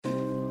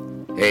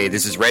Hey,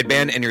 this is Red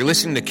Band, and you're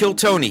listening to Kill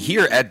Tony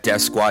here at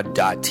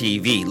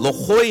DeathSquad.tv. La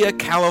Jolla,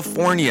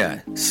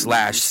 California /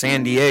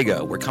 San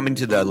Diego. We're coming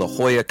to the La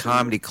Jolla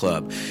Comedy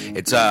Club.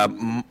 It's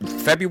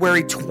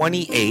February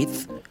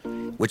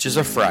 28th, which is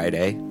a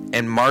Friday,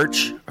 and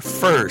March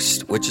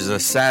 1st, which is a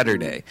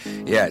Saturday.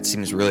 Yeah, it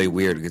seems really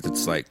weird because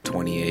it's like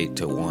 28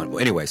 to 1. Well,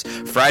 anyways,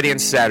 Friday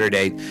and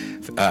Saturday,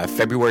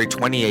 February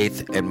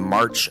 28th and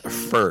March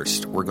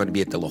 1st, we're going to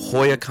be at the La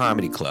Jolla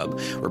Comedy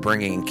Club. We're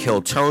bringing in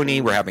Kill Tony.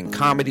 We're having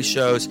comedy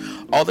shows.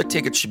 All the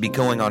tickets should be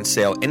going on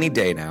sale any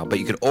day now, but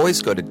you can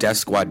always go to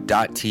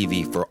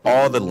DeathSquad.tv for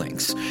all the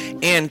links.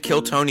 And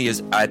Kill Tony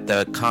is at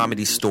the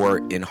Comedy Store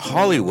in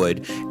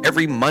Hollywood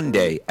every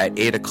Monday at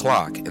 8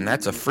 o'clock, and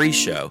that's a free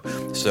show.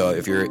 So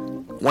if you're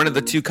one of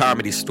the two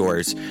comedy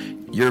stores,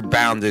 you're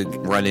bound to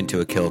run into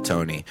a Kill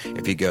Tony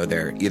if you go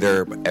there,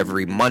 either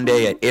every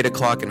Monday at 8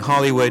 o'clock in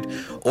Hollywood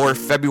or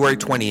February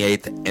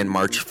 28th and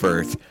March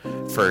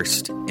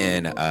 1st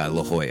in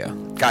La Jolla.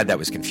 God, that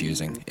was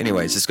confusing.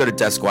 Anyways, just go to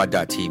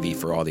DeathSquad.tv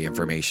for all the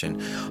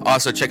information.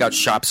 Also, check out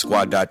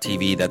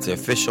ShopSquad.tv. That's the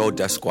official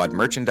Death Squad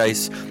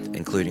merchandise,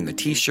 including the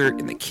t-shirt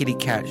and the kitty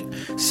cat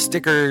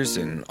stickers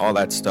and all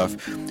that stuff.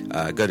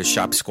 Go to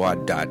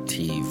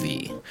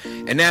ShopSquad.tv.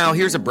 And now,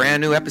 here's a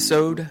brand new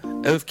episode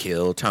of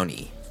Kill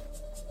Tony.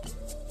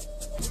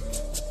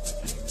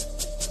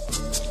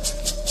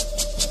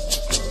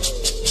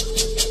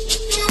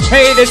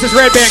 Hey, this is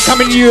Red Band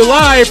coming to you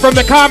live from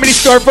the Comedy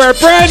Store for a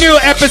brand new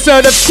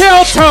episode of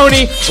Kill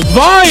Tony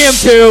Volume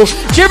 2.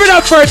 Give it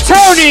up for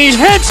Tony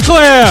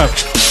Hinchcliffe.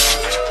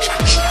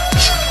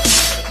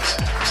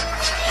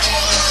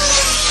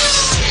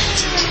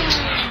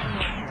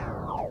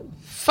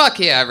 Fuck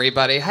yeah,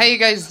 everybody. How you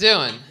guys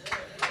doing?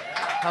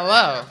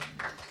 Hello.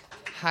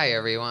 Hi,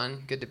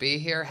 everyone. Good to be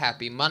here.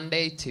 Happy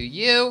Monday to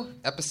you.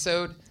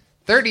 Episode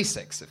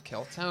 36 of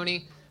Kill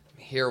Tony.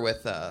 I'm here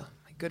with my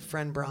good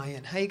friend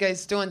Brian. How you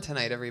guys doing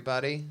tonight,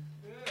 everybody?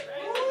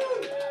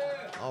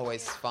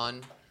 Always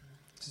fun.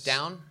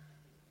 Down?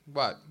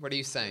 What? What are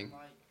you saying?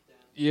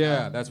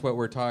 Yeah, that's what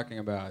we're talking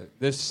about.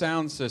 This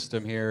sound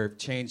system here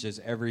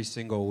changes every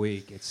single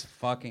week. It's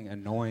fucking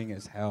annoying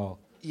as hell.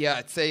 Yeah,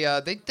 it's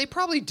a they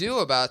probably do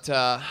about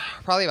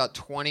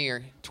 20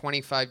 or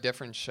 25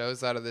 different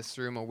shows out of this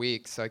room a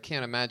week. So I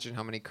can't imagine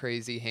how many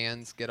crazy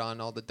hands get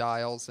on all the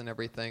dials and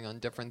everything on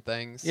different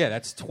things. Yeah,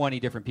 that's 20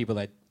 different people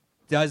that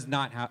does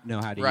not know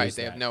how to use that. Right,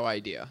 they have no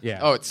idea. Yeah.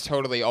 Oh, it's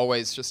totally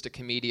always just a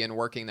comedian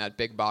working that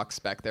big box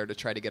back there to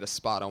try to get a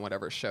spot on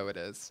whatever show it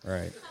is.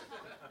 Right.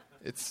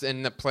 It's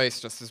in the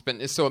place just has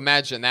been. So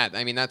imagine that.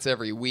 I mean, that's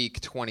every week,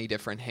 20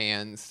 different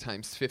hands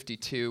times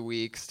 52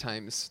 weeks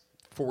times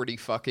 40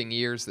 fucking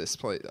years this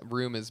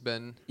room has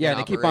been. Yeah, in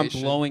they keep on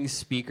operation. blowing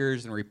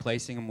speakers and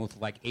replacing them with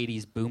like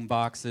 80s boom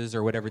boxes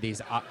or whatever these.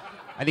 I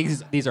think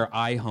these are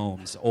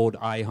iHomes, old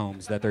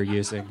iHomes that they're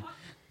using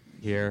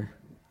here.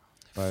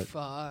 But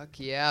Fuck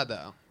yeah,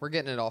 though. We're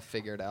getting it all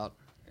figured out.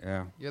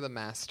 yeah. You're the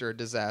master of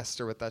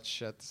disaster with that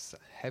shit. It's a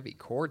heavy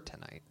chord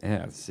tonight.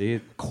 Yeah,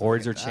 see,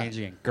 chords are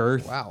changing in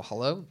girth. Wow.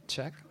 Hello?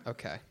 Check.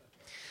 Okay.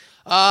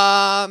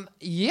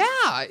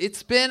 Yeah,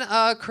 it's been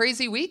a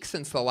crazy week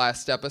since the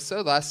last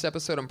episode. Last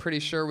episode, I'm pretty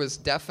sure, was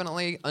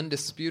definitely,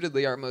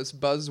 undisputedly, our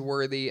most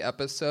buzzworthy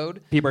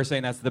episode. People are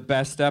saying that's the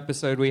best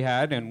episode we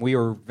had, and we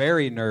were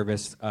very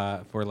nervous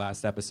for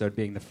last episode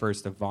being the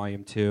first of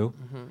Volume 2.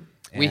 Mm-hmm.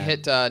 We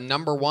hit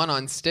number 1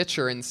 on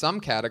Stitcher in some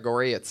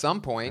category at some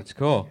point. That's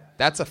cool.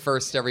 That's a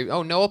first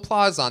Oh, no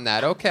applause on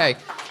that. Okay.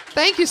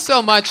 Thank you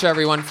so much,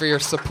 everyone, for your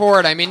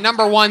support. I mean,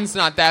 number 1's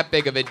not that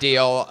big of a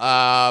deal,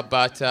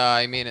 but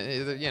I mean,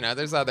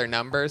 there's other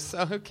numbers,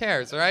 so who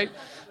cares, right?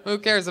 Who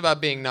cares about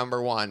being number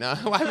 1?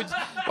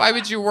 Why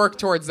would you work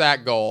towards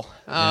that goal?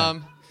 Yeah.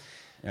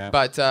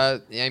 But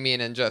I mean,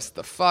 and just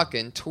the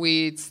fucking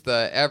tweets,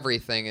 the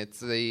everything.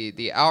 It's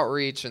the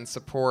outreach and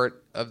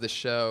support of the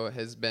show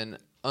has been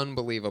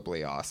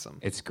unbelievably awesome.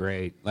 It's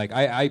great. Like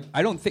I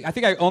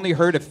think I only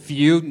heard a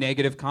few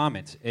negative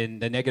comments, and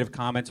the negative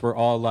comments were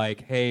all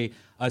like, "Hey,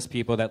 us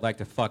people that like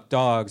to fuck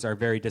dogs are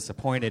very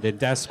disappointed in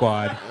Death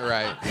Squad."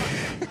 Right.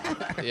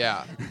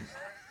 Yeah.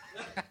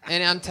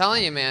 And I'm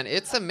telling you, man,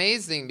 it's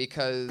amazing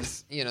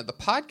because, the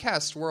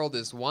podcast world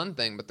is one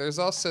thing, but there's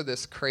also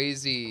this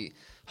crazy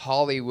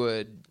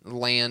Hollywood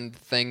land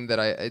thing that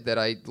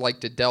I like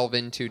to delve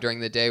into during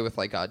the day with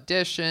like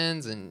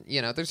auditions and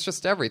there's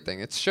just everything.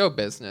 It's show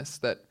business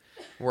that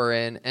we're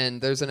in,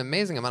 and there's an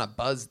amazing amount of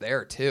buzz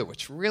there too,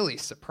 which really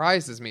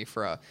surprises me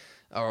for a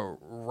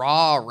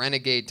raw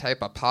renegade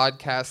type of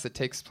podcast that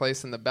takes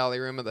place in the belly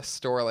room of the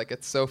store. Like,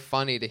 it's so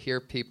funny to hear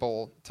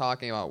people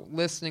talking about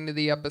listening to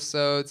the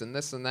episodes and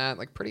this and that,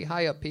 like pretty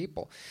high up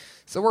people.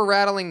 So we're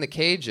rattling the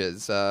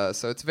cages, so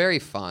it's very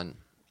fun.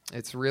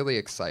 It's really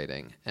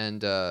exciting.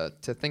 And to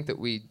think that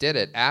we did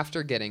it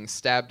after getting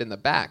stabbed in the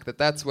back,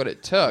 that's what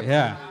it took.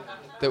 Yeah.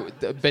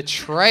 The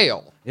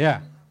betrayal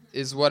Yeah.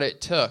 is what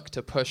it took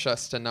to push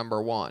us to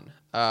number 1.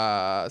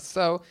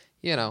 So,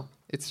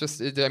 it's just,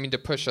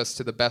 to push us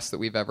to the best that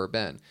we've ever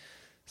been.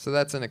 So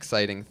that's an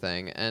exciting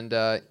thing. And,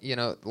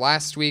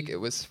 last week it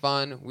was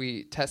fun.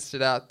 We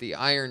tested out the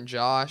Iron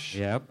Josh.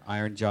 Yep,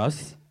 Iron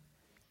Joss.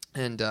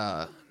 And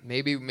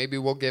maybe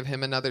we'll give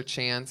him another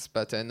chance.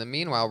 But in the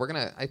meanwhile,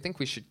 I think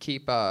we should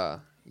keep,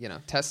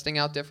 testing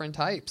out different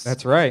types.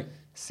 That's right.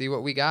 See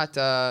what we got.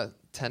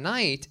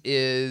 Tonight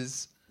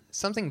is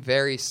something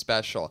very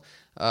special.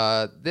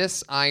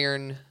 This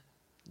Iron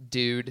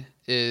dude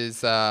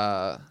is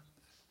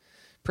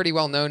pretty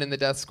well known in the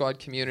Death Squad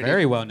community.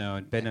 Very well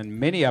known. Been in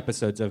many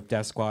episodes of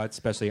Death Squad,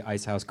 especially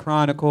Ice House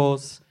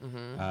Chronicles.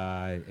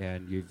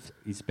 And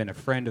he's been a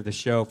friend of the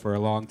show for a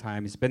long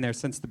time. He's been there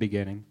since the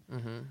beginning.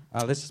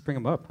 Let's just bring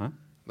him up, huh?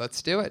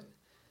 Let's do it.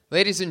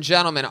 Ladies and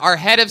gentlemen, our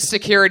head of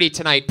security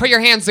tonight. Put your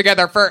hands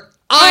together for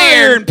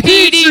Iron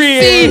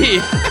PDC.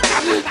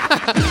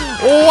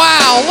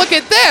 Wow, look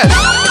at this.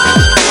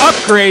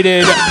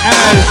 Upgraded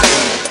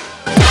as...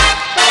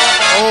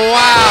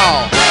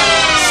 Wow.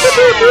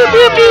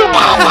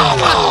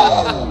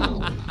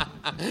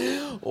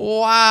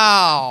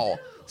 Wow.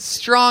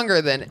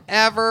 Stronger than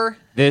ever.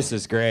 This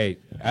is great.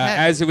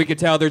 As we could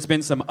tell, there's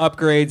been some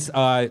upgrades.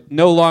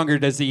 No longer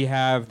does he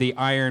have the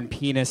iron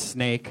penis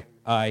snake.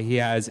 He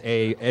has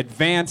a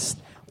advanced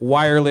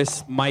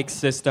wireless mic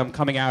system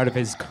coming out of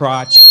his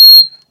crotch.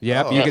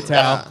 Yep, you could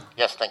tell.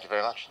 Yes, thank you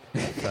very much.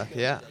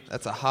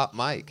 That's a hot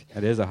mic.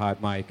 That is a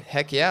hot mic.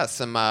 Heck yeah,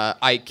 some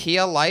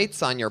IKEA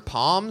lights on your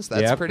palms.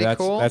 That's pretty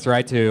cool. That's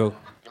right, too.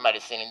 You might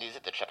have seen these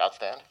at the checkout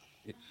stand.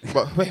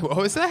 Wait, what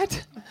was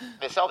that?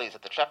 They sell these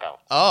at the checkout.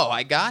 Oh,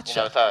 I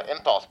gotcha. It's an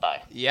impulse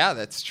buy. Yeah,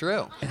 that's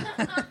true.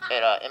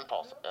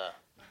 Impulse.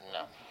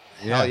 No.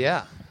 Hell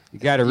yeah. You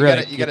gotta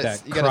get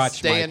that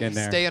crotch mic in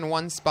there. Stay in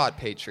one spot,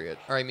 Patriot.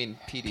 Or I mean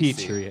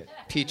PDC.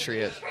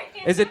 Patriot.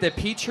 Is it the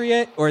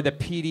Patriot or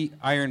the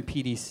Iron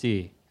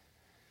PDC?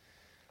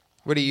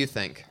 What do you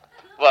think?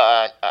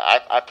 Well,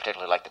 I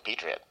particularly like the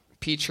Patriot.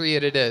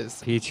 Patriot it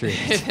is. Patriot.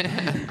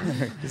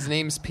 His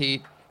name's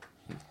Pete.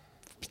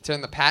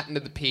 Turn the Pat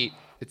into the Pete.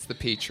 It's the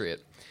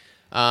Patriot.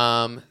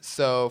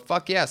 So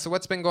fuck yeah. So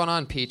what's been going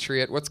on,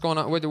 Patriot? What's going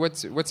on?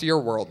 What's your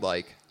world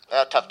like?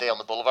 Tough day on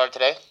the boulevard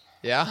today.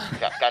 Yeah?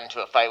 Got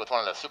into a fight with one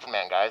of the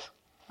Superman guys.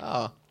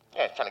 Oh.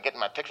 Yeah, trying to get in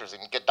my pictures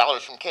and get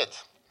dollars from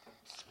kids.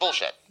 It's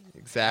bullshit.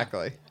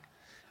 Exactly.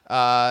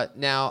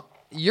 Now,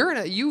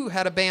 you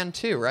had a band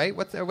too, right?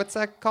 What's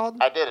that called?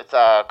 I did. It's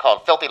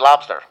called Filthy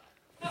Lobster.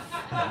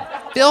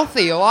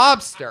 Filthy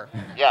Lobster.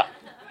 Yeah.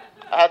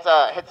 I had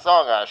a hit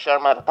song, Share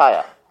My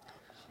Papaya.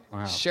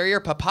 Wow. Share your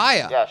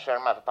papaya. Yeah, Share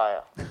My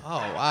Papaya.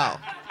 Oh, wow.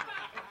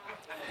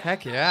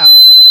 Heck yeah.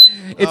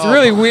 It's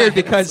really weird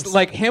because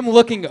like him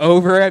looking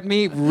over at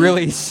me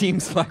really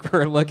seems like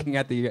we're looking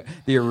at the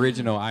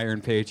original Iron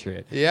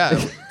Patriot. Yeah.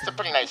 It's a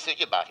pretty nice suit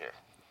you bought here.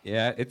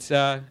 Yeah, it's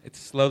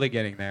slowly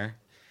getting there.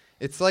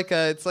 It's like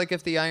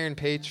if the Iron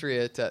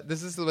Patriot.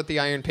 This is what the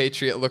Iron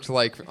Patriot looked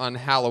like on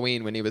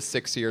Halloween when he was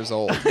 6 years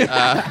old.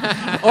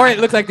 Or it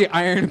looks like the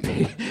Iron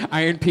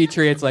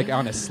Patriot's like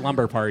on a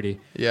slumber party.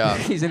 Yeah.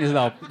 He's in his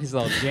little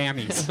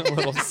jammies. A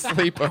little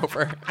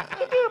sleepover.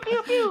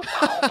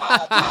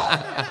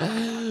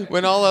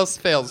 When all else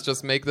fails,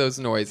 just make those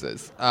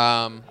noises.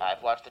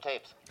 I've watched the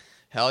tapes.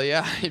 Hell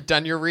yeah, you've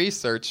done your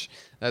research.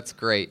 That's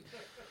great.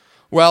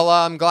 Well,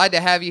 I'm glad to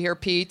have you here,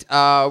 Pete.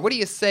 What do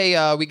you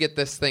say we get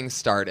this thing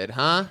started,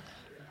 huh?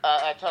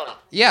 Tony.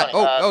 Yeah.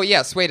 Tony,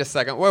 Yes. Wait a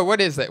second. What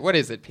is it? What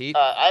is it, Pete?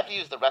 I have to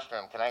use the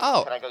restroom. Can I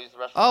go use the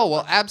restroom? Oh,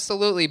 well,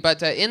 absolutely.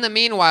 But in the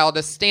meanwhile,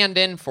 to stand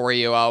in for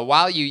you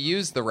while you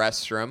use the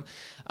restroom,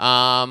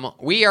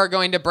 we are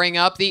going to bring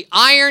up the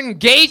Iron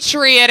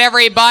Gatriot,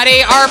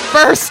 everybody. Our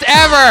first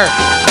ever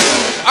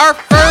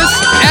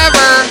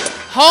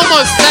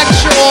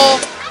homosexual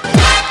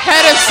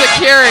head of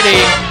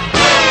security.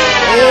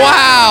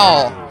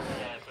 Wow.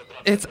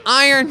 It's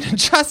Iron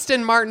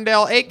Justin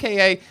Martindale,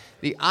 a.k.a.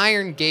 the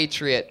Iron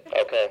Gatriot.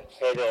 Okay.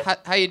 Here we go.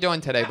 How you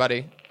doing today,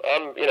 buddy?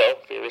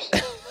 Fierce.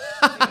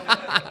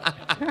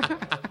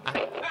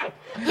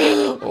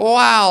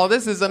 Wow,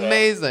 this is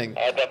amazing.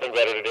 I had nothing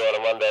better to do on a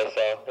Monday,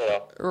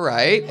 so,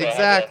 Right, Yeah,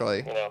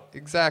 exactly.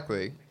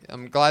 Exactly.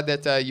 I'm glad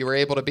that you were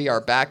able to be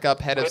our backup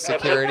head of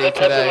security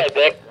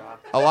today.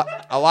 A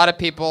lot of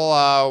people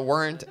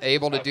weren't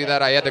able to do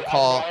that. I had to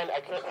call.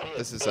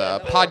 This is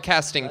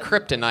podcasting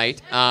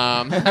kryptonite.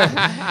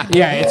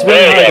 Yeah, it's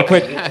really hard to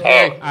put.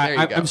 There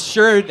you go.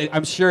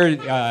 I'm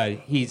sure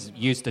he's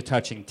used to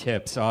touching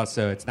tips.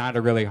 Also, it's not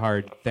a really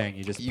hard thing.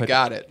 You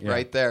got it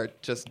right there.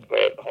 Just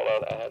wait, hold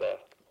on. I had a.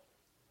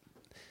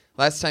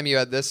 Last time you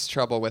had this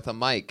trouble with a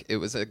mic, it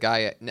was a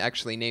guy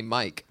actually named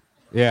Mike.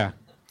 Yeah,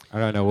 I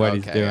don't know what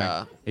he's Okay,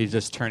 doing. He's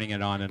just turning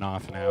it on and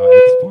off now at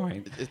this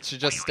point. It should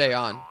just stay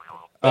on.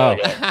 Oh,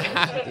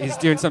 he's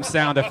doing some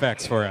sound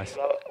effects for us.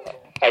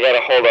 I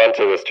gotta hold on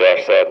to this,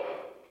 Josh said.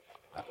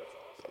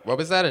 What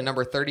was that? A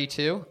number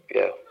 32?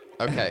 Yeah.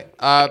 Okay.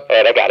 All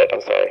right, I got it.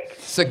 I'm sorry.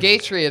 So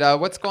Gatriot,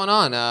 what's going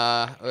on?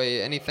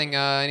 Anything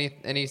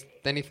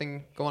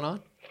going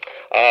on?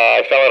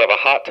 I fell out of a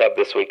hot tub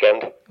this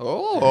weekend.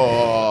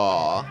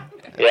 Oh.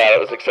 Yeah, that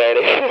was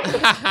exciting.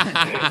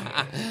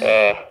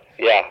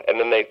 Yeah, and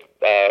then the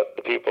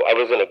people. I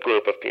was in a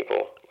group of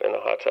people in a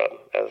hot tub,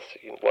 as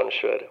one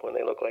should when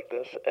they look like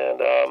this, and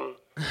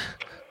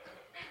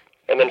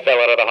then fell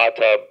out of the hot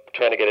tub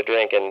trying to get a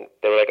drink, and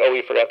they were like, "Oh,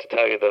 we forgot to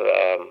tell you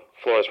the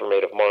floors were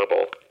made of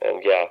marble,"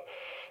 and yeah.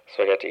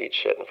 So I got to eat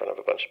shit in front of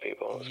a bunch of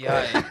people.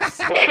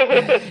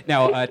 Yikes.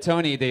 Now,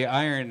 Tony, the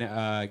Iron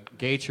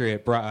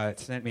Gatriot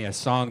sent me a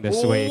song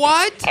this week.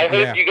 What? I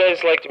heard you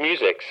guys liked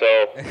music,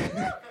 so...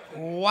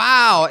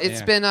 Wow.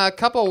 It's been a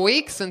couple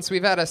weeks since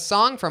we've had a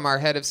song from our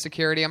head of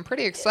security. I'm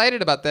pretty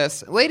excited about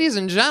this. Ladies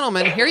and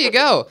gentlemen, here you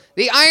go.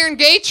 The Iron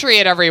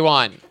Gatriot,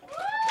 everyone.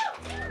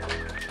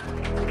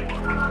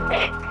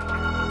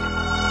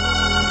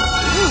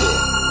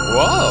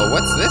 Whoa,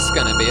 what's this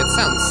gonna be? It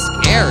sounds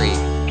scary.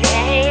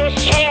 Games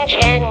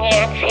changing,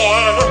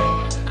 yeah.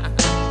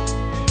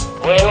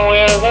 When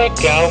will they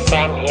go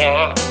from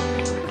here?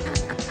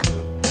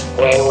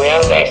 When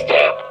will they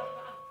stop?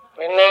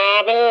 When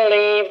I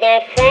believe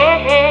that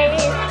fate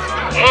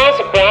has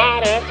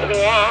brought us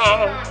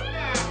here,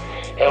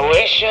 and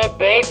we should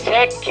be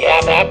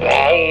together,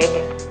 babe.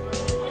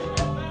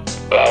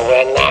 But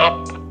we're not.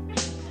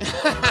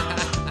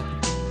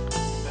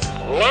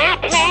 Not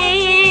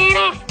playing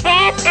off,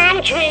 but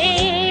I'm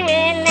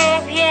dreaming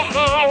of you.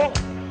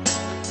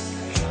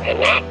 And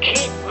I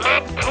keep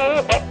my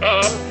cool, but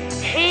I'm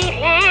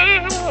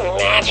feeling.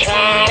 I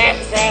try to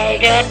say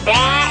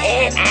goodbye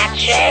and I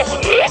choke.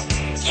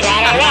 Try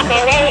to walk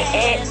away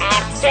and I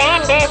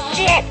stand this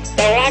shit.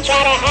 Though I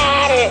try to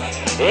hide it,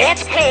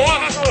 it's clear.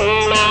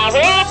 My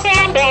world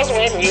crumbles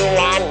when you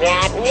are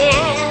not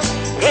near.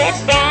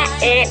 Goodbye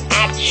and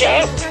I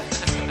choke.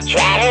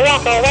 Try to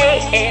walk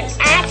away and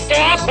I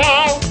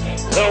stumble.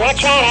 Though I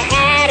try to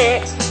hide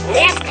it,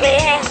 it's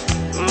clear.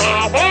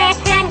 My world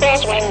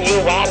crumbles when you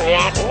are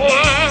not near.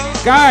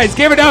 Guys,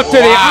 give it up to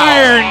the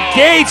Iron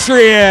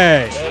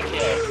Gatriot.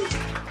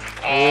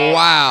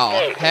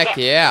 Wow. Heck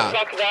yeah.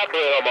 Suck that,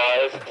 Bruno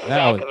Mars.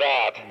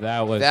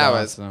 That was That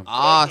awesome. was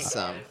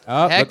awesome.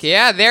 Oh, Heck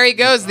yeah. There he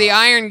goes, the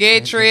Iron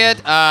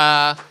Gatriot.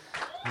 That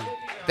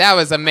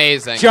was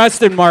amazing.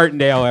 Justin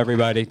Martindale,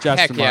 everybody.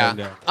 Justin Heck yeah.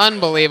 Martindale.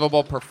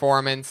 Unbelievable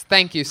performance.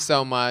 Thank you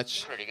so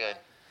much. Pretty good.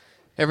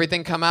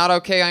 Everything come out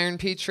okay, Iron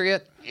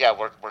Patriot? Yeah,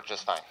 we're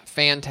just fine.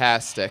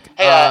 Fantastic.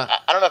 Hey, I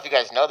don't know if you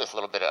guys know this, a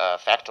little bit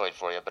of factoid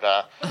for you,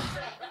 but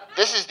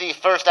this is the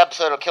first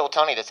episode of Kill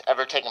Tony that's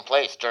ever taken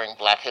place during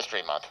Black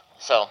History Month.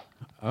 So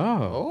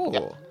Oh.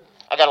 Oh.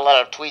 I got a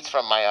lot of tweets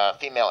from my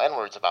female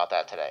N-words about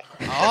that today.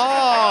 Oh.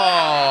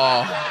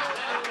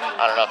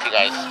 I don't know if you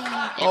guys...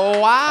 Oh,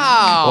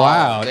 wow.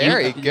 Wow.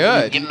 Very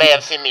good. You may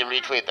have seen me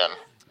retweet them.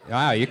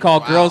 Wow, you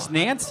call girls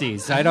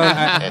Nancy's.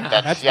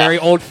 That's very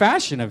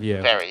old-fashioned of you.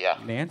 Very, yeah.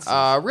 Nancy.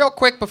 Real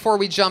quick before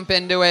we jump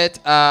into it,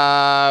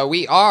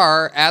 we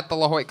are at the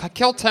La Jolla.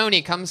 Kill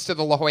Tony comes to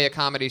the La Jolla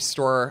Comedy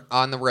Store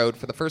on the road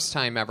for the first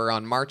time ever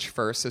on March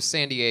 1st. So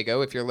San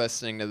Diego, if you're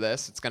listening to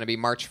this, it's going to be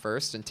March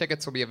 1st, and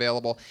tickets will be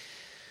available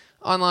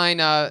online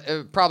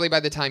probably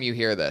by the time you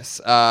hear this.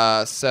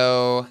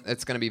 So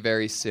it's going to be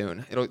very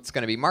soon. It's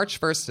going to be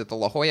March 1st at the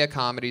La Jolla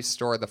Comedy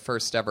Store, the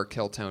first ever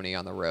Kill Tony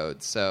on the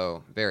road.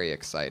 So very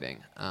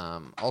exciting.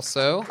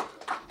 Also,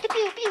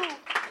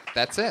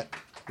 that's it.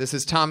 This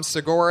is Tom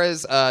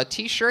Segura's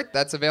T-shirt.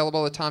 That's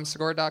available at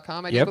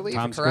tomsegura.com, I do believe.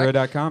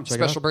 tomsegura.com. Check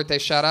Special birthday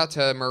shout out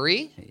to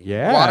Marie.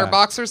 Yeah. Water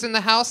Boxers in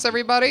the house,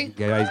 everybody.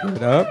 Guys, give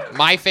it up.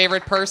 My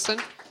favorite person.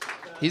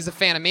 He's a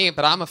fan of me,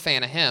 but I'm a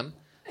fan of him.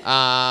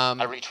 I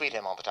retweet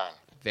him all the time.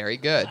 Very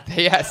good.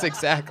 Yes,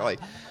 exactly.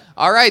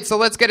 All right, so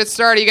let's get it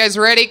started. You guys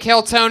ready?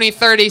 Kill Tony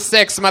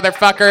 36,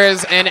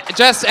 motherfuckers. And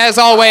just as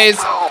always,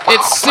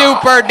 it's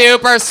super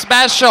duper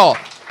special.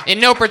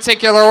 In no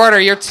particular order,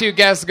 your two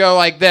guests go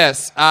like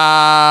this.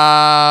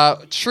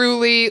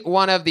 Truly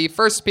one of the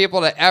first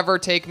people to ever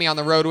take me on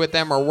the road with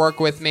them or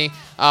work with me.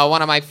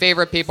 One of my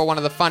favorite people, one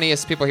of the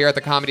funniest people here at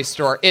the Comedy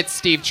Store. It's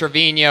Steve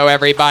Trevino,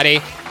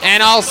 everybody.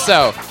 And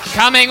also,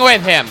 coming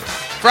with him,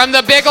 from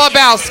The Big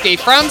Lebowski,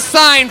 from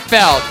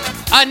Seinfeld,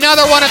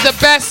 another one of the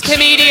best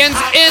comedians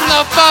in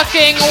the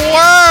fucking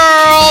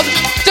world,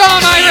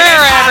 Dom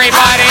Irrera,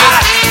 everybody.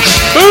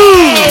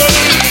 Boom!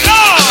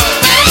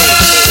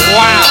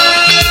 Wow.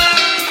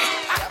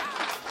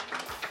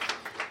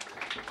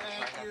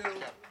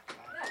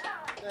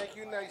 Thank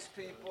you, nice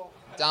people.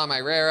 Dom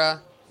Irrera,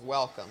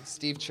 welcome.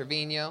 Steve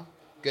Trevino,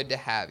 good to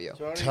have you.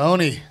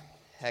 Tony.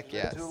 Heck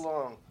yes. Too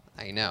long.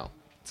 I know.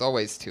 It's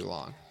always too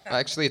long.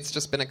 Actually, it's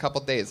just been a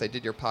couple days. I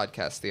did your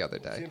podcast the other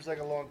day. Seems like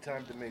a long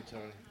time to me,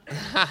 Tony.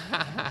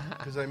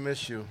 Because I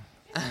miss you.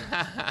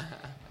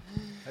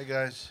 Hey,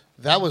 guys.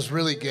 That was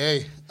really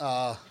gay.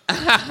 The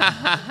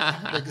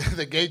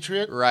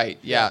Gatriot? Right,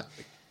 yeah.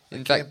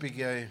 In I fact, can't be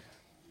gay.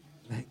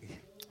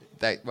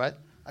 what?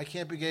 I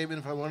can't be gay even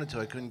if I wanted to.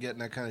 I couldn't get in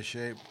that kind of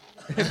shape.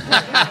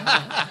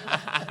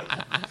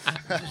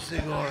 Just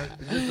ignore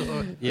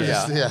it.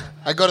 Yeah.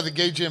 I go to the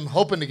gay gym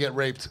hoping to get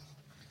raped.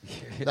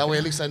 That way,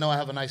 at least I know I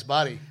have a nice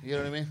body. You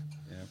know what I mean?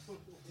 Yeah.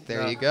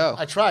 There you go.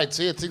 I tried.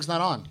 See, thing's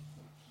not on.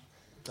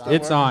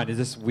 It's on. Is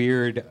this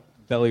weird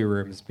belly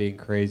room's being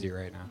crazy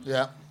right now?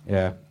 Yeah.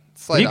 Yeah.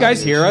 Slight Can you guys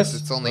audio hear issues.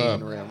 us? It's only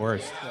in room.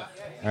 Worst.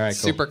 All right, cool.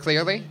 Super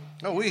clearly.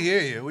 No, we hear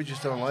you. We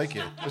just don't like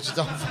it. We just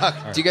don't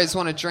fuck. Do you guys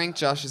want a drink?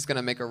 Josh is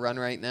gonna make a run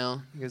right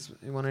now. You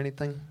want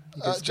anything?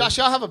 You guys Josh,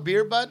 y'all have a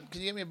beer, bud?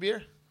 Can you get me a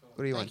beer?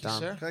 what do you want,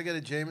 Thank you, Dom? sir. Can I get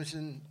a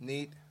Jameson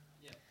neat?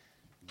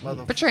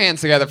 Put your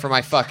hands together for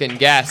my fucking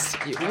guests.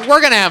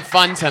 We're gonna have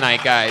fun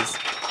tonight, guys.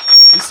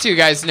 These two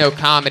guys know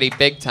comedy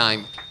big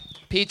time.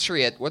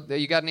 Patriot, what?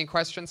 You got any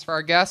questions for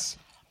our guests?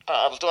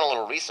 I was doing a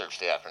little research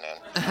the afternoon.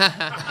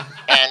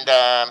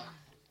 And,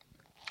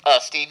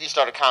 Steve, you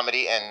started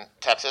comedy in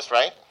Texas,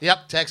 right?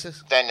 Yep,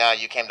 Texas. Then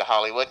you came to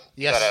Hollywood.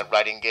 Yes. You got a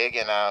writing gig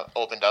and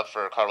opened up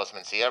for Carlos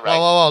Mencia, right?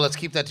 Whoa. Let's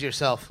keep that to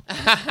yourself.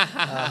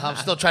 I'm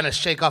still trying to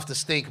shake off the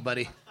stink,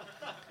 buddy.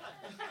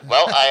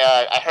 Well,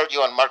 I heard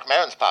you on Mark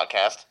Maron's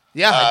podcast.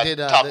 Yeah, I did.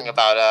 Talking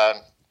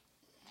about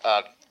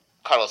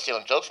Carlos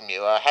stealing jokes from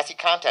you. Has he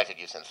contacted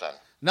you since then?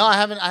 No, I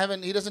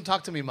haven't. He doesn't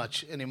talk to me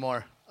much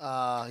anymore.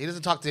 He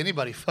doesn't talk to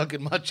anybody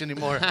fucking much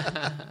anymore.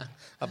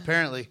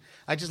 Apparently.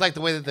 I just like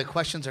the way that the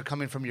questions are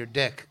coming from your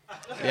dick.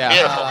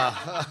 Yeah.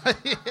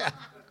 Beautiful.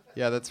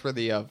 Yeah, that's where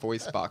the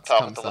voice box Talk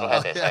comes with the little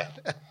out. head, they say.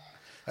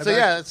 So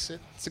yeah, that's it.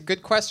 It's a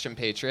good question,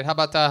 Patriot. How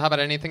about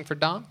anything for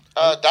Dom?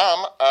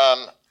 Dom,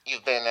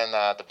 you've been in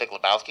The Big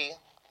Lebowski,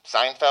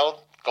 Seinfeld,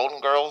 Golden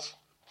Girls,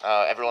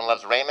 Everyone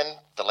Loves Raymond,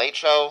 The Late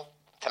Show,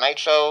 Tonight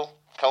Show,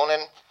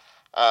 Conan.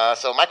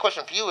 So my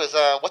question for you is,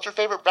 what's your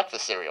favorite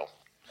breakfast cereal?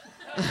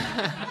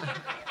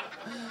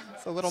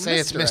 It's a little Say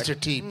it's misdirect.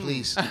 Mr. T,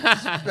 please.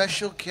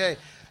 Special K.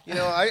 You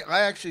know, I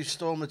actually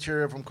stole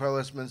material from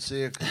Carlos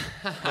Mencia.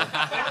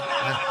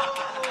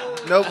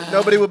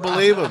 Nobody would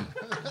believe him.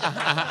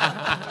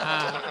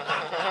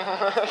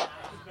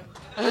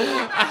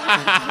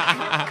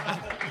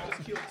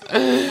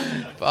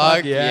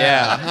 Fuck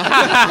yeah.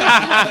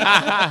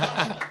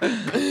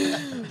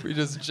 We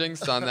just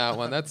jinxed on that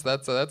one. That's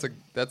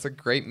a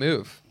great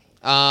move.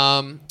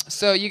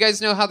 So you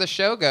guys know how the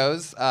show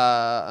goes.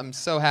 I'm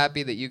so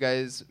happy that you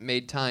guys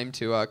made time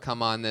to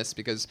come on this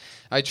because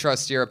I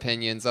trust your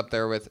opinions up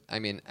there with,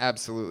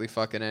 absolutely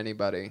fucking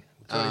anybody.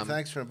 Tony,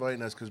 thanks for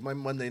inviting us because my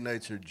Monday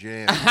nights are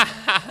jammed.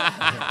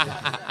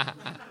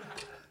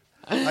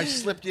 I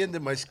slipped you into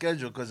my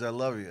schedule because I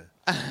love you.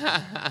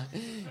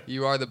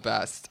 You are the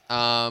best.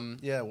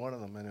 Yeah, one of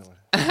them anyway.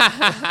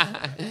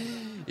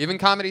 Even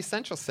Comedy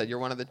Central said you're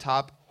one of the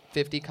top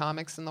 50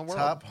 comics in the world.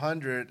 Top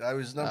 100. I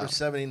was number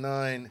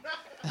 79.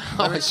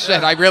 Oh,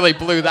 shit. I really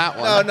blew that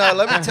one. No,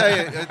 let me tell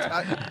you.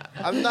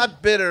 I'm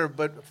not bitter,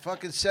 but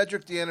fucking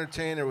Cedric the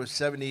Entertainer was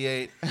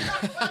 78.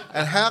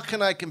 And how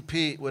can I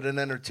compete with an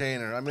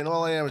entertainer? I mean,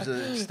 all I am is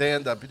a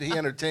stand-up. He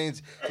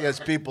entertains. He has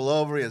people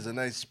over. He has a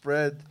nice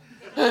spread.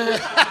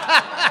 That's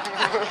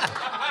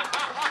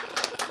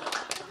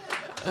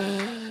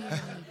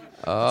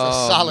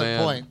a solid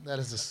point. That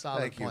is a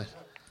solid point.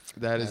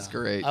 That is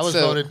great. I was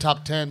voted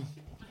top 10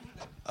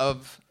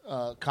 of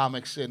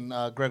comics in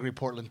Gregory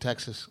Portland,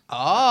 Texas.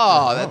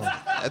 Oh,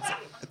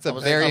 that's a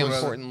very I was-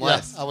 important yeah,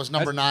 list. I was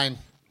number 9.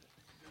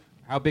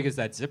 How big is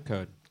that zip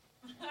code?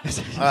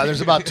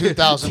 There's about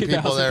 2,000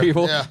 people there.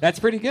 Yeah. That's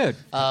pretty good.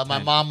 My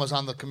mom was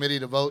on the committee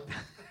to vote.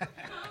 And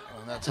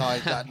that's how I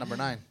got number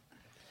 9.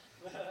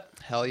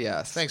 Hell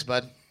yes. Thanks,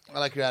 bud. I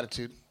like your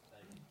attitude.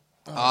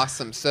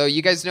 Awesome. So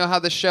you guys know how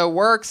the show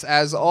works.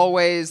 As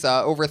always,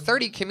 over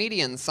 30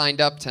 comedians signed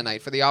up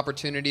tonight for the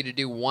opportunity to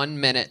do 1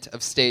 minute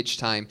of stage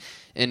time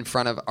in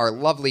front of our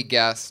lovely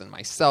guests and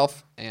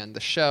myself and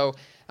the show.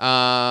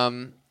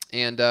 And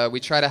we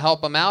try to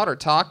help them out or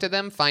talk to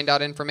them, find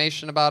out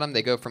information about them.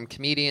 They go from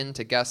comedian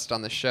to guest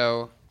on the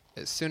show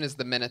as soon as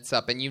the minute's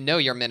up. And you know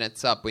your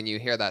minute's up when you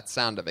hear that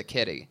sound of a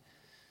kitty.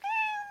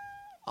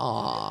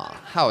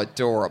 Aw, how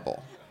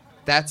adorable.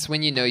 That's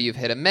when you know you've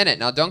hit a minute.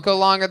 Now, don't go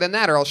longer than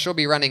that, or else she'll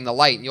be running the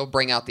light, and you'll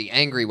bring out the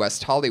angry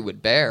West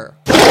Hollywood bear.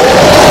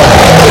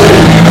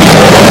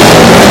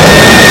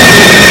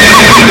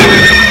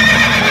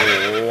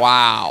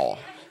 Wow.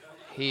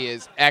 He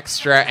is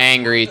extra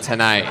angry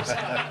tonight.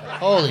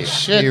 Holy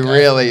shit. He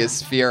really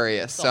is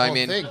furious. The So, whole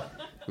thing.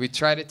 we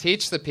try to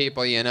teach the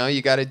people,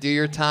 you got to do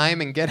your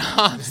time and get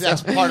off.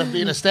 That's part of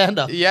being a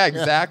stand-up. Yeah,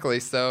 exactly.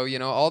 So,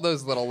 all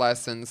those little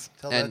lessons.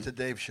 Tell that to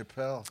Dave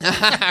Chappelle.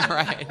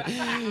 Right.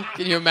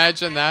 Can you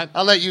imagine that?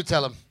 I'll let you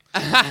tell him.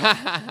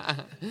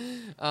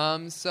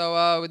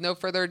 So with no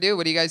further ado,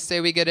 what do you guys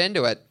say we get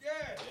into it?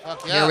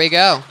 Fuck yeah. Here we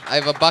go. I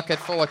have a bucket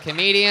full of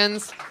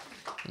comedians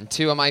and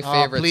 2 of my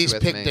favorites please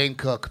with pick me. Dane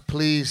Cook.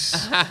 Please.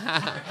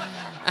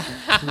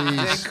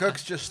 Dane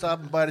Cook's just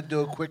stopping by to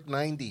do a quick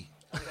 90.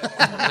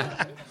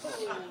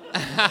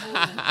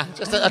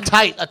 Just a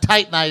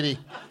tight 90.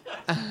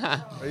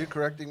 Are you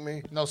correcting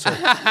me? No, sir.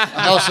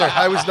 No, sir.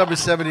 I was number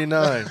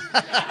 79.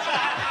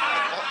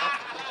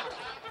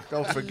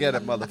 Don't forget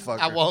it, motherfucker.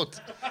 I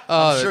won't.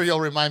 I'm sure you'll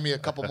remind me a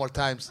couple more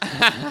times.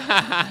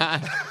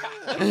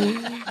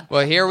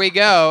 Well, here we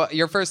go.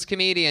 Your first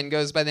comedian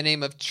goes by the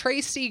name of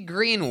Tracy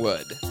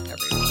Greenwood. Everyone.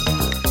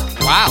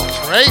 Wow.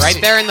 Tracy. Right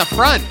there in the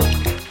front.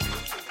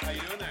 How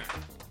you doing there?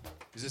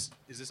 Is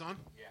this on?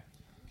 Yeah.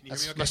 Can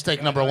That's okay?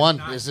 mistake number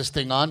one. Is this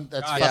thing on?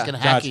 That's Josh, fucking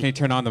Josh, can you hacky.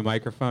 turn on the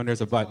microphone? There's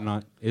a button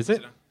on. Is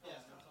it?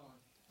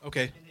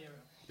 Okay.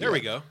 There we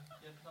go.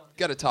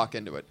 Got to talk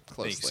into it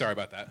closely. Thanks. Sorry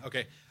about that.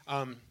 Okay.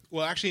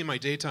 Well, actually, in my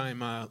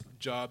daytime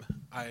job,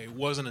 I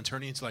was an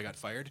attorney until I got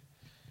fired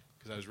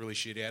because I was really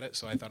shitty at it.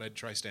 So I thought I'd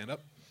try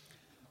stand-up.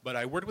 But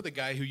I worked with a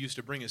guy who used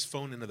to bring his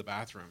phone into the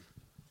bathroom,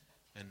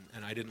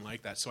 and I didn't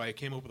like that. So I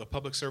came up with a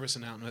public service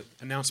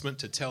announcement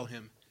to tell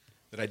him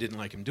that I didn't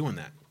like him doing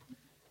that.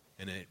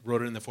 And I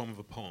wrote it in the form of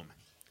a poem.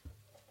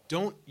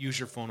 Don't use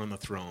your phone on the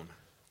throne.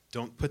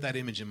 Don't put that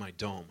image in my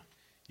dome.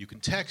 You can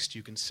text,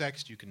 you can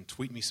sext, you can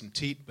tweet me some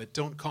teat, but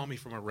don't call me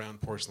from a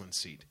round porcelain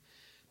seat.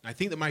 And I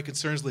think that my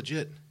concern's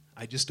legit.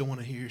 I just don't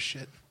want to hear your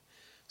shit.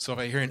 So if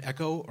I hear an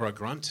echo or a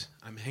grunt,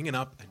 I'm hanging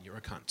up and you're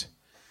a cunt.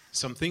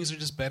 Some things are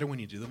just better when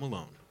you do them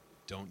alone.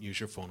 Don't use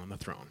your phone on the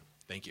throne.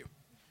 Thank you.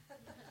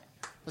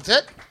 That's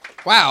it?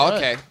 Wow,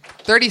 okay.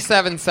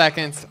 37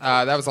 seconds.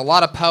 That was a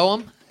lot of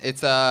poem.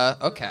 It's,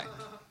 okay.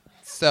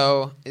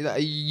 So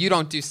you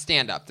don't do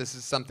stand-up. This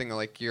is something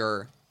like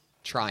you're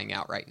trying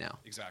out right now.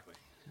 Exactly.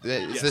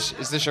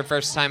 Is this your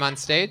first time on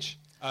stage?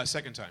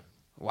 Second time.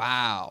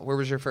 Wow. Where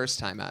was your first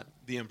time at?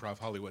 The Improv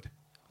Hollywood.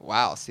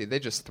 Wow. See,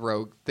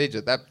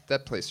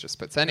 that place just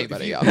puts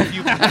anybody up. If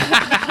you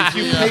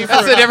pay for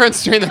That's the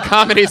difference between the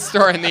Comedy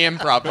Store and the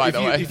Improv, by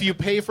the way. If you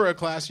pay for a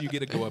class, you get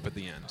to go up at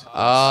the end. Is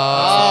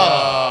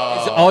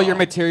all your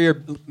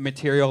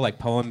material like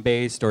poem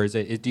based, or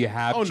do you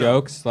have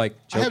jokes like?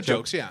 I have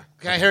jokes. Yeah.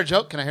 Can I hear a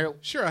joke? Can I hear it?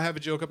 Sure. I have a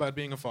joke about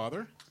being a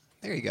father.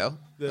 There you go.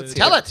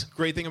 Tell it.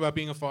 Great thing about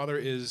being a father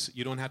is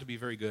you don't have to be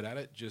very good at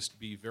it. Just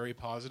be very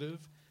positive.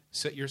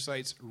 Set your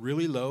sights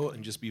really low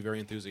and just be very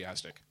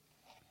enthusiastic.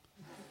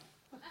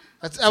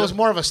 That was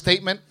more of a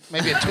statement,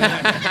 maybe a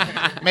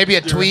tweet. Maybe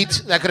a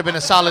tweet. That could have been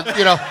a solid,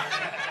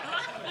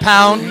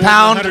 pound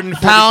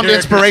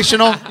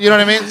inspirational. You know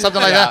what I mean?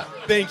 Something like that.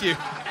 Thank you.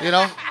 You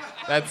know?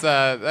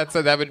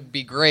 That would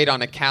be great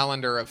on a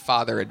calendar of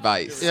father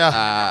advice.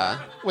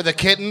 Yeah. With a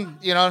kitten,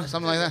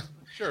 something like that.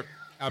 Sure.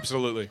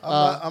 Absolutely.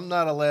 I'm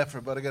not a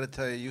laugher, but I got to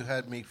tell you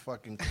had me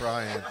fucking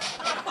crying.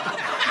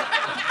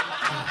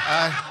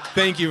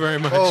 Thank you very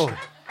much. Oh,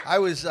 I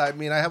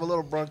have a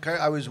little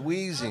bronchitis. I was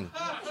wheezing.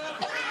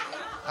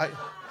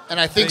 And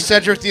I think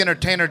Cedric the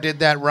Entertainer did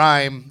that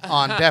rhyme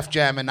on Def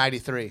Jam in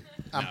 '93.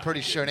 I'm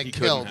pretty sure, and it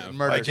killed and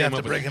murdered. You have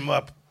to bring him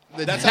up.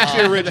 That's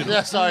actually original.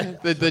 Yeah, sorry.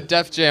 The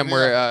Def Jam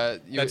where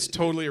That's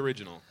totally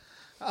original.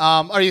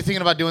 Are you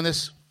thinking about doing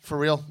this for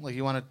real? Like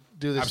you want to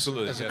do this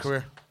Absolutely, as a yes.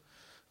 career?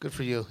 Good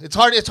for you. It's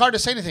hard to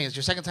say anything. It's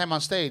your second time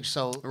on stage,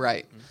 so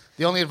right.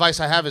 The only advice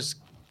I have is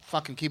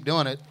fucking keep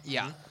doing it.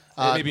 Yeah.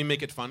 Or maybe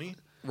make it funny.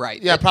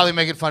 Right. Yeah, probably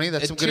make it funny.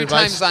 That's some good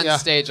advice. 2 times on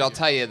stage, I'll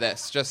tell you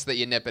this, just that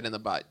you nip it in the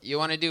butt. You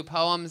want to do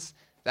poems?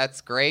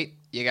 That's great.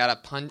 You got to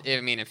punch. I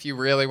mean, if you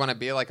really want to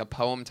be like a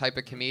poem type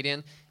of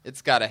comedian,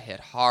 it's got to hit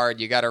hard.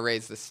 You got to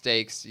raise the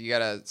stakes. You got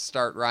to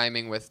start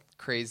rhyming with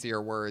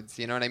crazier words.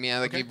 You know what I mean?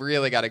 Like, you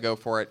really got to go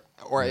for it.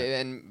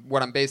 And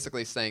what I'm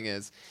basically saying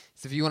is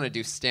if you want to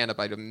do stand-up,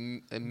 I'd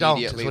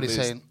immediately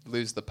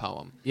lose the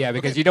poem. Yeah,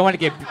 because you don't want to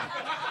get...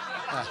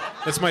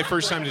 That's my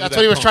first time to do that. That's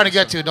what he was poem, trying to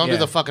get so- to. Don't do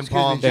the fucking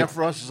poem. Jeff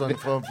Ross is on the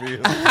phone for you.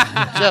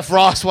 Jeff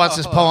Ross wants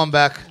his poem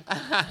back.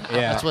 Yeah.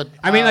 That's what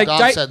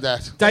Dom said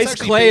that. Dice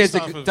actually Clay based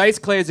is off of- Dice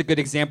Clay is a good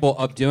example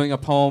of doing a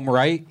poem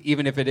right,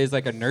 even if it is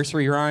like a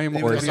nursery rhyme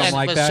Even or if something it's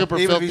like that. super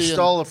Even if he filthy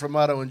stole it from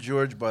Otto and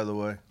George, by the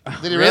way.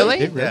 Did he really?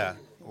 Yeah.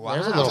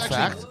 There's a little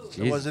fact.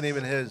 It wasn't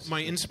even his.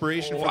 My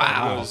inspiration for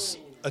that was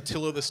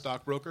Attila the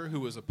Stockbroker, who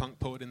was a punk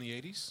poet in the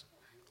 80s.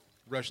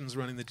 Russians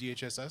running the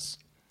DHSS.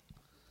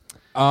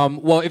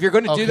 Well, if you're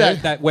going to do Okay.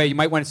 that way, you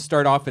might want to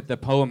start off at the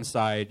poem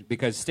side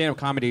because stand-up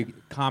comedy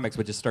comics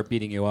would just start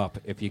beating you up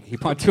if you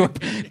keep on doing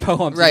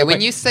poems. Right.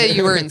 When you say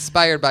you were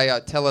inspired by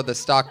Attila the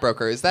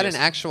Stockbroker, is that Yes.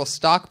 an actual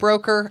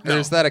stockbroker, No. or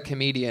is that a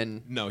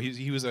comedian? No,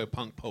 he was a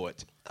punk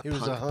poet. He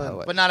was a punk hun.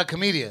 poet? But not a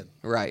comedian.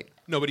 Right.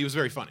 No, but he was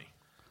very funny.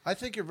 I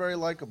think you're very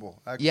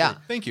likable. Actually. Yeah.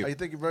 Thank you. I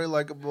think you're very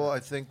likable. I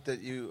think that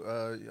you.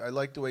 I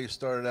like the way you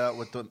started out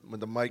with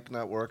the mic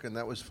not working.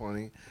 That was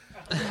funny.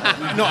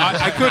 No,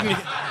 I couldn't.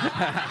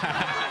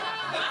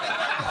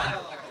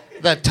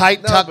 The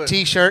tight No, tuck but-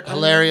 T-shirt,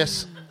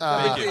 hilarious.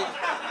 Thank you. He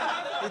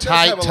does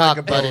Tight have a tuck,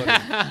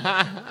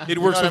 likability. It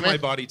works what I with my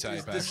mean? body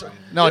type, actually.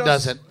 No, You it know,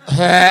 doesn't.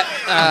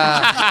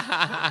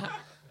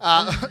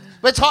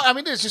 But it's hard. I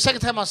mean, it's your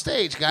second time on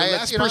stage, guy. The It's,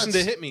 last you know, person to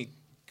it's- hit me,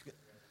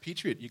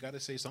 Patriot, you got to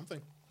say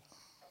something.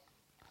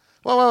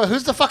 Well,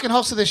 who's the fucking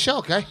host of this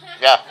show, guy?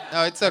 Yeah.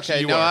 No, it's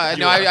okay. You No, are.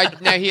 no,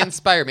 he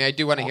inspired me. I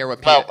do want to hear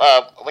what Well,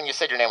 Peter. when you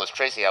said your name was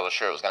Tracy, I was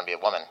sure it was going to be a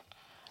woman.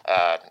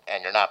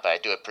 And you're not, but I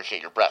do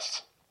appreciate your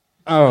breasts.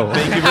 Oh.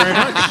 Thank you very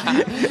much.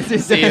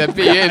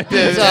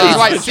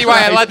 See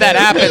why I let that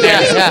happen there.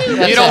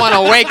 Yeah. You don't want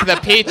to wake the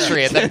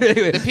Patriot.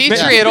 The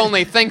Patriot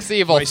only thinks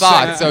evil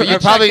thoughts, so you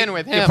check in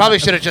with him. You probably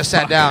should have just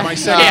sat down. My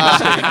second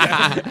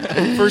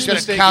mistake. First Should've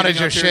mistake, counted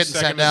getting your up here, shit and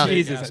sat second down.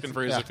 mistake, Jesus. asking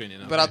for his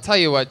opinion. But I'll tell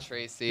you what,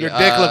 Tracy. Your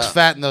dick looks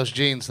fat in those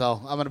jeans,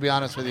 though. I'm going to be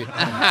honest with you.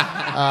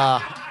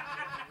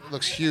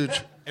 Looks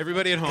huge.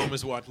 Everybody at home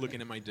is looking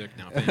at my dick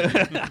now.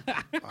 Thank you.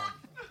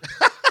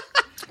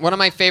 One of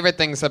my favorite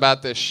things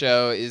about this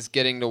show is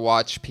getting to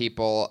watch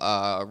people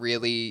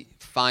really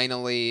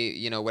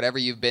finally, whatever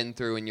you've been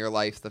through in your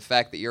life, the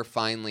fact that you're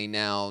finally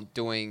now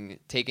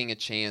taking a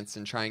chance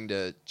and trying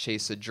to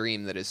chase a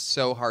dream that is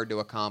so hard to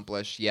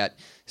accomplish, yet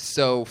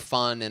so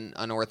fun and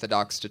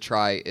unorthodox to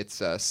try.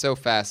 It's so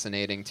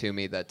fascinating to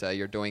me that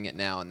you're doing it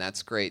now, and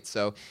that's great.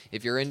 So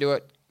if you're into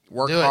it,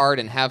 work hard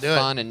and have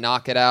fun and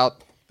knock it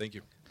out. Thank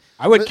you.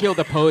 I would kill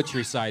the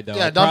poetry side, though.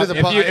 Yeah, don't do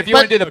the poetry. If you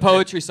want to do the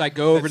poetry side,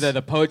 go over to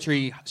the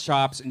poetry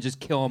shops and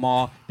just kill them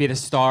all. Be the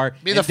star.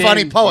 Be the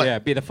funny poet. Yeah,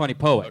 be the funny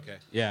poet. Okay.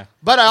 Yeah.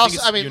 But I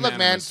think look, it's man,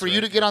 unanimous, for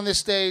you to get on this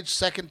stage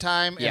second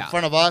time in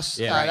front of us,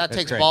 that that's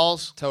takes great.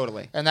 balls.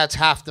 Totally. And that's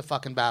half the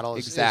fucking battle.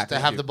 Is Exactly.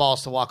 to have the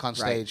balls to walk on Right.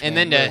 stage. And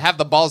man. then to have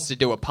the balls to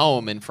do a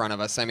poem in front of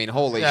us. I mean,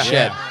 holy shit.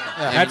 Yeah.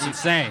 That's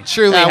insane.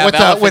 Truly have with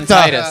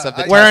elephantitis of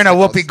the wearing a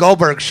testicles. Whoopi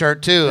Goldberg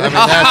shirt too. I mean,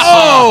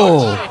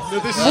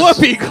 that's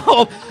Whoopi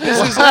Gold.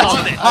 This is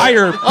an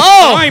entire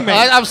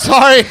climate. I'm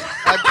sorry.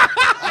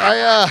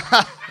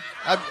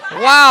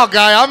 Wow,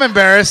 guy, I'm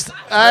embarrassed.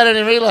 I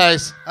didn't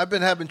realize. I've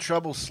been having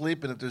trouble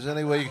sleeping. If there's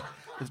any way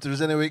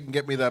you can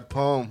get me that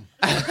poem.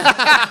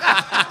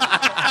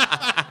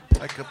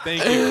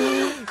 Thank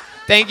you.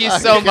 Thank you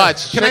so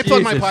much. Can I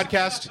plug my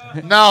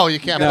podcast? No, you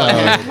can't.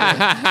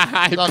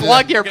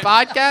 Plug your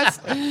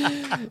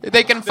podcast.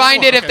 They can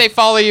find it if they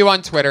follow you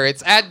on Twitter.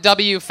 It's at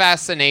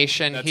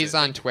WFascination. He's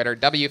on Twitter.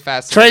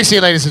 WFascination. Tracy,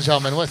 ladies and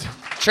gentlemen, what?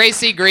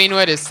 Tracy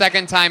Greenwood is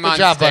second time on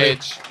job, buddy.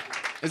 stage.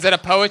 Is it a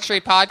poetry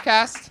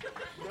podcast?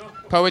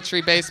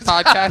 Poetry-based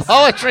podcast?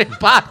 Poetry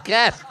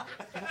podcast.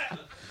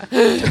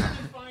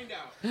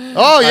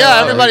 Oh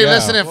yeah, everybody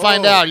listen and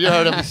find out. You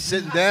heard him. He's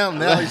sitting down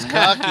now. He's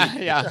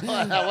cocky. Yeah.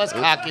 That was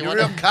cocky. You're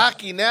real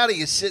cocky now that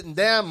you're sitting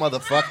down,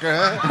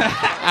 motherfucker,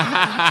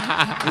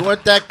 huh? You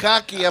want that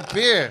cocky up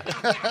here.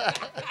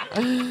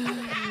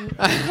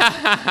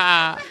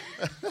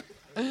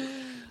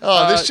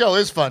 Oh, this show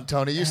is fun,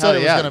 Tony. You said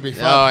it was going to be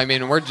fun. No, I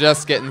mean, we're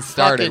just getting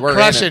started. Fucking We're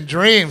crushing in it.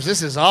 dreams.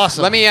 This is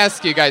awesome. Let me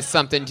ask you guys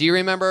something. Do you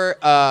remember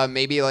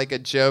maybe like a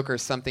joke or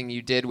something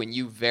you did when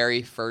you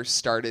very first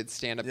started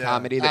stand-up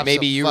comedy that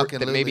maybe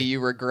you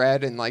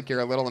regret and like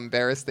you're a little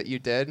embarrassed that you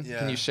did? Yeah.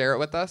 Can you share it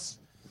with us?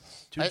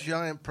 Two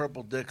giant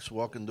purple dicks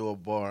walk into a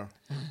bar.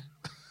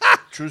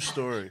 True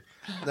story.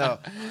 No,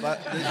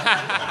 but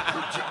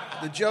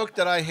the joke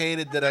that I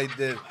hated that I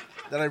did,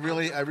 that I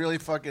really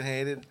fucking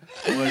hated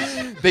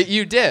was that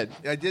you did.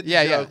 I did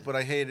the joke, but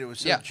I hated it. It was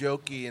so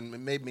jokey and it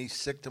made me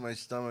sick to my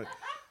stomach.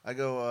 I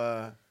go,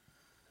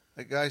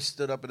 a guy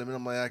stood up in the middle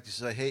of my act. He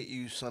said, "I hate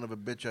you, son of a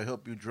bitch. I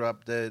hope you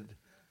drop dead."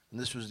 And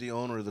this was the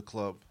owner of the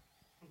club.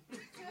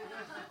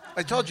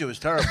 I told you it was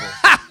terrible.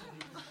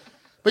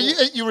 But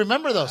you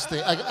remember those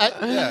things.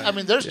 I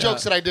mean, there's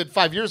jokes that I did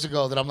 5 years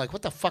ago that I'm like,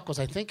 what the fuck was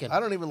I thinking? I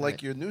don't even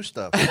like your new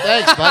stuff.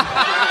 Thanks, bud.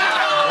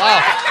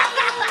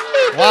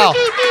 Wow.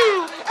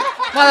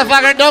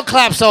 Motherfucker, don't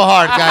clap so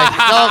hard, guy.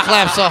 Don't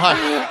clap so hard.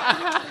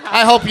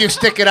 I hope you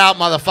stick it out,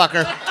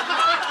 motherfucker.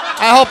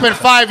 I hope in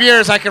 5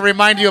 years I can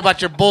remind you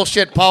about your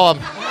bullshit poem.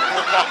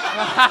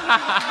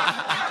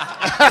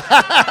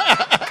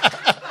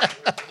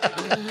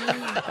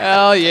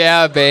 Hell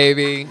yeah,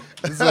 baby.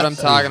 This is what I'm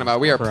talking about.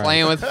 We are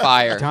playing with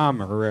fire. Tom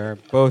Herrera,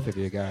 both of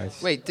you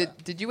guys. Wait,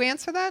 did you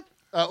answer that?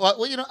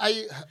 Well, you know,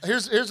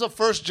 here's the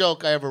first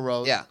joke I ever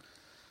wrote. Yeah.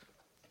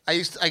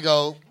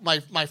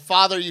 My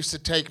father used to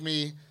take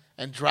me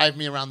and drive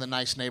me around the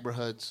nice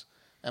neighborhoods,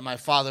 and my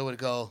father would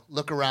go,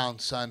 "Look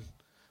around, son.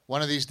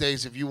 One of these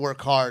days, if you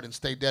work hard and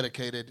stay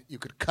dedicated, you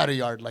could cut a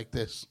yard like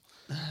this."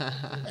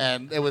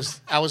 And I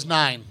was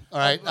 9, all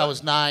right? I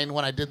was 9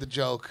 when I did the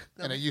joke,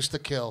 and it used to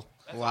kill.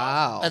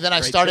 Wow. And then I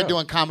started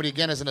doing comedy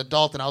again as an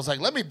adult, and I was like,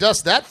 let me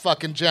dust that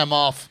fucking gem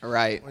off.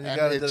 Right. Well, you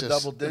got into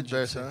double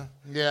digits, huh?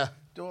 Yeah.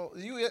 Well,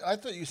 I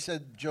thought you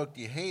said joke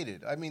you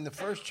hated. I mean, the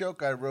first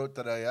joke I wrote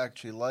that I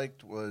actually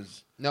liked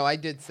was... No, I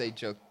did say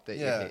joke that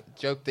you hate.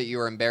 Joke that you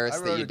were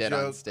embarrassed that you did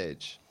on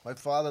stage. My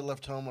father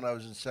left home when I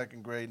was in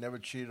 2nd grade, never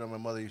cheated on my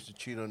mother, used to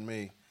cheat on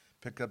me.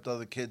 Pick up the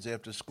other kids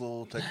after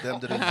school, take them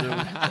to the zoo,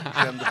 take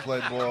them to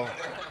play ball.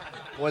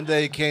 One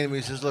day he came to me,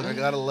 he says, "Look, I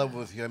got to level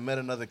with you. I met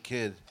another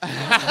kid."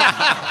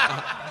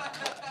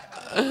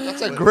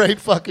 That's a great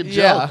fucking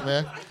joke,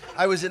 man.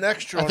 I was an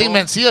extra. I think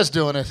Mencia's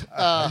doing it.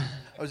 I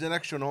was an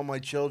extra in All My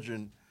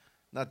Children,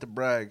 not to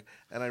brag,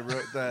 and I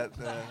wrote that.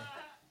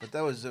 But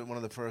that was one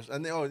of the first.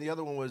 And the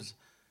other one was,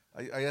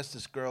 I asked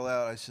this girl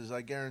out. I says,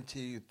 "I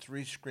guarantee you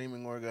 3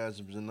 screaming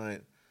orgasms a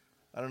night.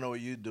 I don't know what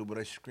you do, but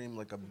I scream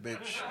like a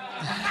bitch."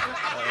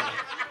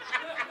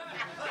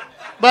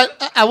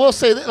 But I will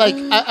say that,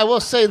 I will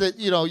say that,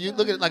 you know, you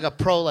look at it like a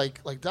pro,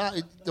 like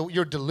that.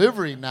 Your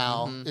delivery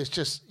now is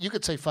just, you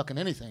could say fucking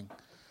anything,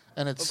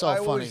 and it's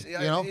so funny. You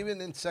know, even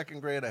in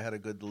 2nd grade, I had a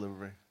good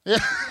delivery. Yeah.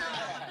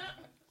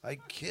 I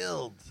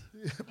killed.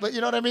 But you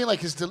know what I mean?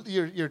 Like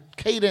your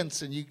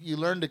cadence, and you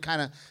learn to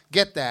kind of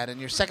get that. And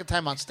your second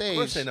time on stage. Of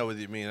course I know what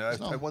you mean.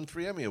 I won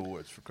 3 Emmy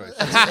Awards, for Christ's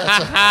sake.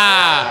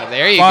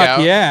 There you Fuck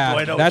go. yeah, Boy,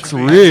 I know that's what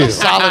you mean. real.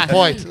 Solid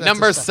point. That's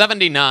Number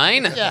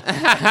 79. Yeah. I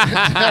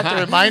have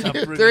to remind you.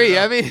 3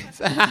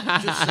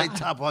 Emmys. Just say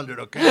top 100,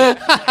 okay?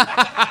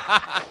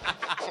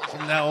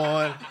 From now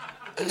on,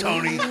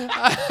 Tony, or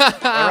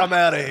I'm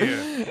out of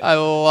here. I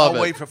love I'll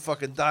it. wait for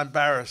fucking Don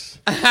Barris.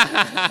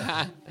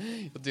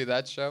 We'll do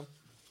that show.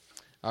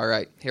 All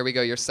right, here we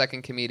go. Your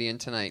second comedian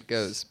tonight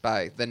goes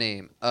by the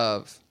name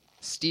of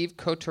Steve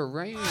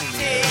Cotroneo.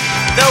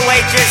 The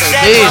waitress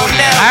said, Jeez, "Oh,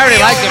 no, I already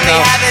we like him, only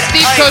though. have it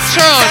Steve iced."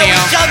 Cotroneo. So we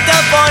jumped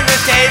up on the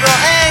table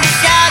and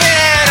shouted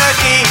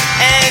anarchy,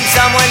 and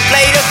someone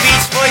played a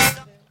Beach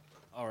Boys.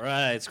 All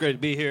right, it's great to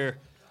be here.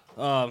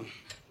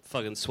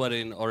 Fucking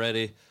sweating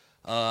already.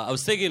 I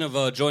was thinking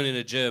of joining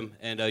a gym,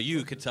 and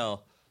you could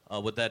tell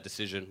what that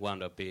decision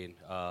wound up being.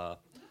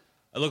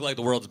 I look like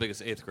the world's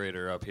biggest 8th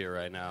grader up here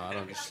right now.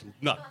 I'm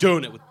not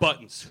doing it with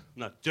buttons. I'm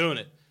not doing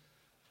it.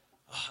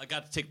 I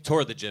got to take a tour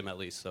of the gym at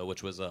least,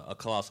 which was a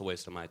colossal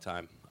waste of my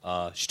time.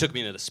 She took me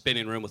into the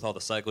spinning room with all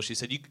the cycles. She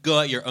said, you could go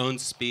at your own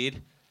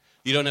speed.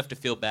 You don't have to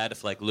feel bad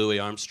if, like, Louis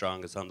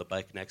Armstrong is on the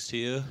bike next to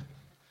you. And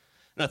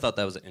I thought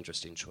that was an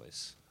interesting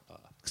choice,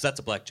 because that's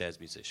a black jazz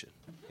musician.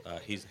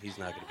 He's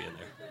not going to be in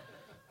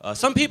there.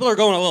 Some people are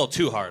going a little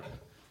too hard.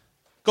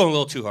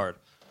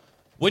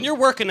 When you're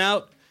working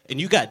out and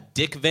you got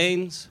dick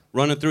veins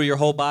running through your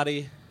whole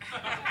body,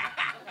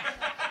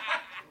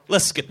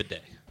 let's skip a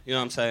day. You know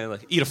what I'm saying?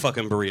 Like, eat a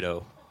fucking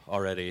burrito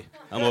already.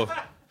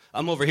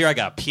 I'm over here. I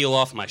got to peel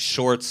off my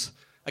shorts.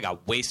 I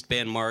got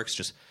waistband marks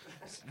just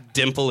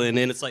dimpling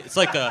in. It's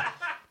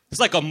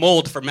like a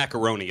mold for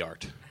macaroni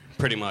art,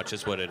 pretty much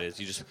is what it is.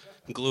 You just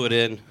glue it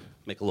in,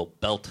 make a little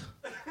belt.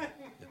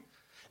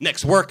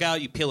 Next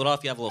workout, you peel it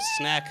off. You have a little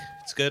snack.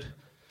 It's good.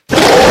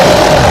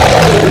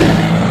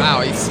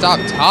 Wow, he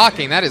stopped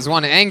talking. That is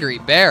one angry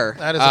bear.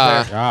 That is a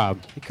bear. Job.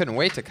 He couldn't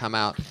wait to come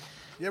out.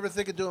 You ever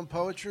think of doing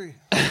poetry?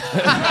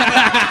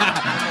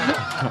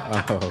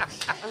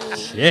 Oh,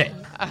 shit.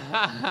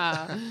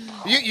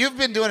 You've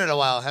been doing it a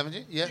while, haven't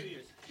you? Yeah.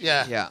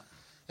 Yeah. Yeah.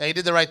 Yeah, you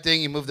did the right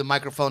thing. You moved the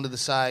microphone to the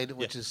side,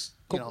 which is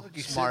Look,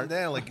 he's smart. sitting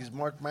down like he's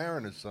Mark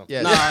Maron or something.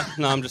 Yeah.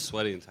 No, I'm just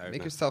sweaty and tired.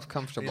 Make now. yourself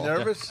comfortable. You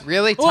nervous?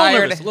 Really A little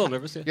tired? nervous, a little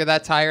nervous, yeah. You're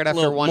that tired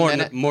after 1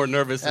 minute? More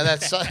nervous. And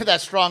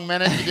that strong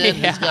minute you did,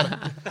 he's got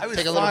to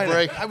take a little fine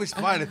break. I was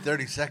fine at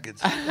 30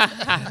 seconds. Then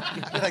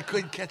I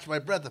couldn't catch my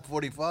breath at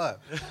 45.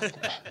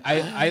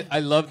 I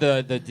love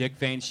the dick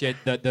vein shit.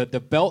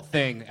 The belt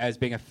thing, as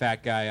being a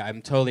fat guy,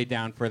 I'm totally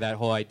down for that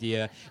whole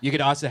idea. You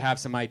could also have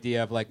some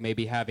idea of like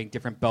maybe having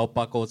different belt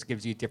buckles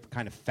gives you different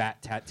kind of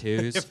fat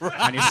tattoos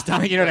on your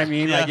stomach. You know what I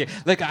mean? Yeah.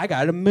 Like I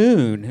got a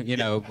moon, you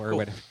know, or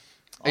whatever.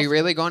 Are you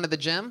really going to the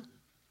gym?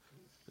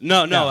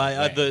 No, No,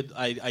 I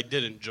right.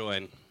 didn't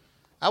join.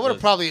 I would have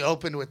probably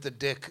opened with the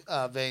dick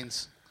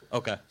veins.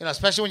 Okay. You know,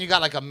 especially when you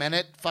got like a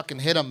minute, fucking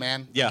hit them,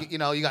 man. Yeah. You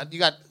know, you got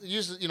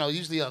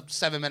usually a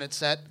 7-minute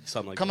set.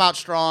 Something like Come that. out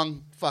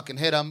strong, fucking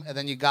hit them, and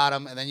then you got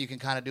them, and then you can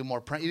kind of do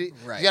more. You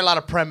Right. got a lot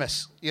of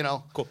premise, you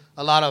know. Cool.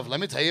 A lot of let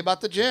me tell you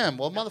about the gym.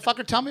 Well,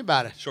 motherfucker, tell me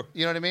about it. Sure.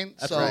 You know what I mean?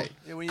 That's so right.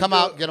 Yeah, when you come do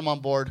out, it- get them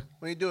on board.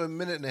 When you do a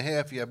minute and a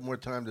half, you have more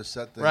time to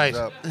set things Right.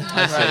 up. All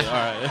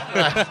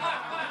right.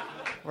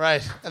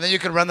 Right. And then you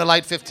can run the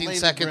light 15 Lay the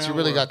seconds. You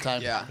really got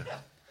groundwork. time. Yeah.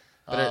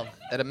 But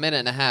at a minute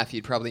and a half,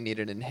 you'd probably need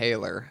an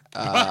inhaler.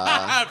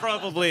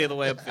 Probably the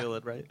way I'm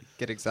feeling, right?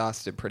 Get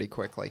exhausted pretty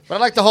quickly. But I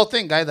like the whole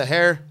thing, guy. The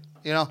hair,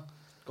 you know.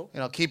 Cool. You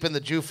know, keeping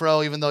the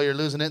Jufro, even though you're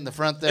losing it in the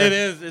front there. It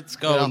is. It's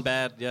going You know?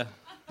 bad. Yeah.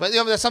 But you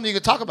know, that's something you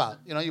could talk about.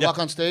 You know, you Yeah. walk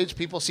on stage,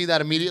 people see that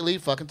immediately,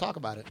 fucking talk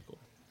about it.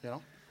 You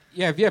know?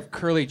 Yeah, if you have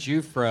curly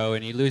Jufro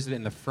and you lose it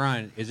in the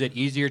front, is it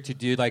easier to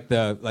do like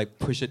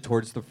push it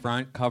towards the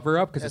front cover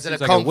up? Because Is it it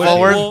seems a like comb it would be.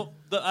 forward?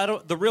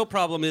 Well, the real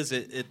problem is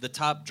the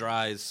top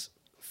dries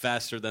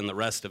faster than the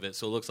rest of it,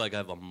 so it looks like I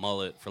have a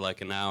mullet for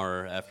like an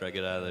hour after I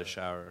get out of the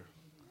shower.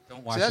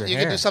 Don't wash See that? your You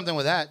hair. can do something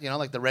with that, you know,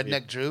 like the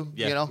redneck Drew,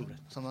 Yeah. you know?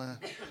 Something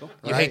like that. You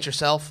Right. hate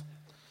yourself,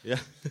 Yeah.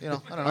 you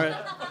know, I don't know. All right.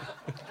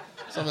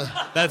 Something,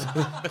 That's.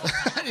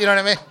 you know what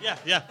I mean?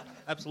 yeah.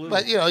 Absolutely.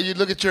 But, you know, you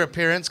look at your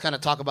appearance, kind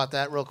of talk about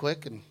that real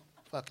quick and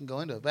fucking go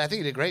into it. But I think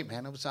you did great,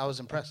 man. I was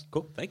impressed.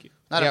 Cool. Thank you.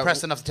 Not Yeah,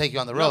 impressed enough to take you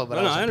on the road, but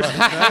no, I I was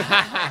impressed.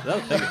 understand. No,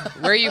 thank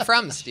you. Where are you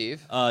from,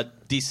 Steve?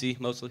 DC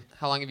mostly.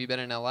 How long have you been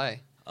in L.A.?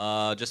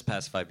 Just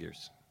past 5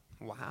 years.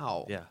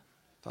 Wow. Yeah.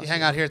 You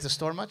hang out here at the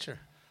store much, or?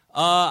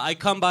 I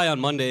come by on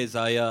Mondays.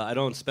 I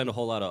don't spend a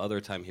whole lot of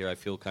other time here. I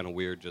feel kind of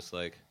weird, just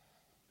like,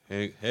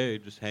 hey,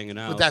 just hanging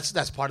out. But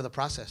that's part of the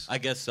process. I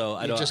guess so.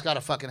 I You don't. just got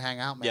to fucking hang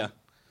out, man. Yeah.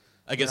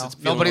 I guess You know? it's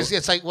feeling Nobody's. a-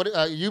 It's like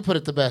what you put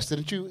it the best,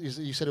 didn't you?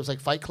 You said it was like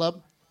Fight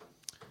Club.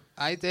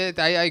 I did.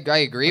 I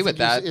agree with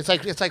that. It's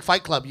like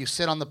Fight Club. You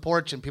sit on the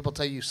porch and people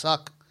tell you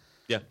suck,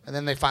 Yeah. and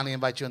then they finally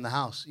invite you in the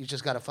house. You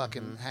just got to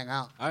fucking hang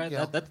out. All right. you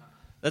know?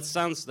 That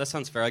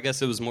sounds fair. I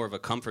guess it was more of a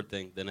comfort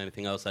thing than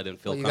anything else. I didn't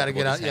feel you gotta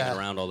comfortable get out, just hanging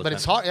around all the but time.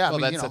 it's hard. Yeah, Well, I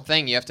mean, that's you the know.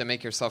 thing. You have to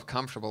make yourself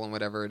comfortable in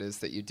whatever it is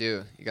that you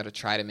do. You got to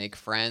try to make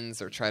friends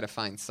or try to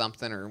find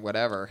something or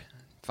whatever.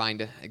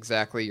 Find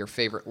exactly your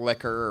favorite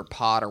liquor or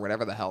pot or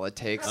whatever the hell it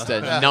takes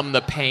to numb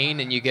the pain,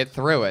 and you get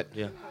through it.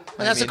 Yeah.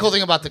 And that's the cool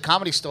thing about the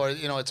Comedy Store.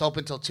 You know, it's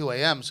open till 2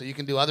 a.m., so you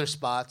can do other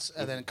spots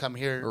and then come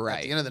here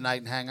at the end of the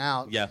night and hang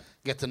out. Yeah.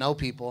 Get to know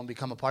people and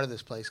become a part of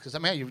this place. Because,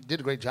 man, you did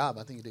a great job.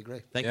 I think you did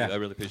great. Thank you. I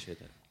really appreciate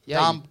that. Yeah,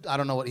 Tom, I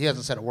don't know what he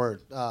hasn't said a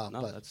word. No,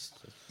 but that's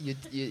you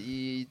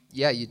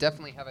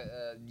definitely have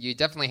you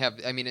definitely have.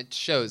 I mean, it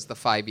shows the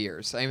 5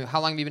 years. I mean, how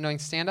long have you been doing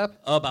stand up?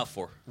 About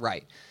 4.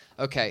 Right.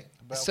 Okay.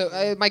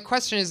 So my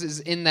question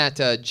is in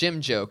that gym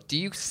joke. Do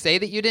you say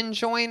that you didn't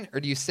join, or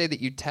do you say that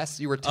you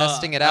were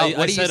testing it out? I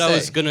What do you said say? I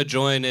was gonna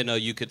join, and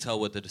you could tell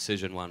what the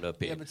decision wound up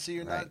being. Yeah, but see,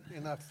 you're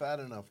not fat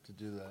enough to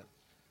do that.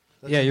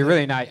 Yeah, you're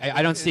really not.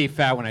 I don't see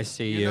fat when I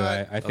see you.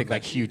 not- I think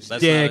like huge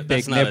That's dick, not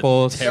big a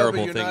nipples.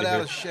 terrible you're thing not to out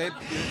hear. of shape.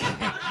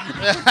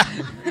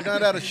 You're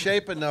not out of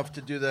shape enough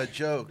to do that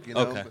joke. You know,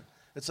 Okay. But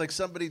it's like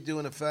somebody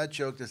doing a fat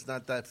joke that's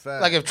not that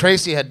fat. like if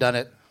Tracy had done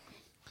it.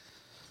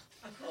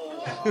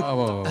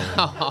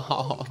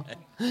 Oh.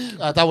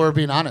 I thought we were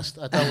being honest.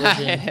 I thought we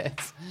were being...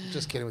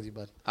 Just kidding with you,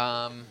 bud.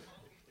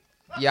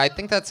 Yeah, I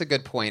think that's a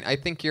good point. I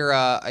think you're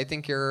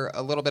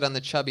a little bit on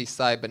the chubby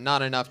side, but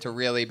not enough to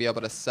really be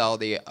able to sell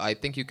the. I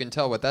think you can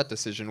tell what that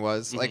decision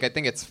was. Mm-hmm. Like, I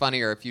think it's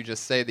funnier if you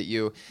just say that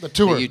you The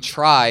tour. that you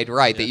tried,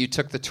 right? That you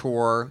took the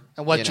tour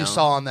And what you know.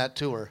 saw on that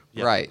tour.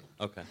 Yeah. right?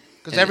 Okay.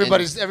 Because And-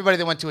 everybody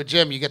that went to a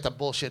gym, you get the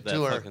bullshit That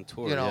tour. fucking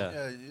tour, You know,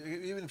 yeah.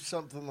 even if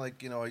something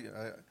like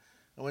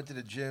I went to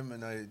the gym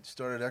and I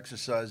started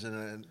exercising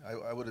and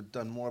I would have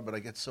done more, but I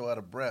get so out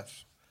of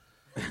breath.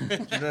 Do you know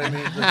what I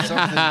mean? Like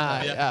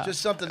something,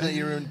 just something that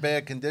you're in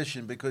bad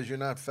condition because you're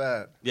not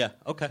fat. Yeah.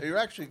 Okay. You're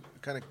actually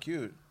kind of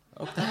cute.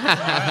 All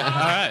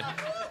right.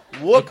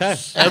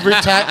 Whoops. every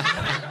time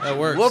That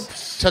works.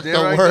 Whoops. took There the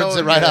I words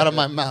go right again. out of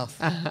my mouth.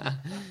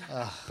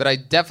 But I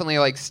definitely,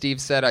 like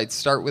Steve said, I'd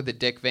start with the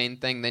dick vein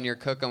thing. Then you're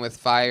cooking with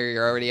fire. You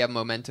already have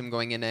momentum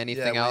going into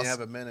anything Yeah, when else. you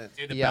have a minute.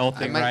 Do the Yeah, belt I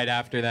thing might- right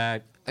after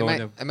that. I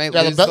might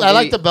Yeah, lose I like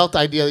Louis- the belt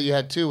idea that you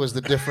had too. Was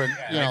the different,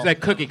 you know, It's like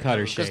cookie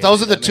cutter shit. because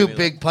those are the That two made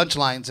me big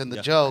punchlines in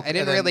the joke. I didn't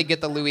and then- really get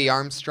the Louis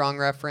Armstrong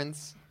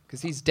reference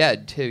because he's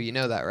dead too. You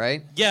know that,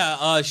 right?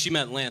 Yeah. She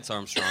meant Lance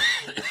Armstrong.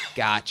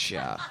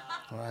 Gotcha.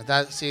 All right,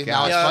 that see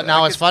Yeah.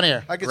 now it's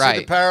funnier. I can see Right.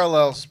 the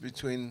parallels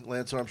between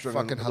Lance Armstrong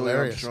Fucking and Louis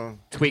hilarious. Armstrong.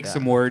 Tweak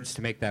some words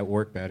to make that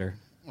work better.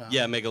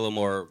 Yeah, make it a little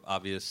more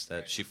obvious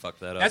that she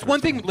fucked that up. That's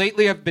one thing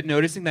lately I've been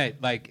noticing that,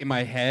 like, in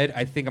my head,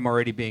 I think I'm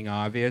already being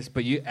obvious,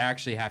 but you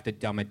actually have to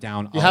dumb it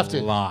down You a have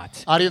to.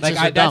 lot. Audiences like,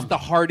 are dumb. That's the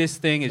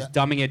hardest thing is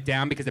dumbing it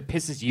down because it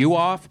pisses you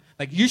off.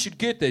 Like, you should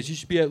get this. You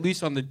should be at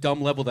least on the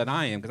dumb level that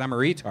I am because I'm a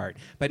retard.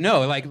 But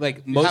no, like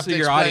most have of to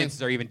your explain-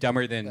 audiences are even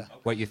dumber than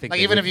what you think. Like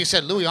they even would if you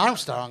said Louis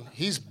Armstrong,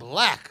 he's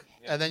black,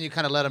 and then you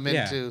kind of let him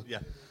Yeah. into, Yeah.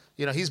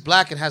 you know, he's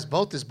black and has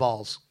both his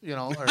balls, you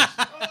know, or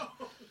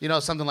you know,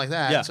 something like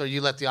that. Yeah. So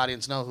you let the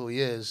audience know who he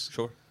is.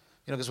 Sure.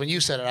 You know, because when you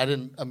said it, I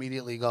didn't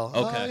immediately go,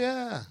 oh Okay.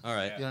 yeah. All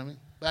right. You know what I mean?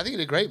 But I think you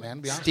did great, man.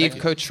 To be honest. Steve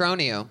Thank you.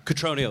 Cotronio.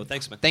 Cotronio.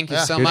 Thanks, man. Thank you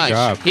Yeah. so Good much.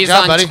 job. He's Good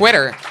job, on buddy.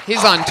 Twitter.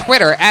 He's on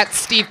Twitter at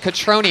Steve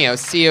Cotronio,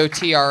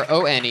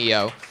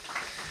 Cotroneo.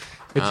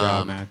 Good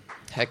job, man.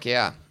 Heck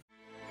yeah.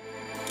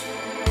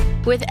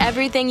 With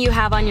everything you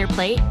have on your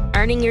plate,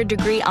 earning your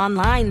degree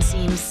online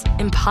seems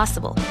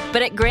impossible.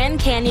 But at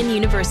Grand Canyon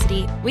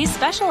University, we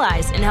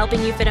specialize in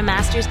helping you fit a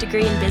master's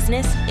degree in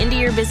business into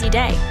your busy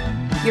day.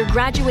 Your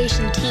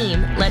graduation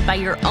team, led by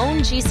your own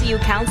GCU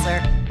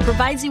counselor,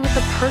 provides you with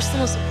the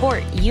personal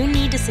support you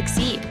need to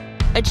succeed.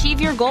 Achieve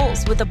your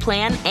goals with a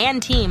plan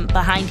and team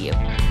behind you.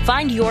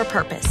 Find your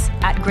purpose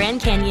at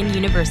Grand Canyon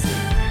University.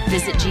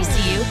 Visit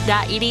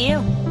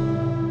gcu.edu.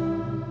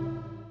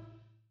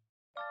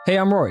 Hey,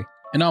 I'm Rory.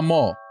 And I'm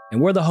Maul. And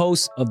we're the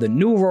hosts of the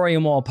new Rory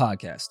and Maul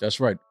podcast. That's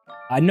right.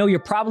 I know you're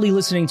probably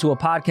listening to a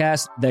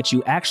podcast that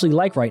you actually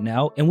like right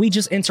now, and we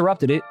just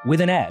interrupted it with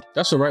an ad.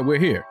 That's all right. We're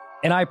here.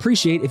 And I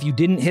appreciate if you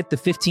didn't hit the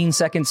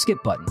 15-second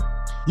skip button.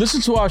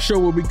 Listen to our show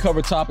where we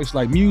cover topics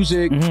like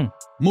music,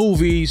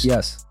 movies,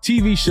 Yes,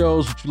 TV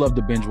shows, which you love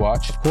to binge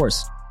watch, of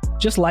course.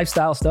 Just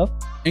lifestyle stuff.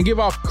 and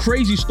give out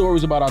crazy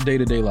stories about our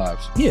day-to-day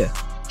lives. Yeah.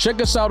 Check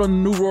us out on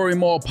the new Rory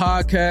Maul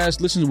podcast.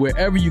 Listen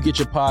wherever you get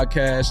your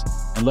podcast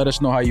and let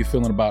us know how you're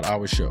feeling about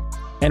our show.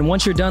 And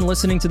once you're done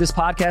listening to this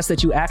podcast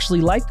that you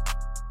actually like,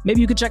 maybe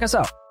you could check us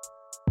out.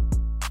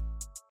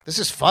 This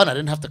is fun. I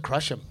didn't have to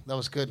crush him. That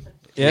was good.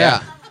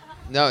 Yeah.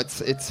 No,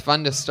 it's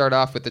fun to start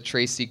off with the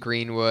Tracy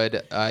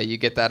Greenwood. You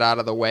get that out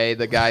of the way.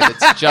 The guy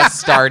that's just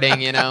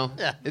starting, you know.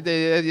 Yeah.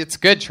 It's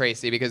good,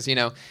 Tracy, because, you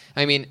know,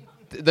 I mean,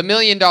 the $1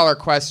 million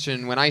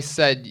question, when I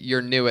said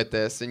you're new at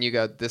this and you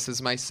go, this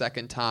is my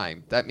second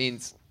time, that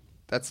means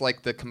that's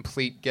like the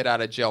complete get out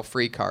of jail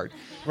free card.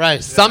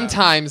 Right.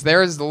 Sometimes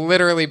there's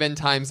literally been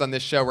times on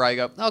this show where I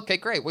go, okay,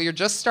 great. Well, you're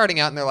just starting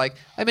out. And they're like,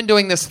 I've been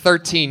doing this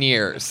 13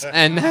 years.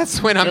 And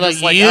that's when I'm You're just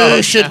like, like, you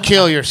oh, should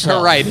kill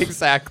yourself. Right,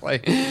 exactly.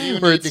 You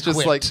Where need it's to just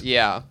quit. like,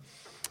 yeah.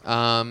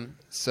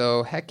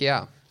 So heck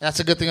yeah. That's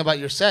a good thing about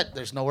your set.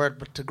 There's nowhere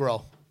to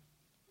grow.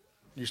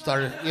 You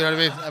started, you know what I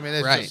mean? I mean,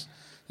 it's Right. just,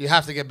 you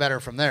have to get better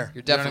from there.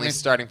 You're You know what I definitely mean?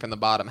 starting from the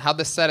bottom. How'd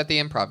the set at the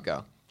Improv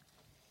go?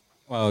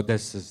 Well,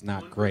 this is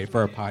not great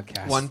for a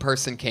podcast. One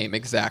person came.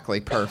 Exactly.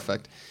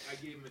 Perfect.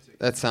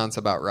 That sounds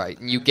about right.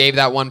 And you gave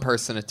that one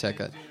person a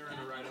ticket.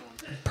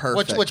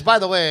 Perfect. Which, by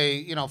the way,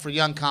 you know, for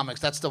young comics,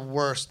 that's the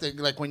worst thing.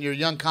 Like when you're a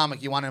young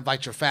comic, you want to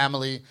invite your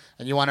family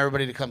and you want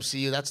everybody to come see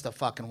you. That's the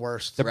fucking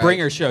worst. The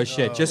bringer show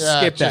shit. Just Yeah,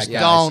 skip that, just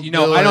guys. don't You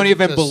know, do I don't it.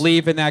 even Just-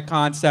 believe in that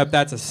concept.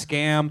 That's a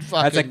scam. That's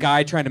a Fucking-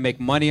 guy trying to make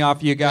money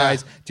off you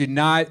guys. Do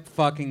not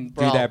fucking do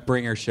Bro. that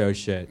bringer show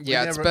shit.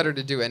 Yeah, it's never- better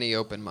to do any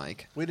open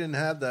mic. We didn't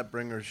have that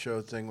bringer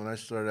show thing when I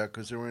started out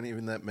because there weren't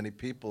even that many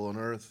people on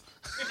Earth.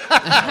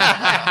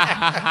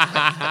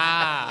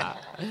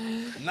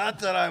 Not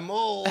that I'm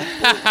old.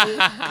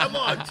 Come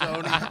on,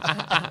 Tony.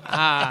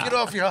 Get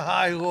off your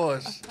high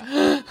horse.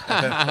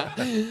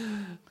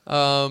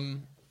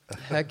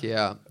 Heck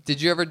yeah.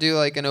 Did you ever do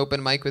like an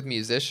open mic with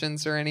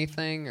musicians or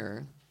anything?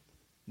 Or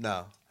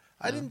No.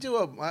 I didn't do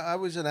I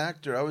was an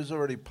actor. I was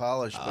already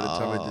polished by the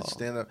time I did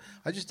stand up.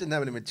 I just didn't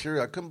have any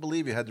material. I couldn't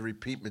believe you had to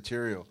repeat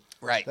material.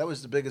 Right. That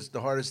was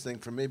the hardest thing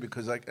for me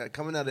because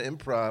coming out of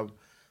improv,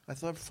 I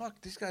thought, fuck,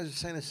 these guys are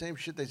saying the same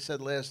shit they said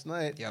last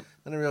night. Yep.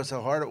 Then I realized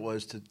how hard it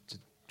was to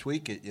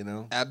tweak it, you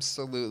know?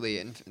 Absolutely,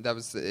 and that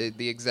was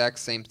the exact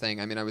same thing.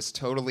 I mean, I was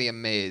totally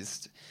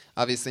amazed.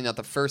 Obviously, not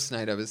the first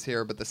night I was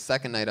here, but the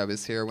second night I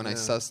was here, when I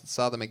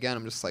saw them again,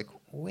 I'm just like,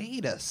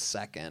 wait a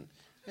second.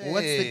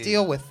 What's the Hey.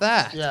 deal with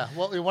that? Yeah,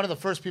 well, one of the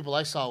first people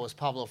I saw was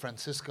Pablo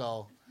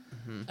Francisco,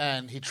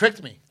 and he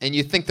tricked me. And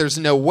you think there's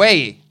no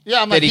way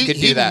Yeah, I'm that like, he could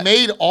do that.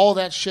 made all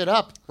that shit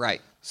up.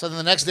 Right. So then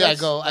the next day I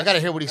go, I got to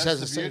hear what he that's says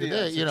the to say beauty,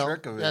 today. that's You the know,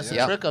 trick of it, that's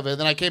yeah. the trick of it.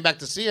 Then I came back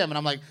to see him, and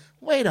I'm like,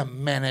 wait a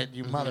minute,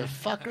 you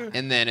motherfucker.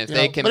 And then if You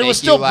they know, can but it was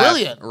make you still laugh-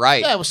 brilliant.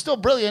 right. Yeah, it was still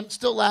brilliant.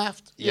 Still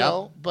laughed. You Yep.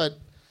 know, but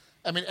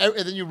I mean, and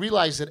then you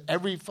realize that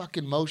every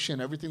fucking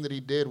motion, everything that he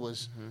did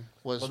was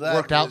that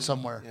worked out was-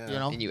 somewhere. yeah. You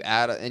know, And you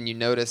add, and you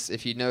notice,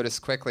 if you notice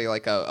quickly,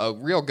 like a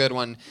real good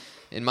one,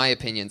 in my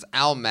opinion, is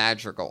Al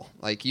Madrigal.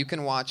 Like, you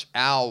can watch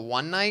Al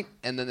one night,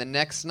 and then the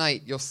next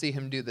night you'll see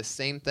him do the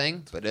same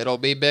thing, but it'll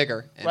be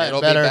bigger and Right,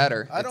 it'll better. be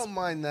better. I don't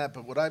mind that,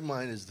 but what I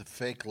mind is the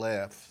fake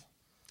laugh.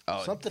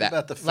 Oh, Something that-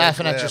 about the fake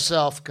Laughing at laugh.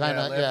 yourself, kinda,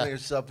 laughing yeah. at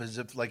yourself as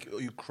if like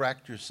you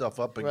cracked yourself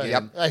up Right.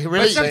 again. Like, But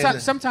really,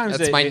 sometimes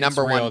That's my it's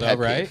number real, one though, pet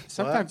right? peeve.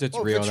 Sometimes it's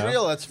Well, if real. it's though.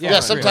 real, that's yeah,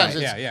 fine. sometimes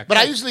Right, it's. yeah. But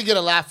I usually get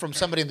a laugh from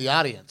somebody in the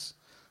audience.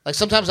 Like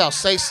sometimes I'll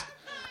say.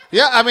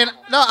 Yeah, I mean,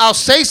 no, I'll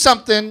say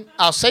something,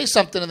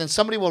 and then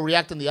somebody will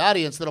react in the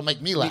audience that'll make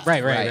me laugh.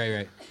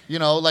 Right. You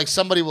know, like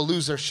somebody will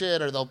lose their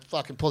shit or they'll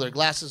fucking pull their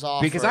glasses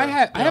off. Because or, I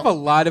have you know. a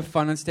lot of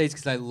fun on stage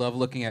because I love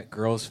looking at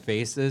girls'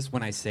 faces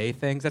when I say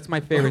things. That's my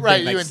favorite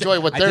Right, thing. you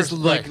enjoy what I they're- just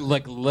look right.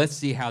 like. Let's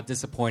see how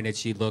disappointed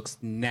she looks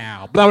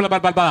now. Blah blah blah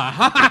blah blah.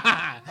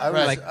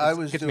 I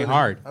was gets doing me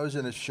hard. I was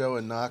in a show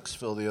in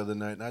Knoxville the other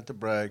night, not to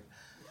brag,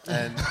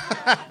 and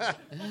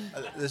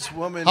this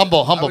woman.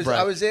 Humble I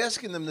brag. was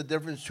asking them the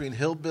difference between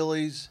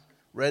hillbillies,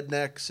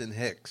 rednecks, and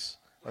hicks.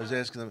 I was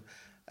asking them,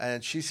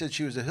 and she said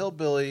she was a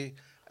hillbilly.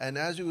 And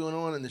as we went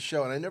on in the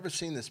show, and I'd never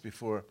seen this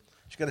before,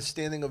 she got a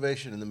standing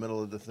ovation in the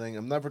middle of the thing.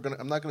 I'm not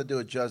gonna do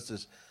it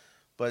justice,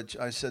 but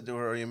I said to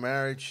her, "Are you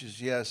married?" She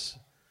says, "Yes."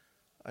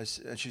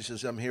 And she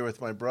says, "I'm here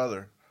with my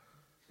brother."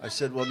 I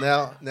said, "Well,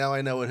 now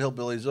I know what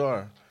hillbillies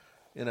are,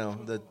 you know,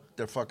 that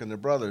they're fucking their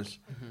brothers."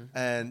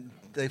 And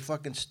they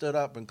fucking stood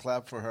up and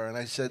clapped for her. And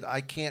I said,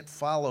 "I can't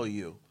follow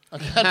you." I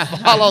can't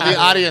follow the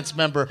audience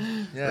member.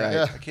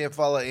 Yeah, I can't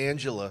follow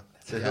Angela,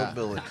 the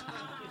hillbilly.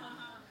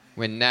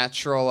 When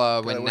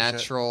natural,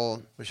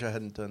 Wish I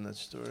hadn't done that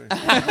story.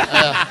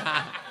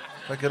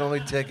 If I could only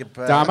take it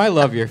back. Dom, I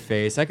love your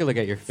face. I could look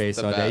at your face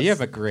the all day. You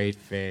best. have a great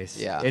face.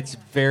 Yeah. It's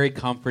very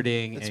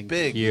comforting It's and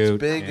big. cute. It's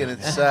big yeah. and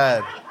it's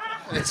sad.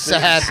 It's big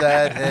and sad.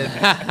 sad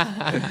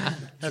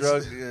head.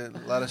 Drug, a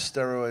lot of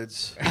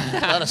steroids.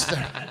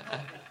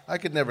 I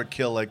could never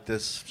kill like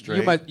this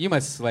straight. You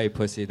must slay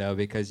pussy though,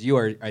 because you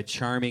are a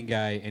charming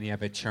guy and you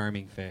have a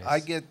charming face. I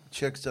get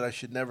chicks that I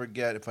should never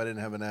get if I didn't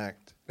have an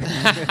act.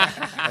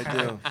 I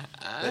do.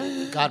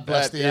 God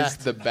bless That the is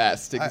act. the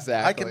best, exactly.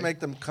 I can make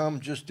them come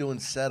just doing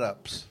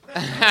setups.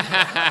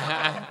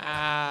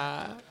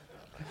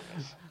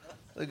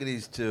 Look at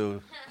these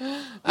two. You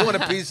want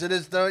a piece of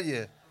this, don't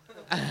you?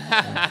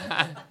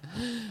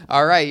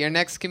 All right, your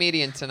next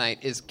comedian tonight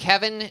is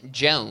Kevin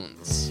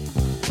Jones.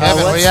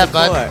 Kevin, where you at,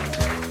 bud?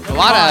 A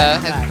lot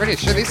of, I'm pretty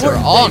sure these are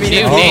all new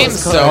names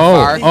so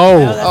far.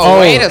 Oh,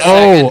 wait a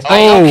second.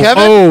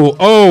 Kevin?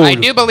 I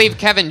do believe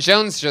Kevin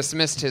Jones just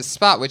missed his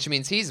spot, which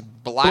means he's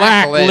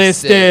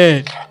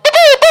blacklisted.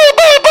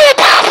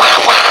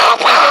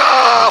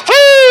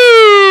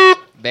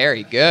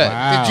 Very good.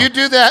 Wow. Did you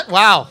do that?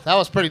 Wow, that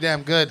was pretty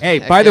damn good. Hey,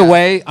 Heck by the yeah.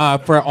 way,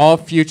 for all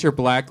future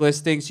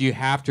blacklistings, you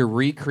have to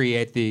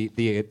recreate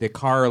the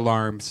car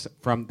alarms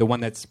from the one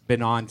that's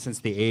been on since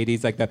the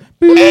 80s, like the.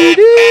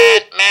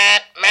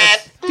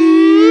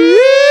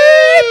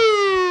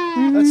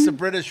 That's the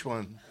British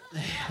one.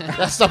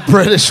 That's the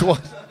British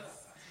one.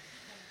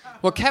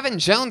 Well, Kevin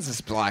Jones is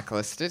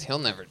blacklisted.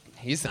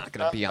 He's not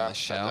going to be on the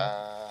show.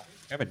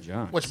 Kevin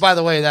Jones. Which, by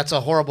the way, that's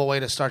a horrible way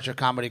to start your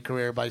comedy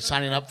career, by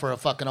signing up for a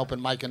fucking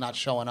open mic and not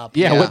showing up.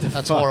 Yeah, what the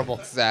that's fuck? horrible.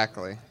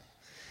 Exactly.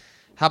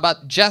 How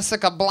about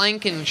Jessica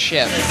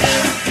Blankenship?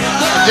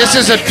 This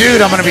is a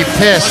dude. I'm going to be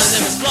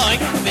pissed.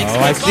 Oh,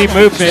 I see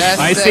movement.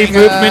 I see Jessica-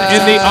 movement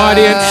in the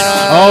audience.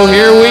 Oh,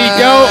 here we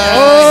go.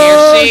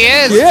 Oh, Here she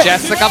is, shit.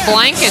 Jessica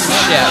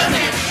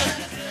Blankenship.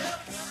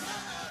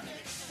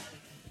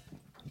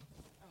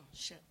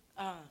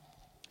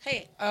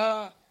 Hey,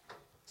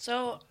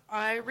 so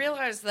I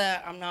realized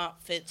that I'm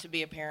not fit to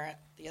be a parent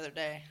the other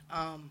day.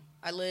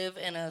 I live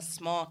in a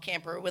small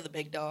camper with a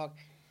big dog,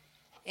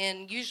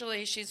 and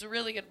usually she's a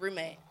really good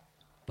roommate.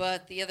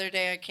 But the other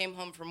day I came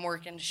home from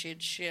work and she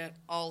had shit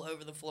all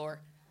over the floor.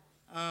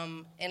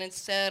 And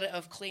instead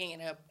of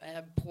cleaning it up, I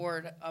had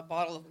poured a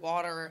bottle of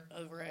water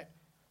over it,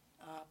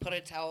 put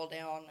a towel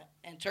down,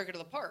 and took her to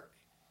the park.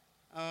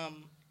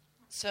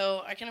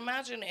 So I can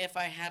imagine if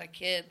I had a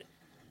kid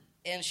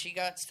and she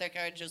got sick,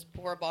 I'd just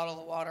pour a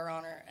bottle of water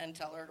on her and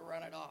tell her to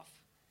run it off.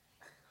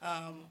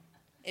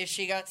 If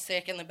she got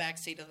sick in the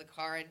backseat of the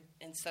car,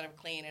 instead of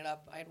cleaning it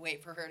up, I'd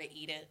wait for her to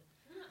eat it.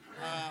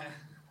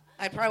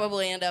 I'd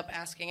probably end up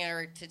asking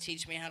her to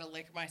teach me how to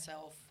lick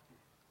myself.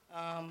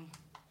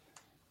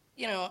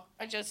 You know,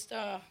 I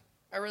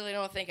really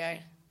don't think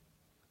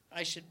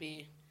I should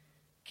be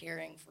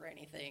caring for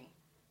anything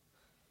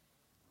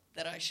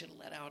that I should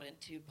let out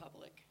into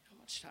public. How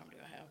much time do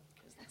I have?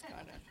 'Cause that's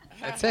kind of...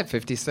 That's it,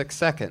 56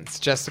 seconds.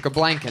 Jessica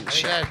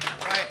Blankenship.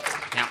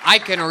 Now, I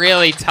can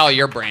really tell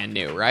you're brand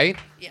new, right?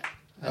 Yeah.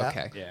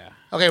 Okay. Yeah.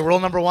 Okay, rule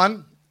number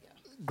 1.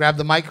 Grab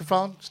the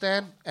microphone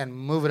stand and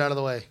move it out of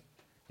the way.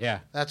 Yeah.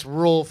 That's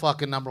rule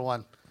fucking number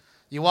 1.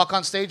 You walk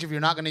on stage, if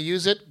you're not going to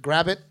use it,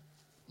 grab it,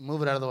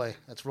 move it out of the way.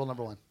 That's rule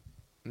number 1.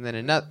 And then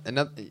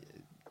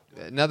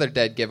another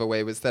dead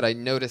giveaway was that I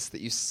noticed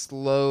that you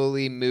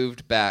slowly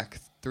moved back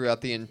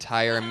throughout the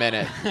entire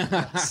minute.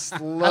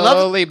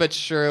 Slowly but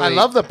surely. I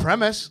love the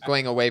premise.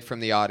 Going away from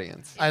the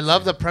audience. I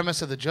love the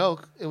premise of the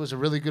joke. It was a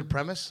really good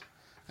premise,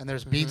 and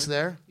there's beats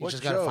there. You What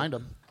just got to joke? find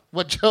them.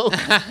 What joke?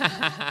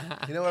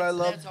 You know what I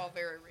love? That's all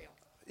very real.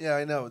 Yeah,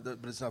 I know, but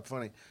it's not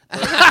funny.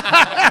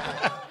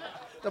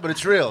 No, but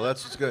it's real.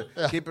 That's what's good.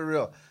 Keep it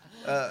real.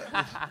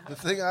 The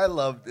thing I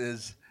loved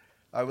is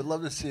I would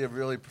love to see a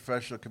really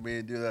professional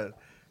comedian do that.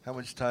 How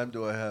much time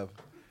do I have?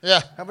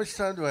 Yeah. How much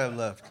time do I have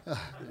left?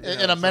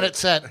 In a minute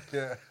set.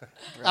 Yeah.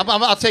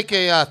 I'll take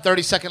a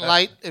 30-second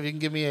light if you can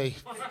give me a...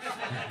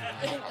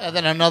 And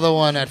then another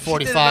one at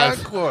 45. She did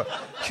an encore.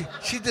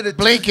 She did a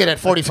Blink it at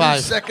 45.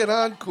 2-second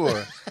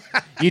encore.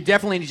 You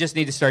definitely just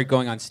need to start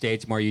going on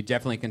stage more. You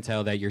definitely can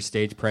tell that your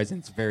stage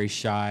presence is very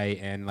shy,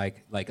 and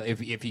like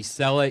if you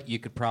sell it, you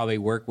could probably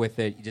work with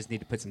it. You just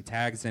need to put some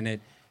tags in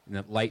it and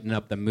then lighten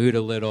up the mood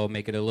a little,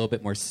 make it a little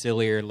bit more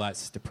sillier,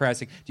 less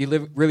depressing. Do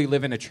you really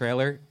live in a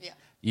trailer? Yeah.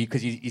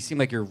 Because you seem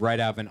like you're right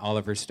out of an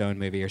Oliver Stone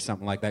movie or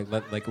something like that,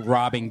 like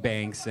robbing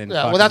banks and.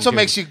 Yeah, well, that's what fucking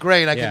makes you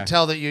great. I Yeah. can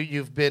tell that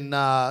you've been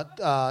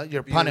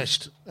you're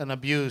punished and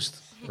abused.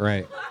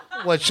 Right.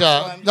 Which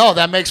no,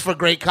 that makes for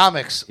great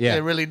comics. Yeah. It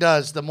really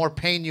does. The more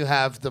pain you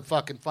have, the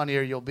fucking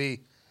funnier you'll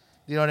be.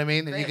 You know what I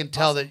mean? And you can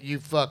tell that you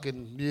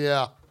fucking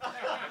yeah.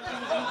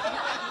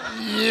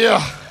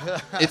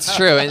 It's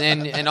true,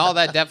 and all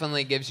that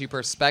definitely gives you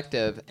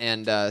perspective.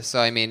 And so,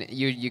 I mean,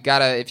 you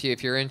gotta if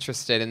you're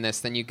interested in this,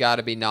 then you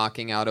gotta be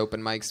knocking out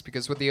open mics,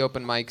 because what the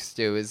open mics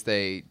do is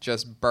they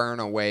just burn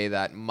away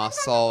that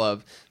muscle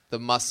of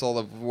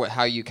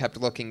how you kept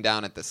looking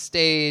down at the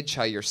stage,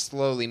 how you're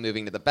slowly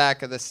moving to the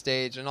back of the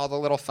stage, and all the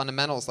little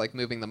fundamentals like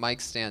moving the mic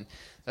stand.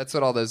 That's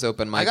what all those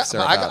open mics are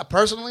about.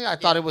 Personally, I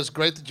thought it was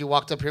great that you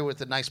walked up here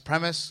with a nice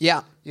premise.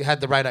 Yeah. You had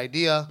the right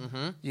idea.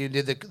 Mm-hmm. You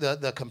did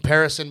the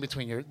comparison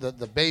between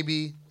the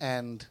baby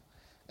and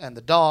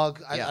the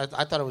dog. Yeah.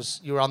 I thought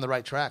you were on the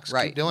right tracks.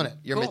 Right. Keep doing it.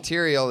 Your Cool.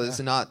 material is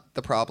not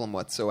the problem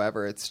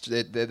whatsoever.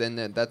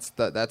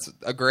 That's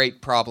a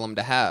great problem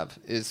to have,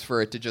 is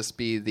for it to just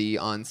be the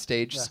on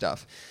stage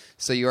stuff.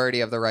 So you already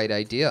have the right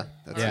idea.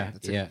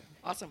 Yeah.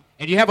 Awesome.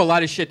 And you have a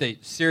lot of shit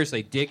that,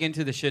 seriously, dig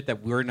into the shit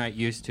that we're not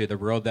used to. The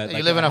world that You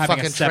like, live in a having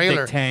fucking septic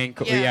trailer.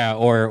 tank, Yeah.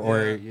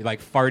 or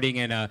like farting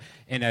in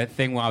a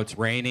thing while it's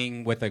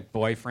raining with a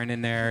boyfriend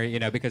in there,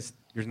 because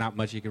there's not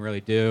much you can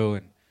really do.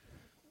 And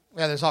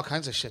Yeah, there's all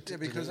kinds of shit. Yeah,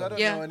 because I don't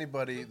know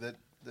anybody that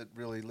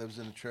really lives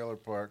in a trailer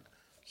park.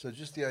 So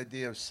just the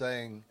idea of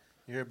saying,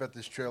 you hear about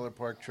this trailer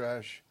park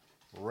trash?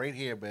 Right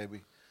here,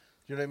 baby.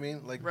 You know what I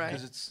mean? Like, Right.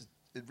 because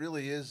it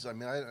really is. I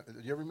mean,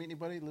 did you ever meet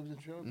anybody who lives in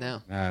a trailer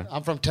park? No.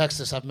 I'm from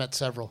Texas. I've met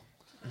several.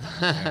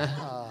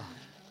 I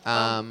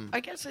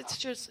guess it's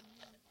just,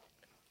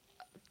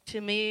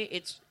 to me,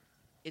 it's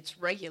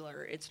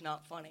regular. It's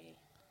not funny.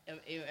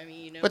 I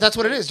mean, But that's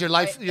what it is. Your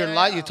life. Right, Your yeah,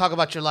 life. yeah. You talk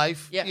about your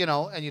life. Yeah.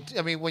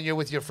 And when you're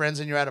with your friends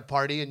and you're at a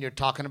party and you're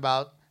talking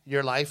about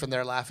your life and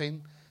they're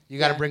laughing, you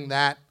got to Yeah. bring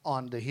that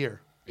onto here.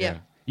 Yeah.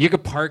 you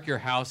could park your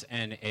house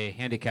in a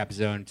handicap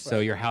zone, so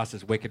your house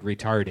is wicked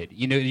retarded.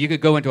 You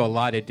could go into a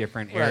lot of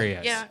different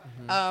areas. Yeah.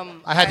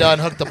 I had to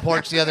unhook the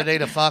porch the other day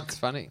to fuck. It's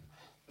funny.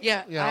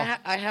 Yeah, You know.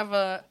 I have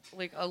a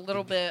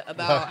little bit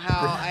about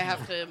how I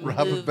have to Rob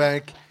a move.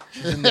 bank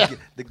in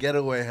the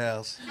getaway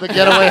house. The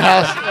getaway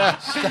house.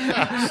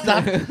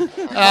 Stop.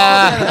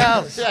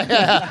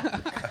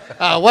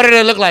 What did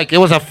it look like? It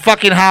was a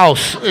fucking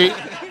house.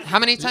 How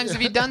many times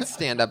have you done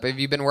stand-up? Have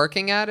you been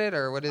working at it,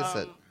 or what is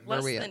it? Where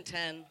Less are we than at?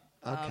 10.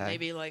 Okay.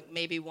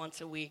 Maybe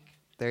once a week.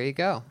 There you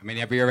go. I mean,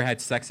 have you ever had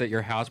sex at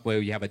your house where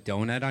you have a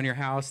donut on your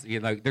house?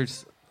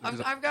 There's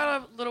I've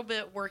got a little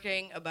bit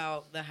working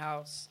about the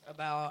house,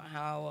 about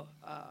how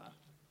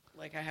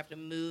I have to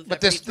move.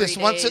 But every this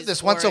 3 once days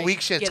this once a or I week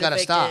shit's get got to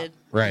stop. evicted.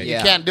 Right. You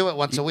can't do it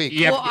once a week.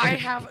 Well, I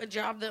have a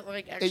job that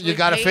actually You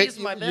gotta pays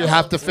my bills. You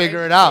have to figure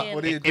right? it out. And-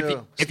 What do you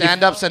do?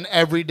 Stand-up's an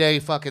everyday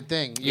fucking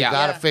thing. You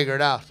gotta figure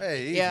it out.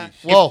 Hey, easy. Yeah.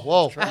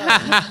 Whoa.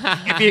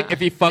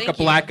 if you fuck a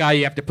black guy,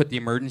 you have to put the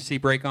emergency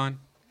brake on.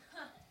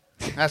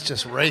 That's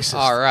just racist.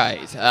 All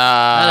right.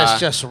 That is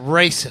just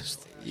racist.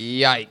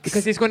 Yikes.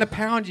 Because he's going to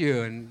pound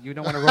you, and you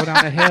don't want to roll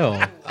down a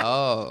hill.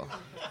 Oh.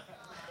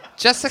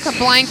 Jessica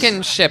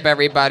Blankenship,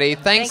 everybody.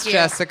 Thanks, Thank you.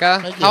 Jessica.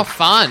 Thank you. How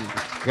fun.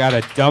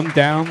 Gotta dumb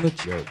down the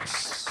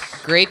jokes.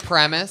 Great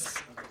premise.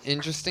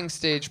 Interesting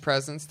stage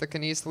presence that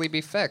can easily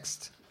be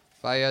fixed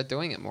by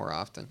doing it more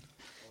often.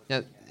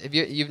 Now, have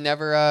you've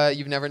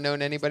never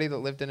known anybody that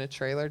lived in a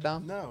trailer,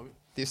 Dom? No.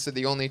 So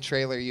the only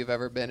trailer you've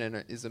ever been in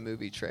is a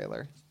movie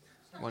trailer.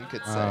 One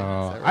could say. Is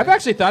Oh. that right? I've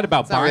actually thought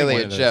about It's not buying really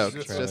one a of those joke.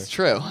 It's trailers. just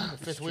true.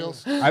 Fifth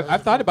wheels.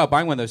 I've thought about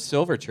buying one of those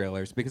silver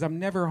trailers because I'm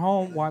never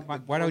home. Why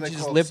don't you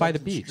just live by the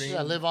beach? Yeah,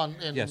 I live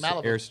in Yes,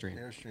 Malibu. Airstream.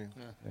 Airstream.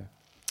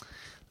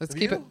 Let's Have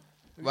keep you? it.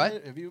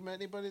 What? Have you met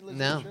anybody that lives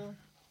No. in the trailer?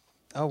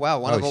 Oh wow!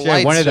 One of the shit,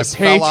 lights one of the just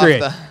fell off Patriot.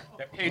 the.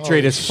 The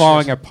Patriot is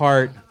falling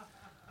apart.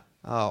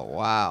 Oh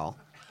wow!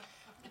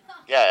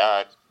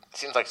 Yeah, it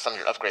seems like some of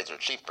your upgrades are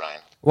cheap, Brian.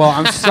 Well,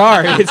 I'm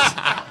sorry.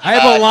 I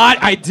have a lot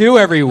I do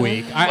every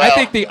week. I Well,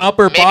 think the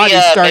upper maybe,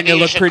 body's starting maybe to you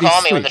look should pretty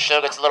call me when sweet. the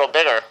show gets a little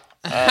bigger,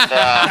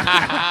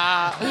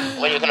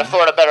 and when you can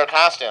afford a better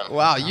costume.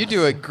 Wow, you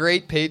do a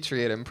great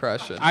Patriot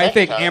impression. I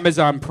think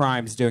Amazon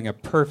Prime's doing a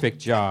perfect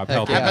job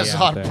helping me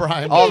out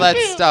there. All that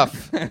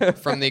stuff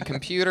from the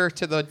computer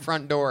to the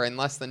front door in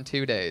less than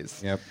 2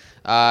 days. Yep.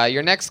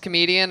 Your next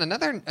comedian,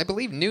 another, I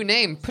believe, new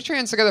name. Put your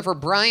hands together for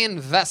Brian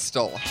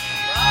Vestal.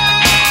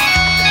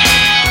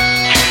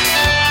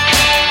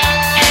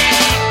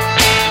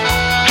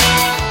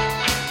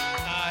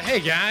 Hey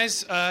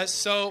guys,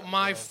 so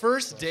my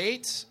first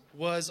date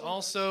was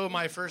also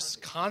my first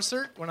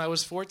concert when I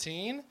was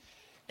 14,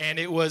 and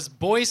it was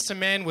Boyz II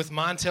Men with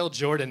Montel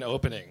Jordan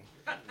opening.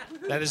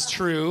 That is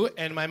true,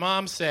 and my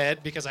mom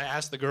said, because I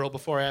asked the girl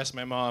before I asked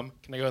my mom,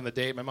 can I go on the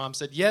date? My mom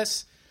said,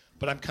 yes,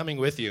 but I'm coming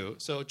with you.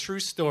 So true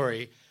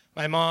story,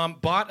 my mom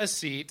bought a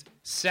seat,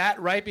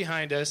 sat right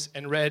behind us,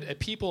 and read a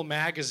People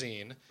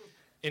magazine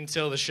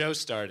until the show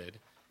started.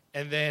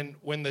 And then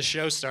when the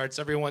show starts,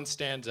 everyone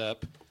stands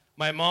up.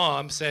 My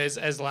mom says,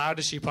 as loud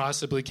as she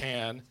possibly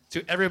can,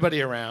 to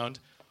everybody around,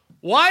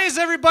 why is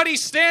everybody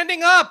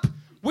standing up?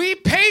 We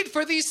paid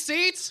for these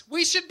seats.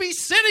 We should be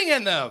sitting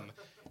in them.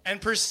 And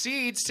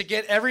proceeds to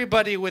get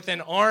everybody within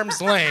arm's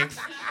length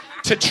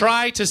to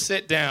try to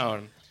sit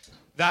down.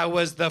 That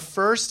was the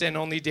first and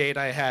only date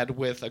I had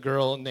with a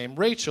girl named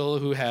Rachel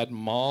who had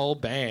mall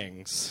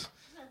bangs.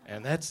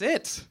 And that's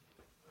it.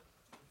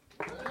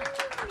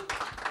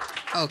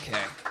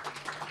 Okay.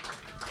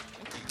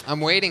 I'm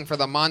waiting for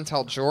the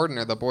Montel Jordan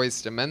or the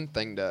Boyz II Men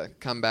thing to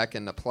come back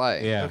into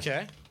play. Yeah.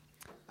 Okay.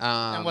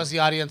 And was the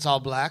audience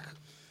all black?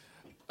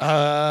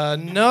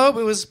 No,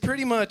 it was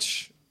pretty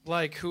much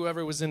like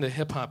whoever was into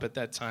hip hop at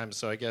that time.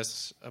 So I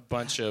guess a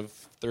bunch of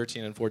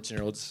 13 and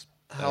 14-year-olds.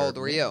 How old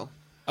were you?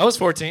 I was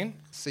 14.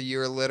 So you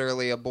were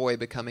literally a boy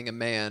becoming a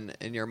man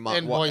in your mom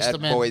In Boyz at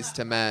II Men. Boyz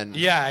II Men.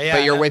 Yeah.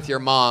 But you're with your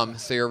mom,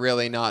 so you're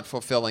really not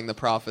fulfilling the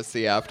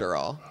prophecy after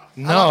all.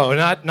 No,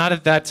 not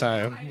at that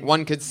time.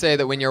 One could say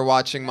that when you're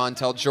watching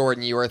Montel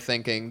Jordan, you are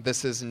thinking,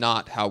 this is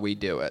not how we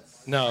do it.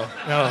 No.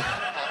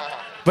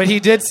 But he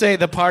did say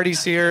the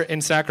party's here in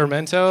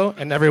Sacramento,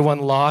 and everyone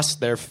lost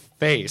their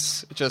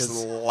face. Just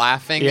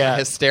laughing Yeah.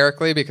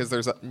 hysterically because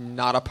there's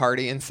not a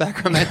party in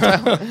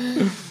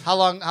Sacramento. How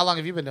long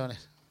have you been doing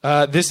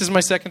it? This is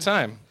my second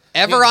time.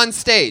 Ever on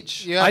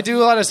stage? I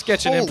do a lot of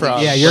sketch and Holy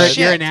improv. Yeah,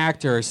 you're an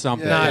actor or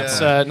something. Not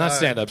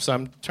stand-up, so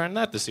I'm trying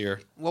that this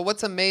year. Well,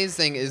 what's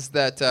amazing is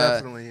that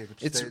Definitely a good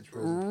it's stage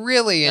presence.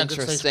 really Yeah, good stage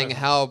interesting presence.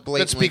 how Good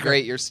blatantly speaker.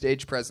 great your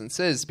stage presence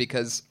is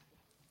because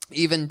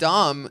even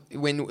Dom,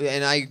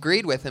 and I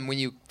agreed with him when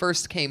you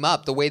first came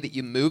up, the way that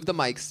you moved the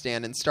mic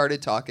stand and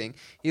started talking,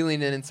 he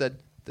leaned in and said,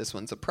 "This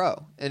one's a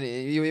pro," and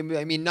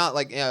I mean, not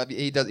like he hadn't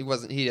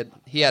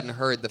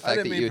heard the I fact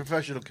didn't that mean you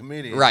professional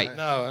comedian. Right.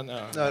 No.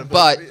 No,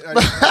 But-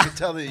 I can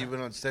tell that you've been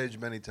on stage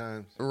many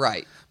times.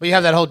 right, But you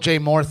have that whole Jay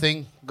Moore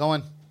thing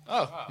going.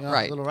 Oh. You know,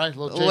 right, A little, right? a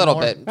Jay little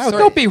Moore. bit. No,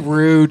 don't be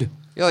rude.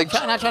 You're like,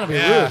 I'm not trying to be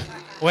Yeah. rude.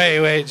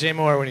 Wait, Jay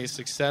Moore when he's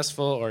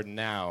successful or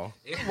now?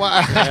 See,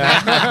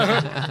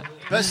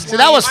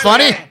 that was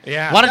funny.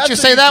 Yeah. Why don't you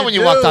That's say what that you when you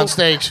do. walked on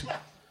stage?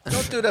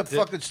 Don't do that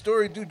fucking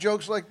story. Do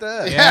jokes like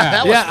that.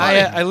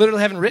 Yeah, I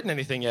literally haven't written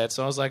anything yet,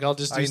 so I was like, I'll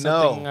just do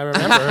something I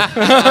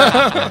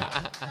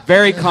remember.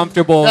 Very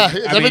comfortable.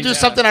 Yeah, let me do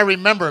something I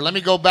remember. Let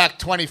me go back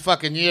 20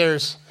 fucking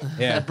years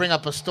Yeah. and bring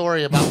up a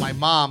story about my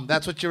mom.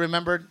 That's what you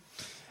remembered?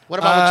 What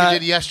about what you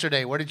did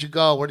yesterday? Where did you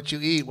go? Where did you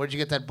eat? Where did you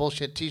get that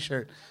bullshit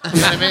T-shirt? You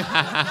know what I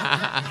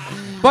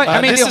mean? But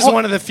I mean, this is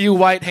one of the few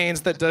white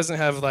Hanes that doesn't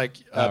have like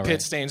right.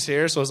 pit stains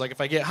here. So it's like if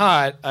I get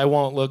hot, I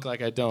won't look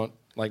like I don't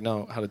like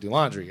know how to do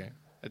laundry.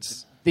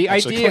 It's The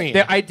actually clean.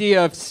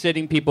 idea of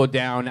sitting people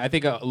down, I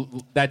think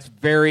that's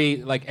very,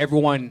 like,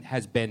 everyone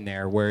has been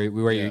there where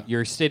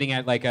you're sitting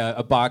at, like,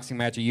 a boxing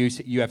match, a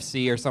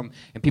UFC or something,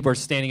 and people are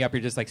standing up,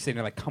 you're just, like, sitting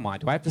there like, come on,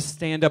 do I have to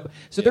stand up?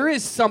 So there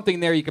is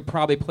something there you could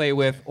probably play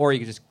with, or you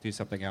could just do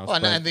something else.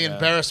 Well, and the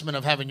embarrassment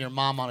of having your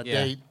mom on a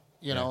date,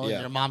 you know, Yeah.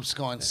 and your mom's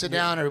going, sit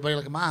down, everybody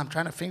like, Mom, I'm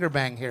trying to finger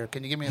bang here.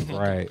 Can you give me a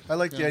Right. I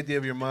like the idea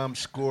of your mom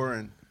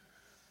scoring.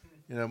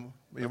 You know,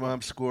 your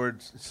mom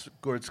scored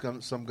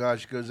some guy.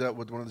 She goes out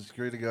with one of the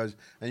security guys,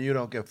 and you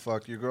don't get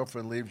fucked. Your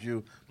girlfriend leaves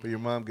you, but your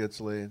mom gets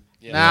laid.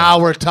 Yeah. Now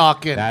we're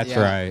talking. That's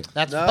right.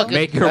 That's No? fucking.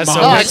 Make your that's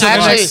mom. so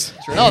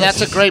actually, no,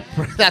 that's a great.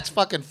 That's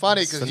fucking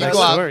funny because you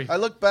go out. I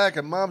look back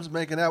and mom's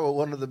making out with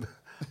one of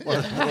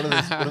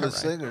the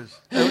singers.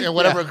 And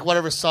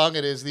whatever song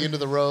it is, the end of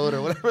the road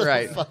or whatever.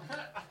 Right. The fuck.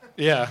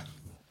 Yeah.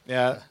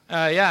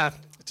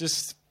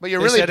 Just. But you're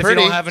they really said if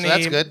pretty, you don't have so any,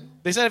 that's good.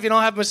 They said if you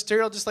don't have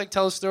material, just like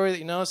tell a story that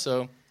you know.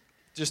 So,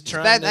 just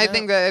try. I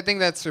think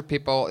that's for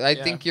people. I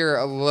think you're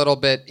a little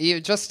bit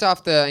just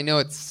off the. I know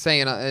it's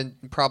saying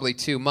probably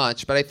too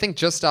much, but I think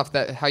just off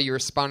that how you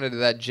responded to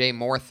that Jay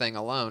Moore thing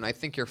alone, I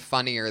think you're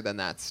funnier than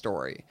that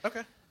story.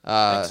 Okay.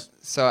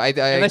 So I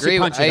Unless you agree.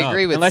 punch I it up.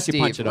 agree with Unless you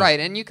Steve. punch it up. Right,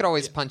 and you could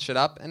always punch it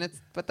up, and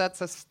but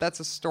that's a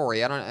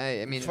story.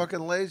 I mean, fucking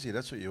lazy.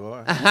 That's what you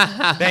are.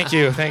 Thank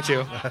you.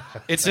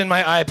 It's in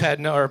my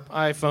iPad or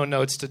iPhone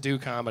notes to do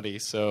comedy,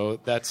 so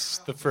that's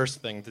the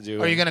first thing to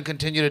do. Are you going to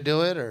continue to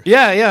do it, or?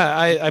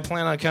 Yeah. I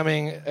plan on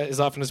coming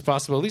as often as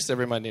possible, at least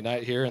every Monday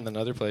night here, and then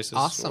other places,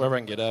 wherever I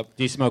can get up.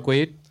 Do you smoke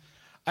weed?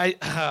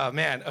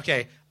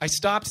 Okay. I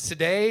stopped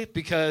today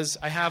because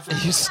I have.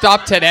 You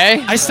stopped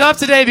today? I stopped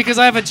today because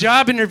I have a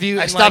job interview.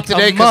 I in stopped like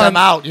today a 'cause I'm month,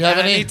 out. You have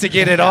and any? I need to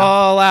get it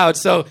all out.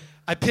 So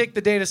I picked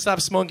the day to stop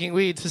smoking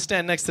weed to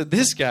stand next to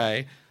this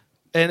guy.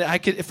 And I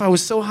could, if I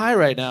was so high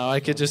right now, I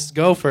could just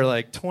go for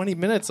like 20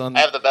 minutes on.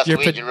 I have the best your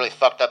weed. You really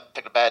fucked up.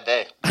 Picked a bad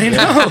day. I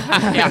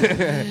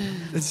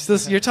know. It's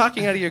just you're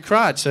talking out of your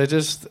crotch.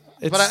 It's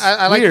But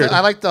I weird.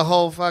 like the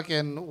whole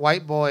fucking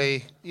white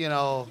boy, you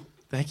know.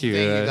 Thank you.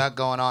 Thing you got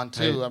going on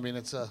too. I mean,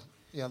 it's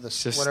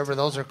Just- whatever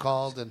those are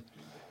called and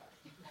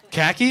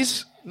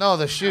khakis. no,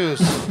 the shoes.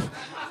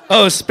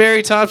 Oh,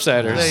 Sperry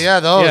topsiders. Yeah,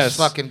 those Yes.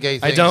 fucking gay I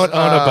things. don't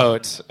own a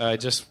boat. I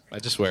just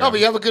wear No, them. but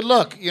you have a good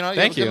look. You know, you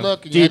Thank have a good you.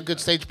 look. And Do you you- had good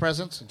stage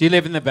presence. Do you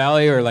live in the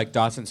valley or like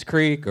Dawson's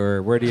Creek,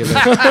 or where do you live?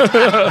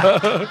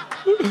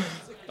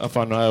 Up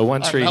on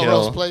One Tree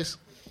Melrose Hill. Place.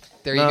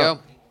 there you go,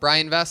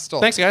 Brian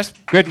Vestal. Thanks, guys.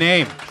 Good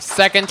name.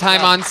 Second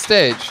time on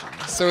stage.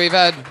 So we've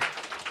had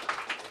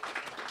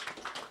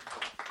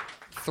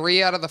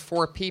 3 out of the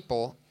 4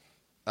 people.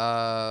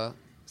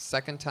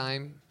 Second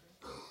time.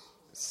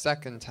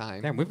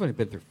 Damn, we've only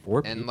been through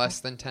 4 people. And less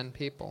than 10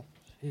 people.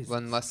 Jesus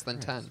Less than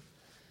Christ. 10.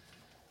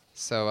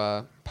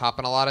 So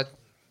popping a lot of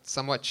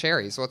somewhat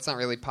cherries. Well, it's not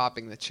really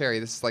popping the cherry.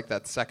 This is like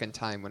that second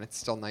time when it's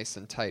still nice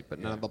and tight, but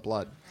none of the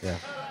blood. Yeah.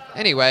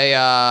 Anyway,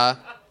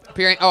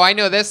 appearing. Oh, I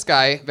know this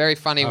guy. Very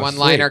funny Oh,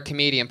 one-liner sweet.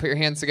 comedian. Put your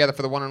hands together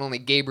for the one and only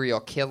Gabriel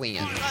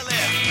Killian. So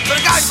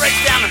the guy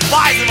breaks down and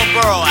buys him a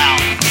burro out.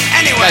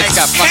 Anyway, This guy's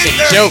got fucking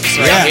jokes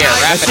right Yeah. here.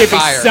 Let's Rapid see if he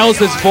fire. sells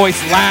his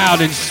voice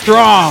loud and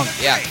strong.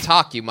 Yeah,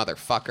 talk, you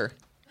motherfucker.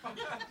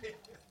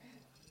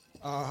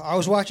 I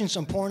was watching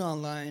some porn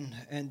online,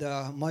 and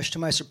much to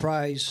my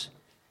surprise,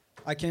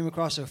 I came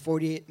across a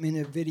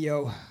 48-minute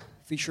video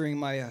featuring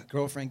my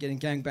girlfriend getting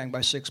gangbanged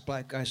by 6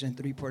 black guys and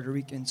 3 Puerto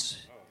Ricans.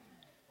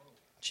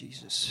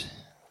 Jesus.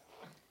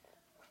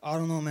 I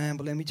don't know, man,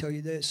 but let me tell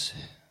you this.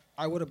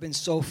 I would have been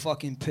so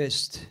fucking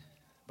pissed,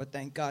 but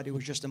thank God it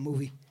was just a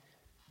movie.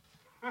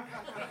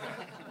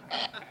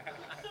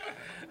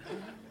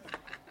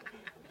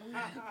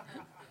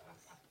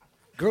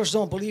 Girls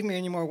don't believe me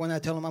anymore when I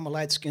tell them I'm a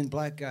light-skinned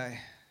black guy.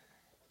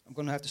 I'm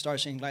going to have to start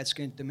saying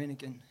light-skinned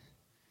Dominican.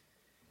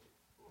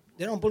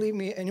 They don't believe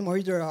me anymore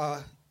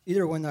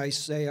either when I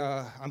say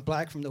I'm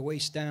black from the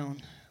waist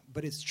down,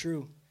 but it's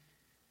true.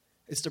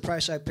 It's the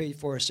price I paid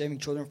for saving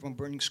children from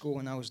burning school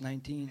when I was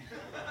 19.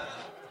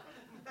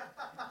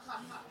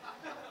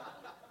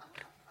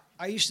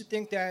 I used to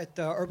think that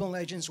urban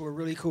legends were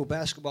really cool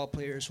basketball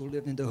players who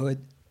lived in the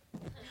hood.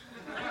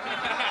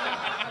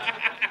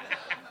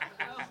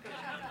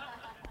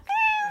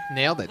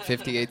 Nailed it.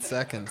 58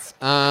 seconds.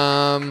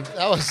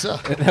 That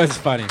was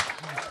funny.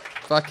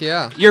 Fuck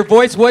yeah. Your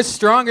voice was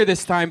stronger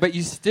this time, but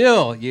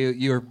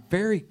you're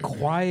very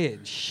quiet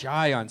and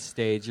shy on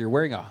stage. You're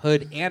wearing a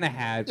hood and a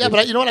hat. Yeah,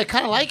 but you know what? I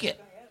kind of like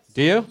it.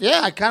 Do you?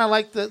 Yeah, I kind of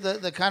like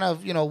the kind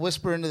of,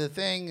 whisper into the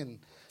thing, and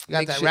you got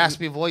Makes that you-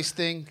 raspy voice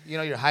thing. You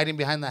know, you're hiding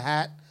behind the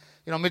hat.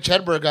 Mitch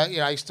Hedberg.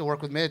 I used to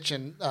work with Mitch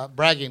and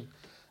bragging,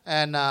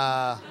 and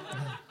I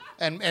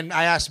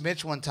asked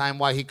Mitch one time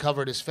why he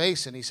covered his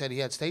face, and he said he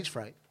had stage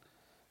fright.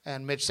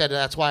 And Mitch said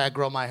that's why I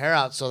grow my hair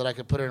out so that I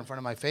could put it in front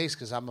of my face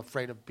because I'm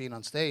afraid of being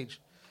on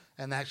stage,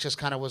 and that just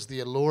kind of was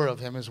the allure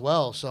of him as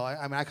well. So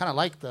I kind of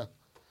like the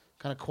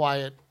kind of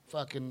quiet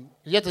fucking.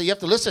 You have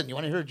to listen. You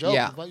want to hear a joke?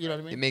 Yeah, You know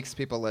what I mean? It makes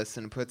people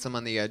listen, puts them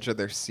on the edge of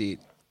their seat.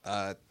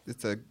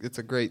 It's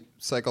a great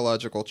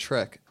psychological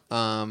trick.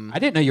 I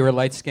didn't know you were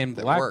light-skinned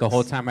black the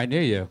whole time I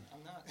knew you.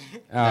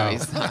 No,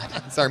 he's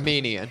not. He's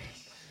Armenian.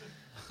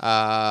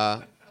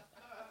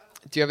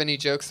 Do you have any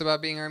jokes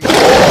about being Armenian?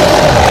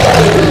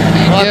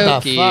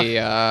 What the fuck?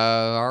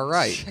 All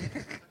right.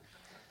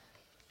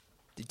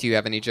 Do you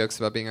have any jokes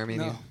about being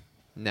Armenian?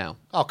 No.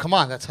 Oh, come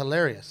on. That's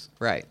hilarious.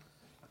 Right.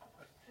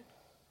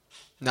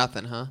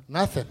 Nothing, huh?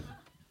 Nothing.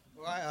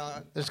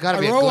 Well, There's got to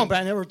be I a wrote good one, but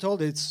I never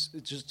told it. It's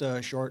just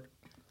short.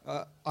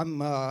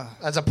 I'm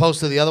as opposed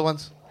to the other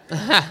ones.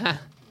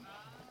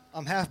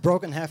 I'm half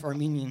broken, half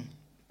Armenian.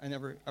 I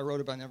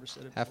wrote it, but I never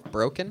said it. Half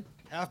broken?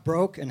 Half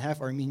broke and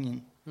half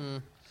Armenian.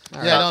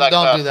 Yeah,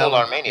 don't do that. Full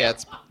one. Armenian.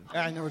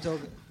 I never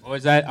told it. What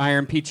was that,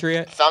 Iron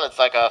Patriot? Sounded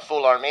like a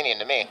full Armenian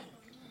to me.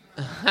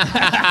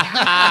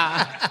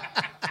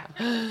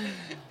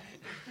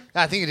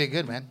 I think you did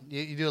good, man.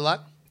 You do a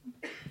lot.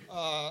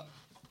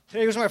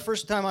 Today was my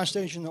first time on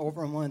stage in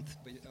over a month.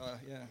 But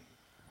yeah.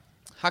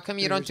 How come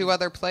you don't do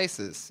other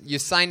places? You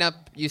sign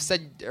up. You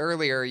said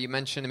earlier, you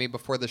mentioned to me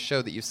before the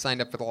show that you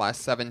signed up for the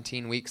last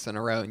 17 weeks in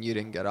a row and you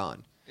didn't get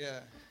on. Yeah.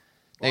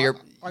 Now Well,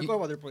 I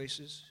go other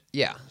places.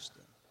 Yeah. Just,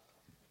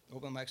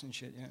 open mics and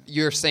shit, yeah.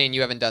 You're saying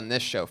you haven't done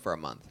this show for a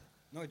month.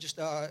 No, just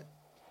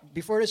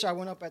before this, I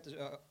went up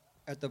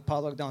at the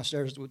potluck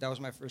downstairs. That was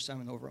my first time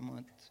in over a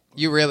month.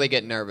 You really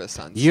get nervous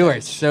on stage. You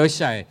are so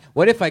shy.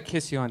 What if I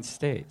kiss you on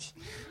stage?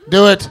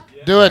 Do it.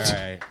 Do it. All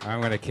right, I'm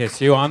going to kiss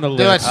you on the Do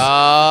lips. it.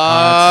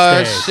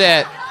 Oh,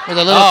 shit. With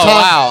a little tongue.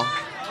 Wow.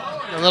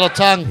 A little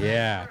tongue.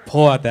 Yeah,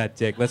 pull out that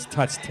dick. Let's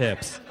touch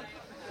tips.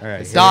 All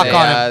right. Doc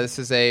on him. This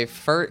is a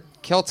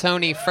Kill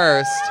Tony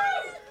first.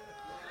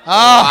 Oh.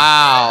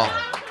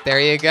 Wow. There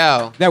you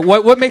go. Now,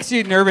 what makes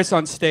you nervous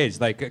on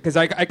stage? Like, because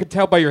I could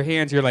tell by your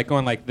hands, you're like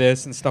going like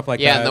this and stuff like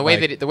that. Yeah, and the way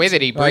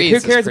that he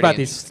breathes. Who cares is about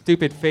pretty these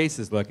stupid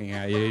faces looking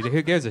at you?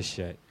 Who gives a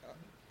shit?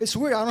 It's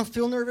weird. I don't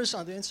feel nervous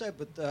on the inside,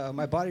 but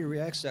my body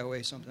reacts that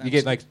way sometimes. You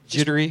get like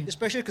jittery?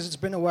 Especially because it's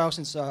been a while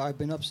since I've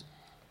been up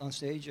on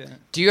stage.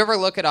 Do you ever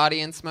look at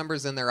audience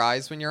members in their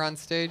eyes when you're on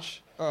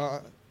stage?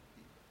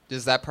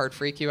 Does that part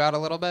freak you out a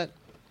little bit?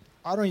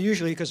 I don't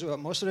usually, because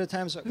most of the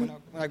times when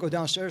I go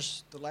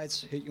downstairs, the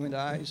lights hit you in the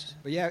eyes.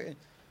 But yeah,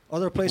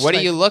 other places. What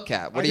do you look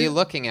at? What are you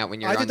looking at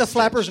when you're on stage? I did the stage?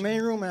 Flappers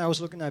main room, and I was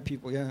looking at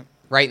people, yeah.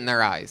 Right in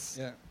their eyes?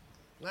 Yeah.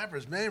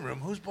 Flappers main room?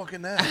 Who's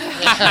booking that?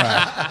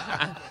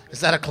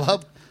 Is that a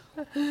club?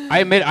 I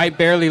admit I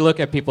barely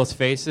look at people's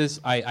faces.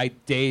 I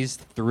daze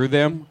through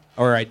them,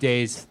 or I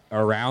daze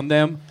around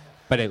them.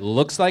 But it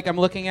looks like I'm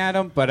looking at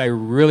them, but I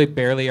really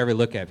barely ever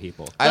look at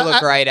people. I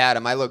look right at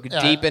them. I look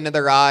deep into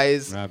their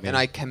eyes, I mean- and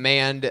I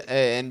command.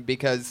 And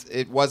because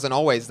it wasn't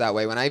always that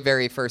way. When I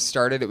very first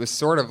started, it was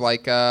sort of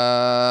like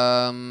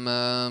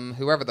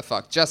whoever the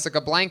fuck,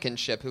 Jessica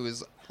Blankenship, who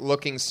was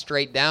looking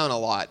straight down a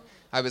lot.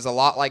 I was a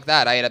lot like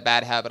that. I had a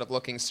bad habit of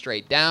looking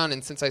straight down,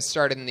 and since I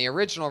started in the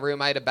original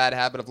room, I had a bad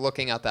habit of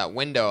looking out that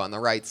window on the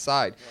right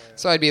side.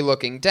 So I'd be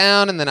looking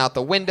down and then out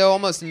the window.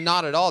 Almost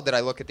not at all did I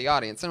look at the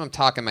audience. And I'm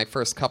talking my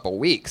first couple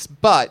weeks.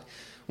 But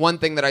one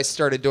thing that I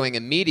started doing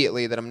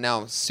immediately that I'm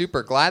now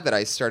super glad that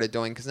I started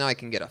doing, because now I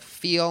can get a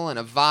feel and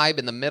a vibe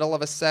in the middle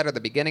of a set or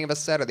the beginning of a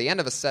set or the end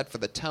of a set for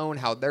the tone,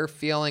 how they're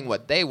feeling,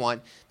 what they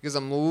want, because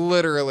I'm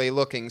literally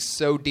looking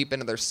so deep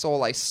into their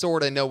soul, I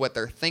sort of know what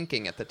they're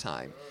thinking at the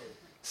time.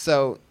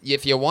 So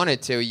if you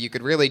wanted to, you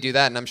could really do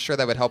that, and I'm sure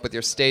that would help with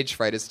your stage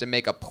fright, is to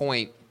make a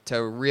point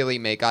to really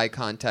make eye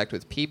contact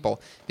with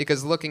people.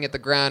 Because looking at the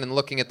ground and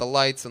looking at the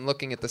lights and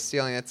looking at the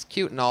ceiling, that's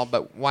cute and all,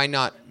 but why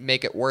not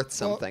make it worth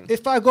something?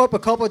 If I go up a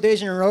couple of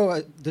days in a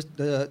row,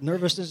 the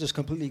nervousness is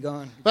completely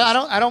gone. But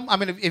I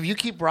mean, if you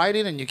keep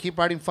writing and you keep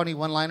writing funny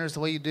one-liners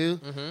the way you do,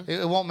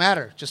 it won't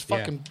matter. Just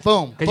fucking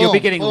boom. Because you'll be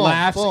getting boom,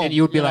 laughs, boom, and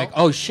you would be know? like,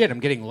 oh shit, I'm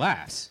getting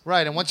laughs.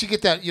 Right, and once you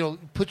get that,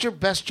 put your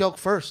best joke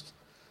first.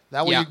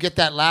 That way you get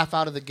that laugh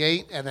out of the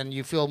gate, and then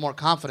you feel more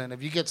confident.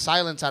 If you get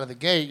silence out of the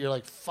gate, you're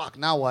like, fuck,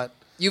 now what?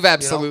 You've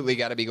absolutely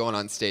got to be going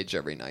on stage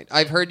every night.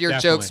 I've heard your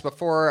jokes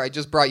before. I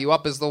just brought you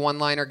up as the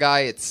one-liner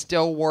guy. It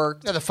still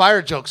worked. Yeah, the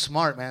fire joke's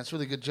smart, man. It's a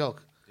really good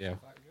joke. Yeah.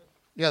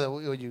 Yeah,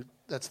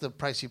 that's the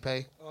price you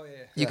pay. Oh,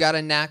 yeah. You got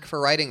a knack for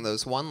writing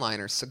those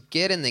one-liners, so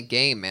get in the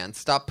game, man.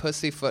 Stop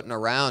pussyfooting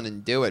around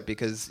and do it,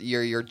 because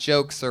your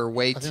jokes are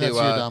way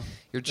too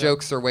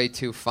jokes are way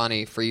too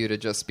funny for you to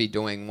just be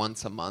doing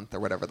once a month or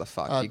whatever the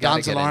fuck. You gotta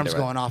Don's get alarm's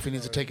into it. going off. He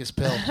needs to take his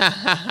pill.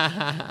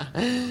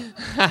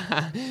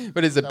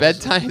 But is it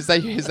bedtime? Is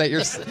that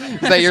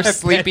your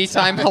sleepy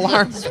time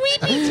alarm?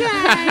 Sleepy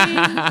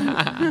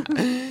time.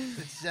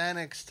 It's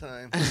Xanax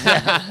time.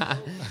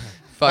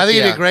 Fuck I think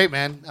you yeah. did great,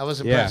 man. I was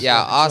impressed. Yeah,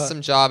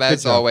 awesome job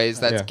as job. always.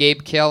 That's Yeah.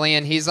 Gabe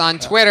Killian. He's on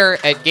Twitter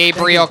at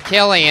Gabriel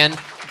Killian.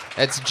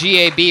 That's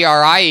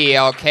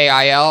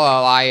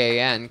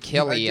GABRIELKILLIAN. I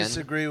Killian.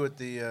 disagree with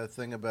the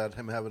thing about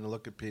him having to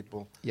look at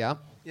people. Yeah?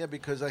 Yeah,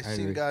 because I've I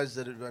seen agree. guys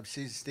I've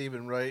seen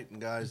Stephen Wright and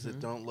guys that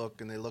don't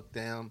look and they look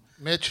down.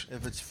 Mitch?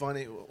 If it's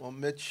funny, well,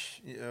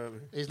 Mitch.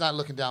 He's not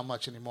looking down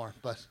much anymore,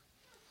 but.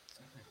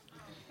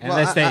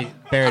 Unless they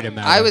buried him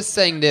out. I was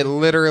saying that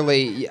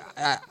literally,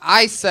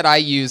 I said I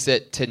use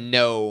it to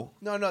know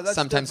No, that's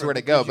sometimes different where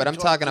to go, because but you I'm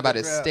talk talking to about the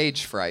his crowd.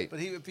 stage fright.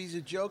 But if he's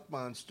a joke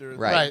monster,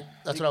 Right. Right,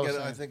 that's he what I can was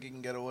get- I saying. think he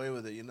can get away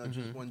with it.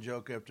 Just one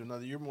joke after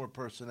another. You're more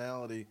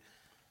personality,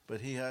 but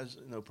he has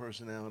no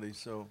personality.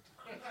 So,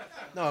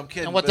 no, I'm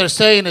kidding. And what but- they're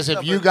saying is if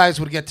No, you but- guys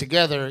would get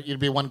together, you'd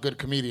be one good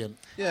comedian.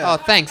 Yeah. Oh,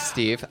 thanks,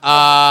 Steve. You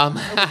know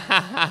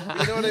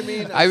what I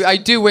mean? I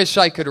do wish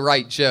I could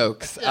write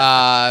jokes. If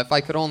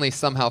I could only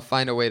somehow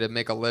find a way to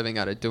make a living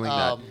out of doing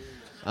that.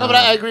 No, but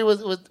I agree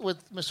with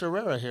Mr.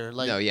 Herrera here.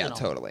 Like, no, yeah, you know.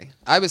 totally.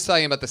 I was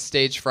telling you about the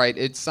stage fright.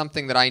 It's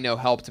something that I know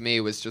helped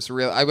me. Was just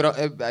real. I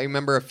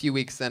remember a few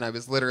weeks in, I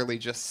was literally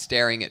just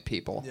staring at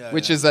people, Yeah,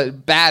 which yeah. is a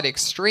bad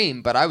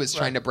extreme. But I was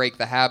trying Right. to break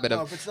the habit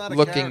No, of if it's not a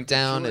looking character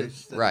down choice, and then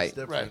it's right.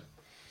 different.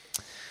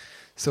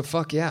 So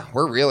fuck yeah,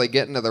 we're really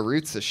getting to the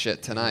roots of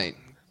shit tonight.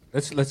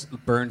 Let's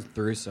burn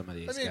through some of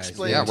these Let me guys.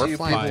 explain Yeah, to we're you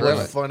flying people through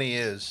what it. funny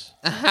is.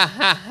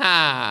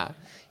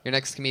 Your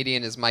next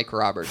comedian is Mike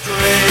Roberts.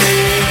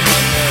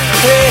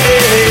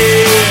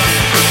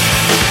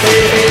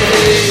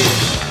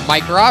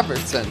 Mike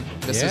Robertson,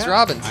 Mrs. Yeah,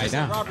 Robinson.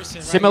 I know.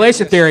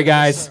 Simulation theory,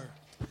 guys.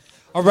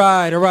 All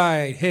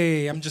right.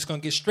 Hey, I'm just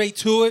gonna get straight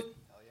to it.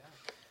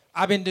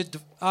 I've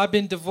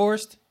been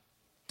divorced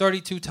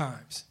 32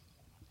 times,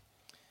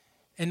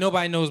 and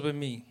nobody knows but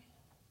me.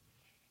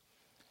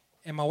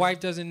 And my wife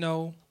doesn't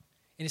know,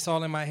 and it's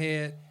all in my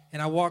head.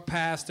 And I walk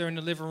past her in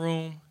the living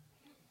room.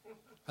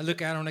 I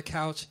look at her on the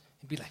couch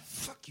and be like,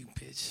 "Fuck you,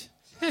 bitch."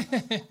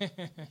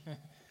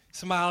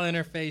 Smile in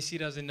her face. She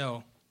doesn't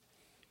know.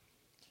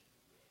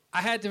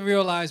 I had to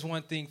realize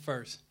one thing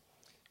first,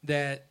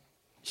 that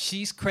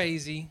she's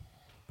crazy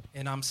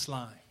and I'm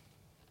slime.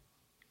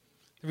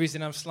 The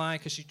reason I'm slime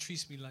because she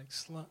treats me like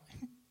slime.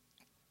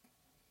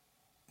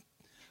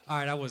 All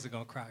right, I wasn't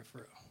going to cry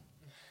for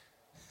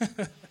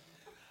real.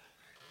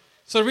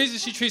 So the reason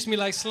she treats me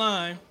like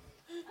slime,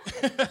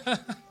 the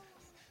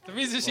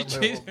reason she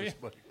treats me...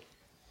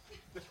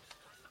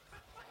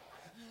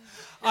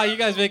 Oh, you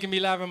guys making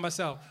me laugh at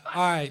myself.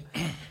 All right.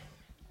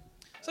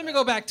 So let me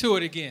go back to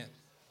it again.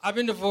 I've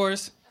been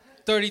divorced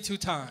 32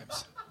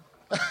 times.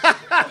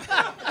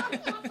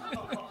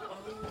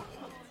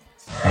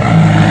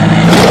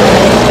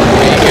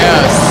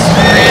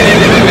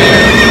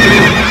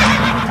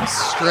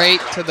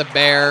 Straight to the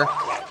bear.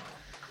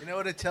 You know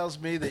what it tells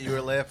me that you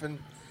were laughing?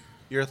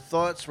 Your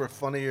thoughts were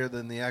funnier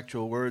than the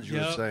actual words you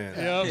were saying.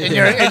 In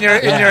your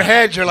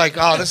head, you're like,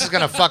 "Oh, this is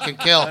gonna fucking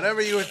kill."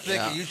 Whatever you were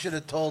thinking, you should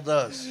have told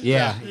us.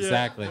 Yeah,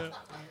 exactly.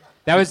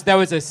 That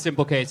was a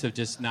simple case of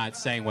just not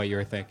saying what you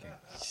were thinking.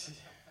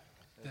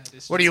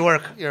 Where do you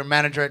work? You're a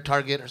manager at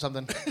Target or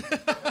something?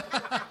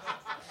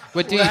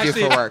 What do you do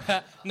for work?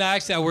 No,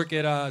 actually, I work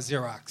at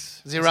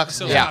Xerox. Xerox?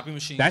 So Yeah. copy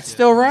machines. That's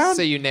still around?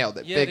 So you nailed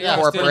it. Yeah, Big they are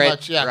corporate, still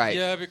much, yeah. right?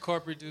 Yeah, big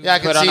corporate dude. Yeah, I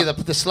can Put on see a-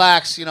 the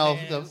slacks, you know,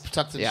 the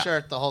tucked in Yeah.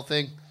 shirt, the whole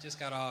thing. Just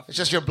got off. It's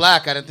just you're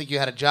black. I didn't think you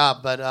had a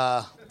job, but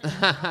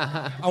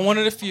I'm one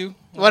of the few.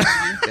 What?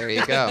 There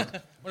you go. One of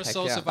the Heck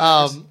soul yeah.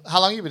 survivors.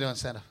 How long you been doing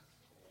stand-up?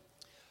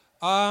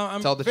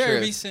 I'm Tell the very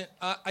truth. recent.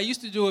 I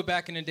used to do it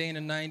back in the day in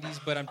the 90s,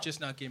 but I'm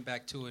just not getting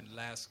back to it in the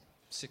last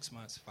 6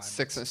 months, 5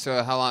 months.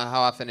 So how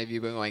often have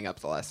you been going up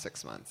the last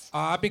 6 months?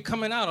 I've been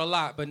coming out a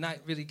lot, but not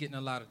really getting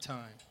a lot of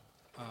time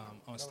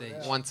on stage.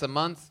 Once a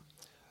month?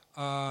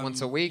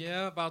 Once a week?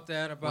 Yeah, about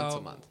that. About Once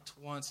a month.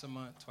 Once a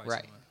month, twice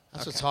Right. a month.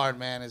 That's Okay. what's hard,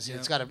 man. Is Yeah.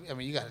 it's got to. I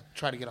mean, you got to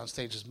try to get on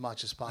stage as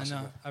much as I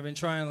possible. know. I've been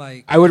trying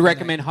like. I would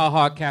recommend Ha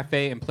Ha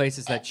Cafe and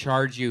places that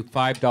charge you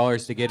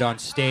 $5 to get on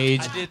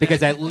stage I did because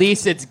that. at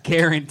least it's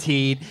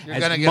guaranteed. You're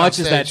as gonna get on much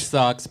as that stage.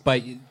 sucks,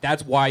 but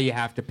that's why you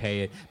have to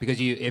pay it because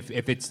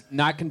if it's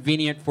not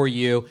convenient for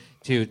you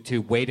to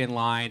wait in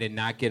line and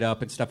not get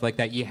up and stuff like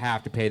that, you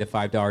have to pay the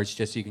 $5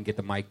 just so you can get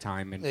the mic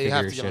time and Yeah, you figure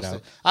have your to get shit on out.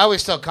 stage. I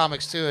always tell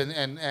comics too,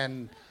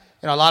 and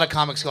you know, a lot of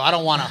comics go, "I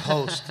don't want to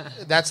host."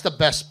 That's the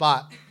best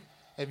spot.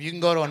 If you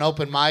can go to an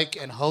open mic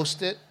and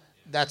host it,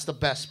 that's the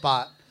best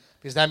spot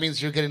because that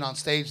means you're getting on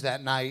stage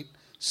that night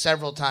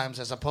several times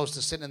as opposed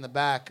to sitting in the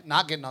back,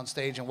 not getting on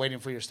stage and waiting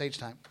for your stage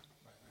time.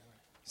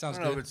 Sounds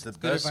I don't know good. if it's the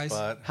Good best advice.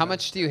 spot. How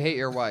much do you hate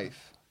your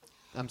wife?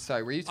 I'm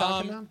sorry, were you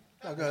talking now?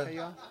 No, go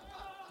ahead.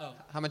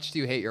 How much do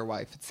you hate your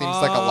wife? It seems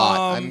like a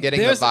lot. I'm getting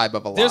the there's- vibe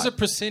of a lot. There's a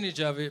percentage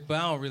of it, but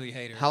I don't really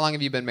hate her. How long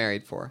have you been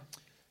married for?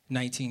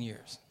 19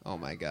 years. Oh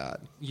my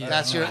God. Yeah,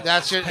 That's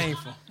right. your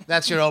painful.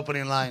 That's your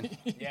opening line.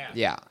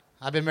 Yeah.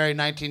 I've been married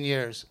 19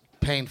 years.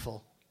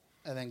 Painful,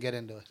 and then get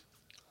into it.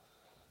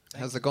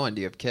 How's it going?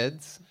 Do you have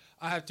kids?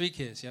 I have 3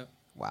 kids. Yep.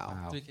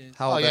 Wow. 3 kids.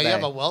 How old are you they?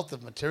 have a wealth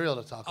of material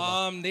to talk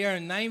about. They are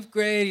in 9th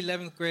grade,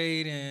 11th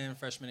grade, and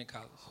freshman in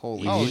college.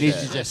 Holy You need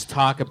to just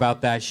talk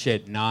about that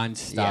shit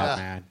nonstop,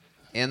 man.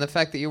 And the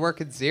fact that you work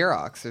at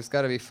Xerox, there's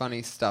got to be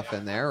funny stuff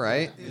in there,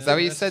 right? Is that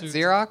what you said,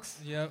 Xerox?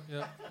 Yep.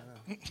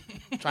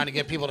 Trying to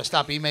get people to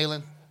stop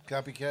emailing.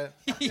 Copycat.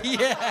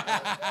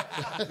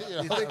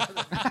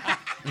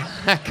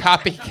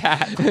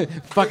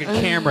 Copycat. Fucking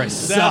cameras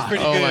suck.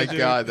 Oh my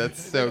God,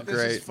 that's so This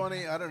great. is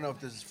funny. I don't know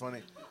if this is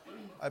funny.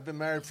 I've been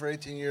married for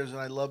 18 years and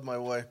I love my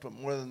wife, but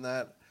more than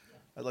that,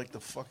 I'd like to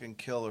fucking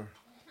kill her,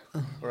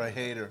 or I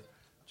hate her.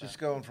 Just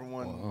going from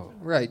one.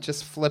 Right,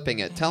 just flipping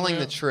it, telling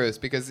the truth,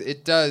 because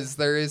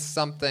there is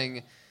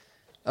something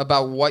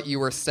about what you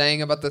were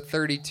saying about the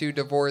 32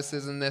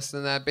 divorces and this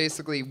and that.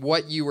 Basically,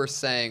 what you were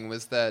saying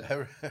was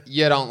that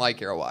you don't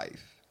like your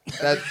wife.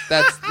 That's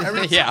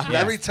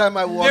Every time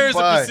I walk There's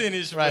by, a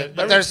percentage, Right,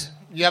 but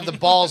you have the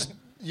balls.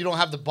 You don't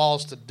have the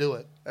balls to do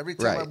it. Every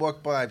time I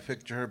walk by, I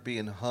picture her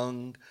being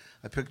hung.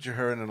 I picture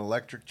her in an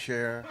electric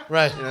chair.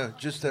 Right. You know,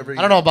 just every.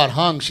 I don't know about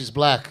hung. She's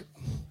black.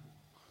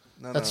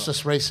 No, That's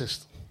just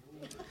racist.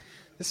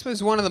 This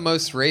was one of the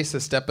most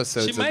racist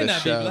episodes She of might this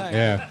not be show.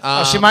 black.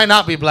 Oh, she might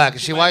not be black.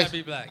 Is she Might white? not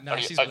be black. No,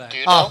 she's black.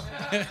 Oh,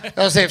 I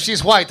was saying if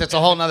she's white, that's a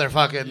whole nother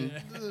fucking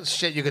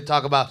shit you could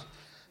talk about.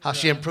 How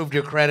she improved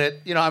your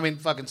credit. You know, I mean,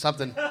 fucking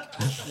something. You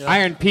know?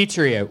 Iron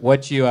Patriot,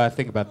 what you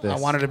think about this? I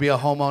wanted to be a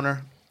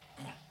homeowner.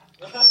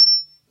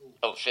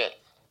 Oh, shit.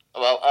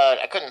 Well,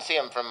 I couldn't see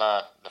him from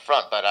the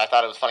front, but I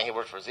thought it was funny he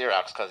worked for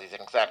Xerox because he's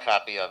an exact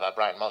copy of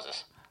Brian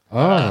Moses. Oh.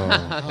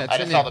 I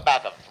just saw the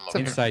back of him. It's a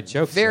Inside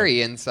joke.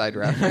 Very inside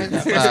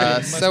reference.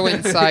 So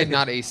inside,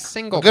 not a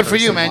single. Good for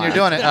you, person man.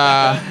 You're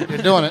laughed. doing it.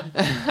 You're doing it.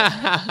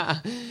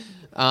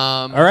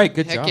 All right,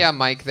 good heck job. yeah,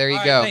 Mike. There you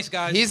All go. right, thanks,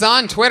 guys. He's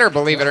on Twitter,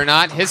 believe it or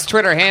not. His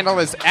Twitter handle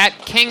is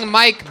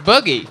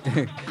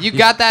 @KingMikeBoogie. You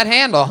got that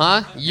handle,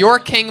 huh? You're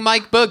King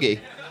Mike Boogie.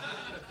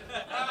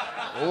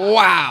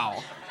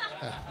 Wow.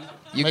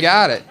 You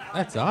got it.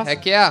 That's awesome.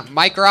 Heck yeah.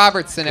 Mike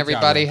Robertson, Good job,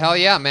 everybody. man. Hell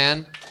yeah,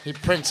 man. He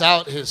prints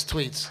out his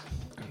tweets.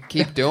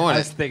 Keep doing I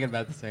was it. thinking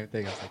about the same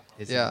thing. I was like,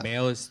 is Yeah. it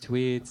mail his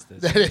tweets?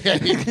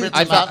 He prints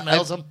them out and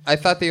mails them. I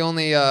thought the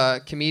only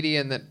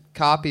comedian that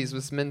copies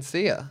was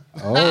Mencia.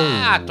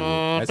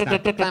 Oh,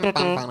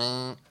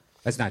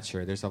 that's not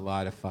true. There's a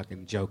lot of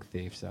fucking joke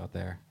thieves out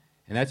there,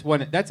 and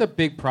that's a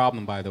big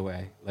problem, by the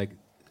way. Like,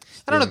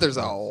 I don't know if there's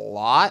a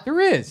lot. There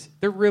is.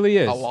 There really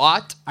is. A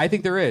lot? I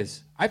think there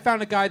is. I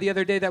found a guy the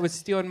other day that was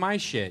stealing my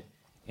shit.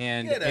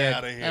 And, Get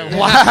out of here.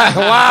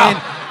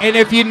 Wow. And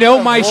if you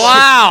know my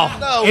Wow.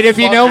 No shit, and if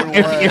you know,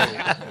 fucking way.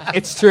 if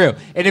it's true,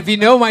 and if you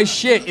know my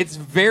shit, it's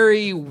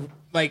very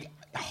like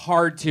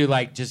hard to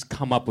like just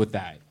come up with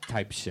that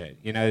type shit.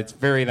 You know, it's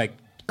very like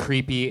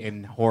creepy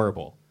and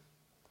horrible.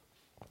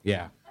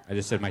 Yeah, I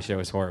just said my shit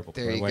was horrible.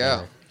 There but you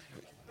whatever. go.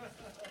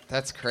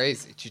 That's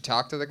crazy. Did you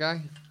talk to the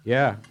guy?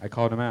 Yeah, I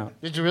called him out.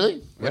 Did you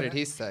really? What did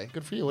he say?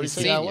 Good for you. What did He's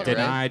he say? senior,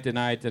 right?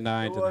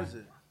 Denied. Who was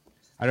it?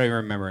 I don't even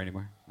remember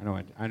anymore. I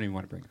don't even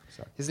want to bring it up.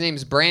 Sorry. His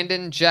name's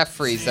Brandon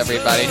Jeffries,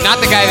 everybody. Not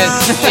the guy that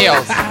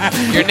steals.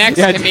 Your next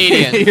Yeah,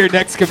 comedian. Your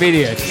next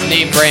comedian. His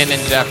name Brandon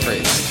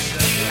Jeffries.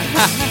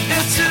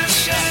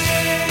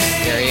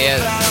 There he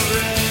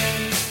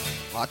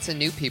is. Lots of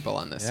new people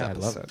on this Yeah, I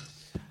love episode.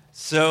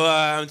 So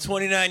I'm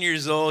 29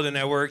 years old and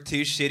I work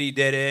 2 shitty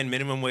dead-end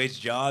minimum wage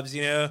jobs,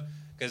 you know,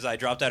 because I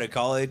dropped out of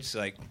college. So,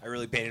 like, I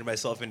really painted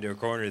myself into a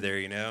corner there,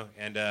 you know.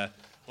 And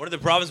one of the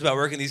problems about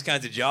working these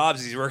kinds of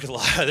jobs is you work with a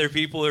lot of other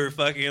people who are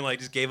fucking, like,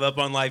 just gave up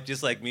on life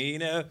just like me, you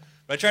know.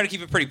 But I try to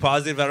keep it pretty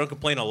positive. I don't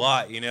complain a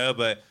lot, you know.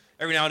 But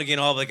every now and again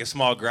I'll have, like, a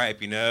small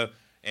gripe, you know.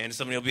 And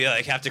somebody will be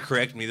like, have to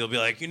correct me. They'll be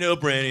like, you know,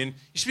 Brandon,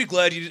 you should be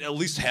glad you at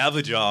least have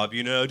a job,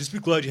 you know. Just be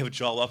glad you have a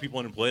job. A lot of people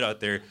unemployed out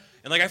there.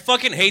 And, like, I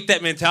fucking hate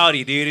that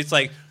mentality, dude. It's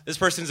like this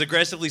person's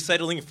aggressively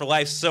settling for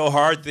life so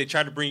hard that they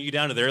try to bring you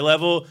down to their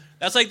level.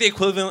 That's like the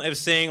equivalent of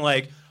saying,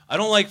 like, I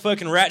don't like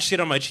fucking rat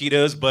shit on my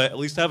Cheetos, but at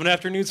least have an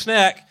afternoon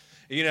snack,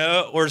 you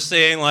know? Or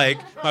saying, like,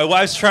 my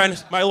wife's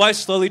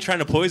slowly trying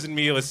to poison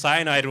me with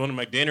cyanide in one of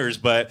my dinners,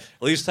 but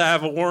at least I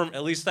have a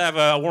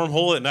warm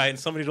hole at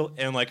night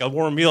and like a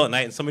warm meal at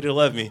night and somebody to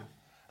love me.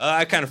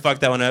 I kind of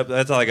fucked that one up.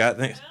 That's all I got.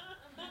 Thanks.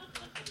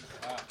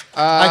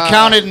 I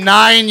counted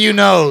 9 you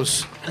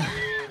knows.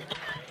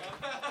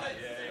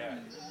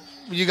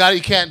 You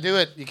can't do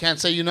it. You can't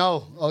say you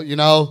know. Oh, you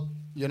know.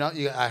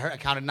 I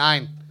counted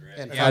 9.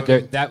 Yeah,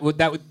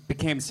 that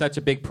became such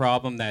a big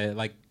problem that it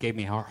like gave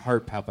me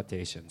heart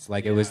palpitations.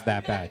 Like it was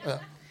that bad.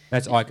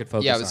 That's all I could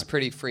focus on. Yeah, it was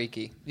pretty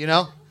freaky. You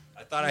know?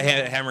 I thought I had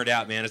it hammered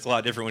out, man. It's a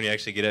lot different when you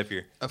actually get up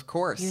here. Of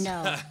course. You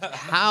know.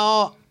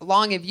 How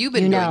long have you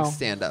been doing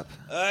stand-up?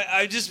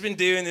 I've just been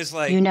doing this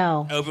like You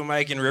know. open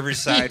mic in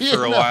Riverside You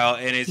for a know. while,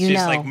 and it's You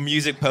just know. like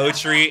music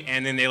poetry,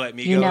 and then they let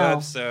me You go know.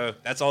 up. So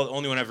that's the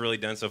only one I've really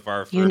done so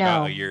far for You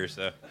about know. a year or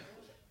so.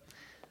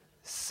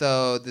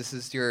 So this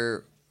is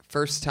your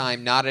first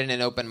time not in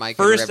an open mic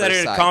First in at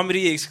Riverside. a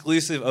comedy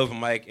exclusive open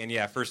mic, and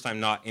yeah, first time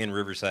not in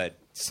Riverside.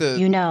 So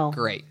You know.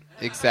 Great.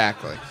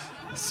 Exactly.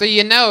 So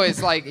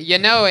is like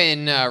in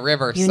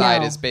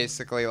Riverside know. is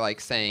basically like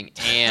saying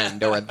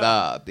and or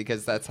the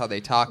because that's how they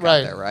talk Right.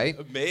 out there, right?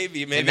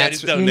 Maybe And I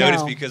just don't you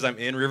notice know. because I'm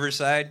in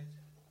Riverside.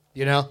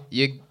 You know,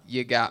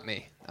 you got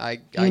me. I I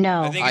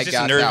think it's just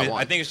got nervous. that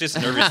one. I think it's just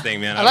a nervous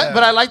thing, man.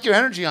 But I liked your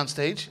energy on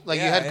stage. Like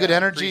you Yeah, had good yeah,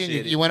 energy, and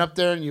appreciate you went up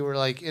there and you were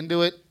like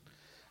into it.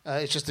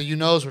 It's just the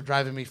were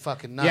driving me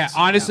fucking nuts. Yeah,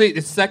 honestly,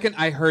 the second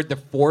I heard the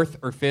fourth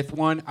or fifth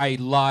one, I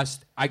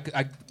lost. I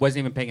wasn't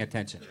even paying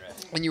attention.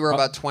 And you were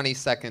about 20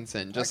 seconds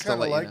in, just to I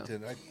let you liked know.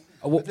 it.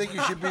 I think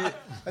you should be.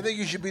 I think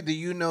you should be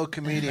the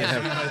comedian.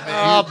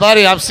 Oh,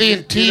 buddy, I'm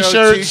seeing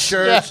T-shirts.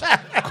 T-shirts,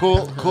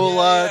 cool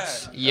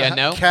culottes,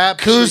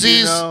 caps,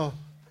 koozies.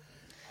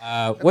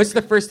 What's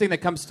the first thing that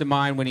comes to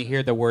mind when you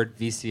hear the word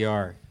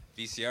VCR?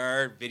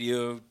 VCR,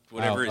 video,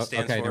 whatever it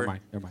stands okay, for.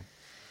 never mind.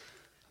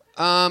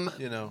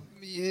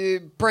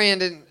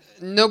 Brandon,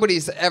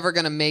 nobody's ever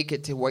gonna make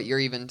it to what you're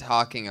even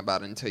talking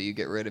about until you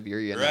get rid of your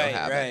Right,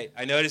 habit. right.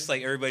 I noticed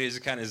like everybody's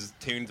kind of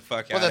tuned the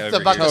fuck out. Well, over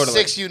about here. the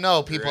 6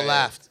 people Right.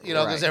 laughed.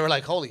 Because Right. they were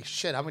like, "Holy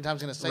shit, how many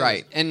times gonna say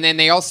Right, this?" and then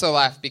they also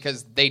laughed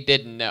because they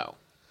didn't know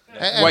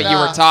And, what you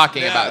were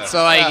talking yeah. about.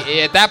 So like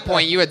at that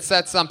point, you had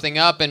set something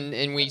up,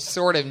 and we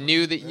sort of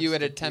knew that you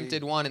had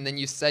attempted one, and then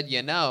you said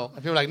And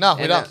people were like, "No,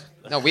 we And, don't."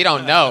 no, we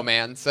don't know,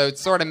 man. So it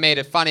sort of made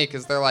it funny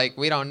because they're like,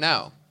 we don't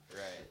know.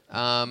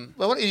 Well,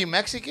 what are you,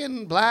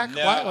 Mexican, black?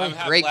 No, white? I'm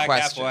half Great black,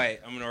 question. half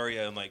white. I'm an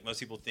Oreo, and like most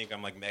people think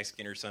I'm like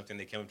Mexican or something.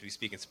 They come up to me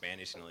speaking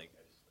Spanish, and like,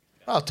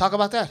 Oh, talk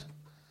about that.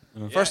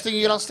 First thing you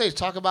get on stage,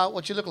 talk about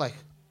what you look like.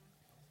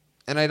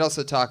 And I'd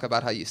also talk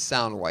about how you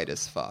sound white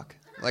as fuck.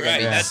 Like I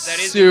Right, mean, that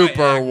is in my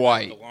super act,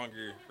 white. the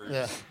longer version.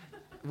 Yeah.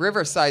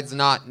 Riverside's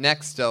not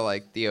next to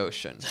like the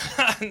ocean.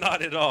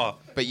 Not at all.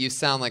 But you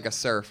sound like a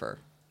surfer.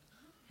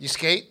 You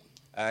skate?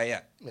 Yeah.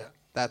 Yeah.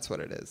 That's what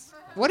it is.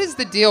 What is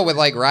the deal with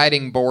like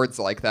riding boards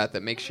like that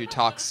makes you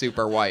talk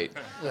super white?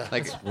 Yeah.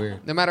 Like That's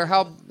weird. no matter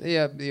how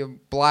you're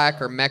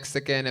black or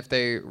Mexican, if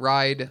they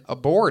ride a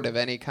board of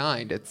any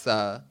kind, it's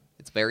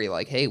very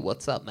like, hey,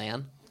 what's up,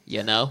 man?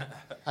 You know?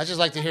 I just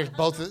like to hear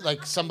both,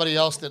 like somebody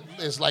else that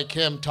is like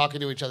him talking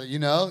to each other. You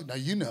know? No,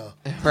 you know.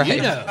 Right.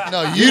 You know.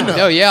 No, you know.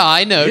 No, yeah,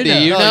 I know. You Do know.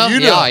 you No, know? you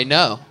Yeah, know. I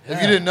know.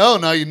 If you didn't know,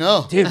 now you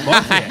know. Dude,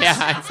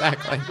 Yeah,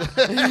 exactly.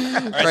 All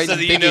right, Right, so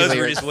the Biggie knows were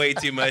lyrics. just way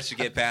too much to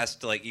get past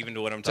to like even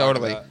to what I'm talking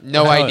Totally. about.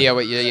 No idea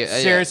what you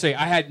Seriously,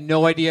 I had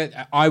no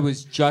idea. I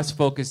was just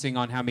focusing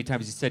on how many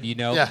times you said you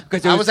know. Yeah.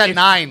 Because I was at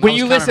 9. When I was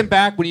you counting. listen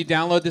back, when you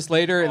download this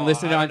later and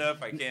listen I don't on. know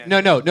if I can.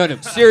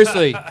 No.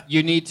 Seriously,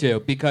 you need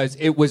to because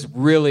it was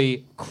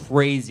really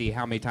crazy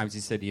how many times you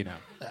said you know.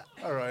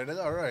 All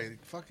right.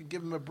 Fucking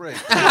give him a break.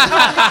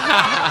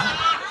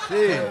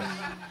 Jeez.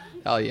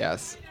 Hell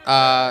yes.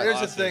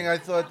 Here's the thing. I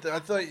thought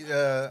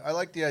I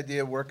like the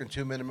idea of working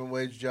 2 minimum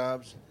wage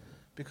jobs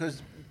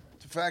because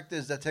the fact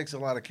is that takes a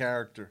lot of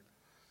character.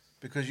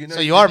 Because you know.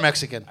 So you are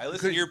Mexican. I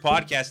listen to your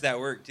podcast at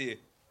work too.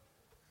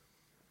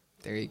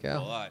 There you A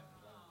go. lot.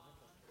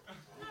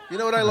 You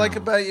know what I like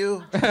about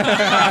you?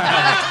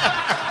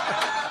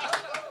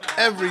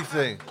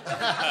 Everything.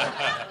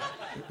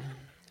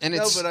 And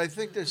No, it's but I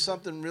think there's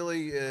something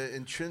really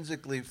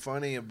intrinsically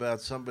funny about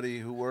somebody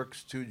who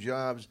works 2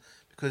 jobs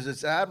because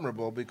it's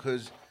admirable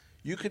because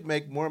you could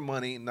make more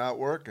money not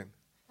working.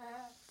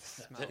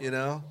 You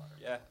know?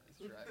 Yeah.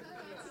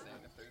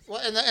 Well,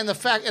 and the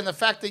fact that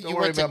Don't you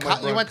worry went to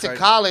about my you went to bronchitis.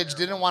 college,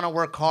 didn't want to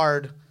work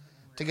hard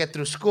to get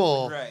through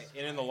school. Right.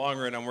 And in the long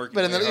run, I'm working.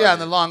 But in way the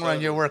harder. long run,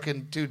 Totally. you're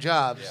working 2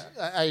 jobs.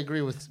 I agree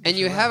with. And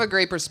you have a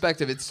great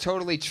perspective. It's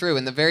totally true.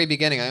 In the very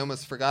beginning, I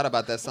almost forgot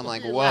about this. I'm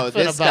like, you whoa,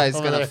 laughing this about guy's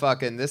over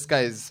there? this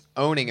guy's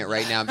owning it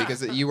right now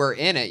because you were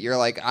in it. You're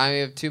like, I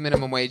have 2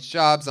 minimum wage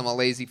jobs. I'm a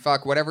lazy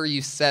fuck. Whatever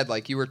you said,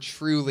 like you were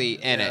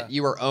truly in Yeah. it.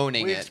 You were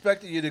owning We it.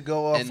 expected you to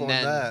go off And on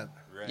then- that.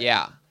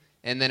 Yeah.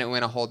 And then it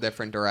went a whole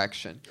different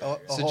direction. A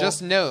So whole-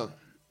 just know.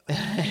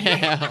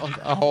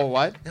 A whole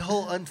what? The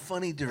whole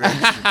unfunny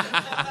direction.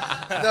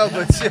 No,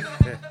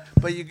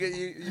 but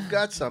you've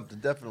got something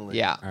definitely.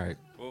 Yeah. All right.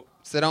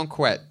 So don't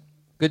quit.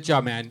 Good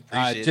job, man.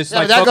 Appreciate it. Just Yeah,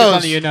 like but that focus on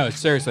goes- the you know.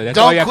 Seriously, that's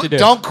don't all you have to quit, do.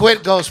 Don't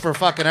quit goes for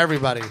fucking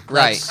everybody.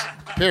 Right.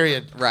 That's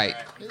period. Right.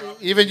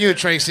 Even you,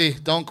 Tracy,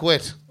 don't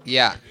quit.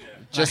 Yeah.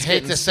 Just I hate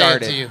getting to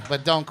started. say it to you,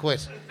 but don't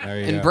quit. There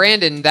you And go.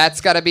 Brandon, that's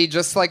got to be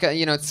just like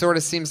it sort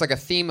of seems like a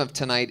theme of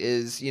tonight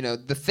is,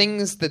 the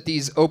things that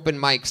these open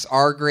mics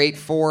are great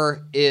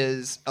for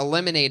is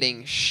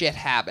eliminating shit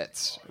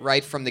habits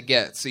right from the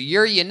get. So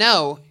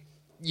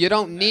you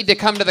don't need to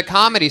come to the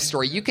Comedy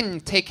Store. You can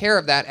take care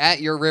of that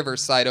at your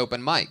Riverside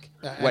open mic.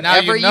 And now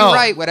Whatever you know.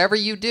 write, whatever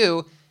you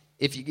do,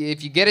 if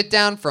you get it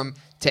down from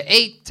to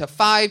 8 to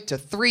 5 to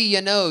 3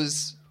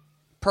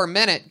 per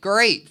minute,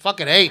 great.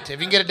 Fucking 8. If you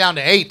can get it down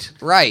to 8.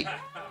 Right.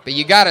 But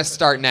you got to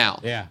start now.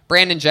 Yeah.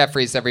 Brandon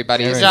Jeffries,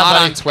 everybody. He's Good not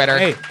job, on buddy. Twitter.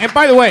 Hey, and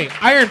by the way,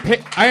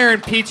 Iron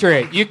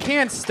Peter, you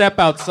can't step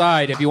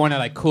outside if you want to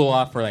like cool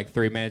off for like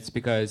 3 minutes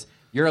because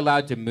you're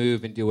allowed to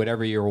move and do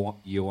whatever you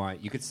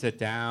want. You could sit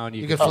down.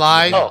 You can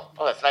fly. Oh,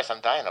 that's nice.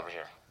 I'm dying over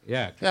here.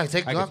 Yeah. Yeah, I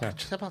step can outside.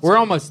 tell. We're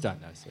almost done,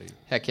 though. So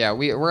Heck yeah.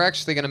 We're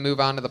actually going to move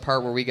on to the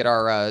part where we get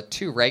our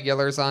 2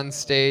 regulars on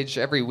stage.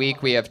 Every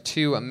week we have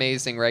 2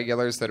 amazing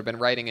regulars that have been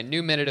writing a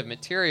new minute of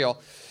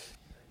material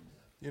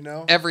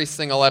every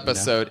single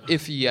episode,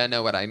 if you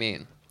know what I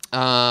mean.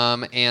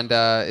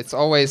 It's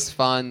always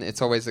fun.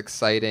 It's always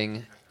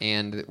exciting.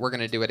 And we're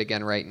going to do it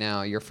again right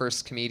now. Your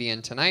first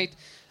comedian tonight,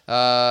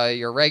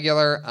 your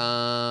regular,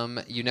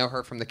 you know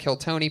her from the Kill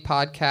Tony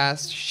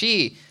podcast.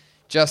 She,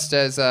 just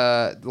as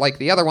like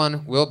the other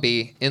one, will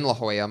be in La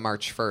Jolla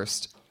March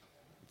 1st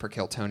for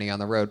Kill Tony on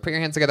the road. Put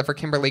your hands together for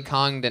Kimberly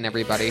Congdon,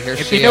 everybody. Here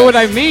she is. if you know what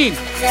I mean.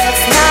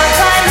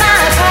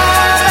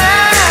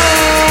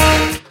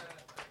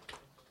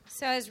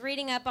 So I was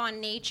reading up on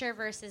nature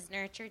versus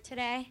nurture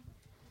today,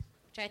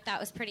 which I thought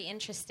was pretty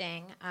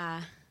interesting.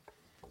 A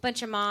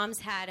bunch of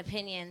moms had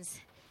opinions,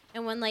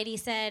 and one lady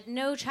said,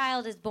 "No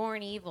child is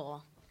born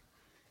evil."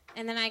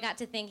 And then I got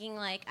to thinking,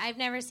 like, I've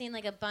never seen,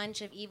 like, a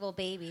bunch of evil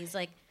babies.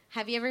 Like,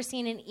 have you ever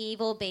seen an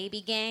evil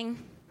baby gang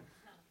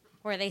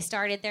where they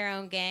started their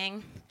own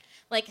gang?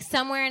 Like,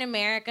 somewhere in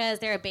America, is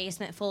there a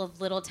basement full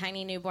of little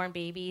tiny newborn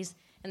babies,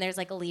 and there's,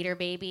 like, a leader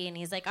baby, and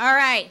he's like, "All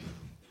right,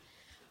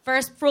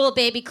 first rule of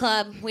Baby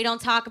Club, we don't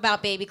talk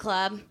about Baby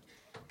Club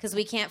because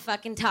we can't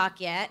fucking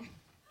talk yet.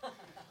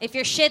 If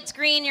your shit's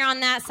green, you're on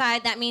that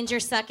side. That means you're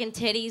sucking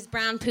titties.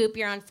 Brown poop,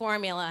 you're on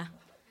formula.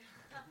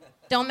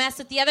 Don't mess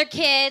with the other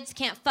kids.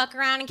 Can't fuck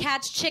around and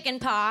catch chicken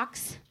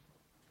pox.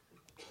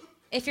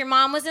 If your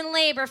mom was in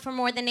labor for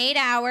more than 8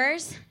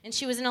 hours and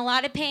she was in a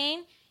lot of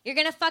pain, you're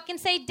going to fucking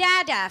say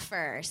dada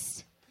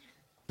first.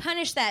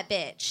 Punish that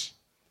bitch.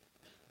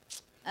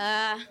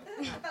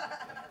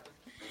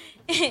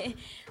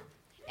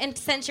 And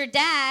since your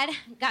dad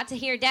got to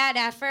hear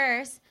dada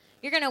first,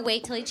 you're going to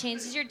wait till he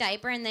changes your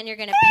diaper, and then you're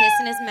going to piss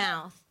in his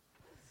mouth.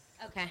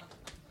 Okay.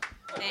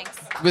 Thanks.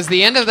 Was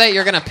the end of that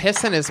you're going to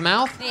piss in his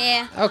mouth?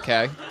 Yeah.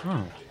 Okay.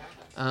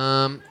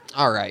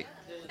 All right.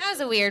 That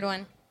was a weird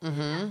one.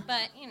 Mm-hmm.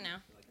 But, you know.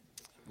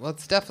 Well,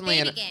 it's definitely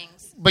Baby an...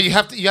 gangs. But you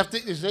have to.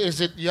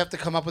 You have to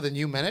come up with a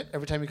new minute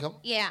every time you come.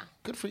 Yeah.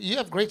 Good for you. You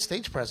have great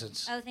stage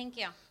presence. Oh, thank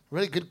you.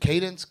 Really good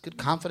cadence, good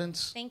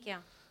confidence. Thank you.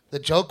 The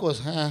joke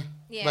was, Yeah,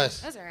 but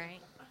that was all right.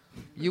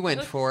 You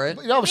went for it.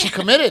 No, but she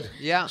committed.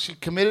 Yeah. She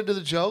committed to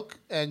the joke,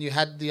 and you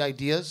had the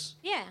ideas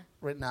Yeah.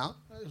 written out.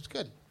 It was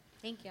good.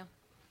 Thank you.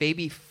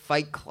 Baby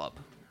Fight Club.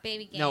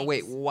 Baby gangs. No,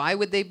 wait. Why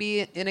would they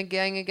be in a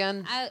gang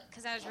again?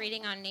 Because I was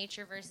reading on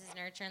nature versus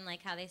nurture and,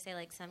 like, how they say,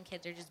 like, some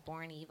kids are just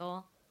born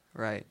evil.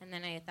 Right. And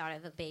then I thought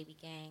of a baby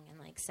gang and,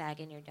 like,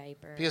 sagging your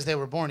diaper. Because they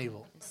were born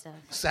evil. And stuff.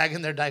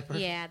 Sagging their diapers.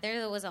 Yeah,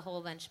 there was a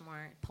whole bunch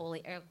more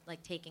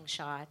like taking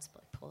shots,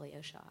 like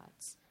polio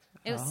shots.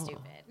 It was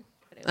stupid.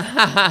 But it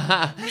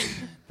was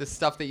The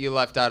stuff that you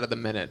left out of the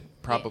minute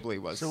probably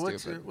was So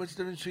stupid. what's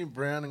the difference between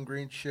brown and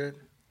green shit?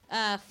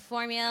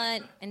 Formula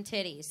and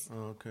titties.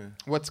 Oh, okay.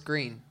 What's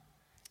green?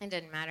 It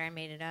didn't matter. I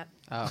made it up.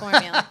 Oh.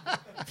 Formula.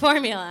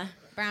 Formula.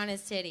 Brown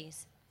is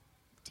titties.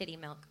 Titty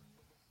milk.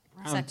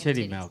 Brown Sucking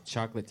titty titties. milk,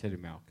 chocolate titty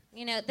milk.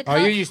 You know, the Oh,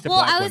 you're color- used to well,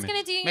 black I was women.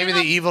 gonna do. You Maybe know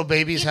the how- evil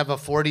babies have a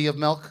 40 of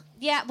milk.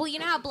 Yeah, well, you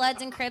know how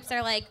Bloods and Crips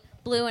are like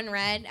blue and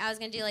red? I was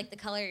going to do like the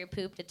color of your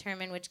poop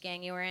determine which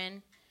gang you were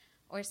in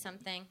or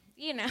something.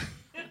 You know.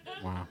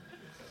 Wow.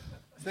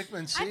 I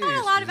thought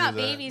a lot about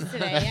babies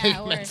today. Yeah,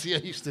 it worked.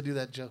 Mencia used to do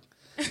that joke.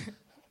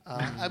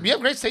 You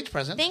have great stage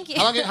presence. Thank you.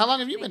 How long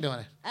have you been doing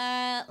it?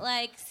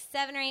 Like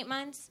 7 or 8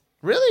 months.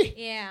 Really?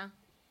 Yeah.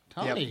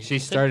 Tony. She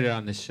started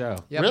on this show.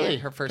 Yep. Really?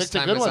 Her first Picked a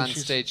time good was one. on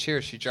She's- stage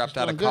here. She dropped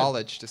out of doing good.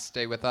 college to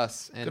stay with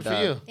us. And, Good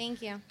for you.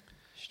 Thank you.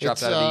 She dropped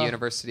It's, out of the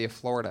University of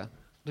Florida.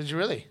 Did you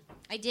really?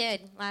 I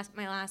did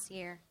my last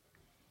year.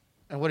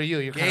 And what are you?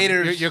 You're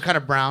Gators. You're kind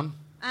of brown.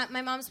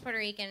 My mom's Puerto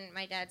Rican.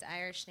 My dad's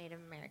Irish, Native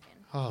American.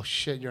 Oh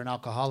shit! You're an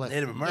alcoholic.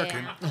 Native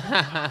American.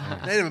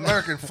 Native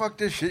American. Fuck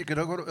this shit. You could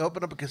go to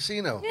open up a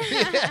casino.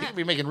 You'd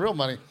be making real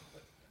money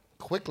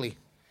quickly.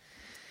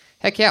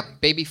 Heck yeah,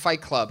 Baby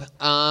Fight Club.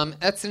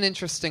 That's an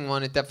interesting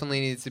one. It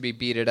definitely needs to be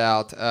beated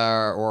out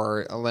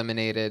or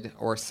eliminated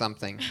or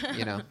something.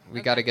 You know,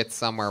 we got to get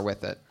somewhere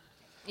with it.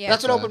 Yeah.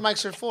 That's what open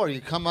mics are for. You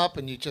come up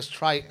and you just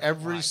try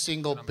every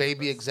single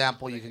baby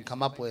example you can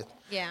come up with.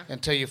 Yeah.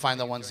 Until you find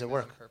the ones that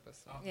work.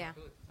 Yeah.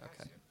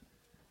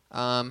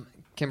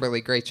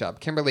 Kimberly, great job.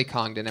 Kimberly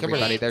Congdon, Kimberly.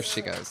 everybody. There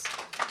she goes.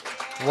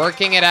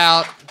 Working it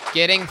out,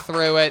 getting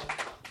through it.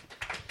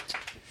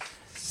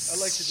 I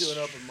like to do an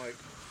open mic.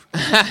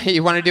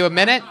 You want to do a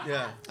minute?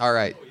 Yeah. All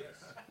right.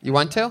 You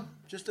want to?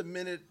 Just a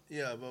minute.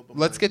 Yeah. Of open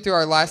Let's mic. get through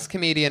our last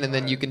comedian, and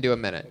then you can do a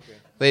minute.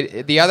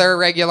 The other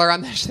regular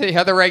on the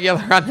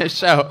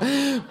show.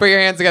 Put your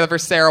hands together for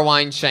Sarah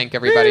Weinshank,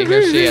 everybody.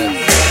 Here she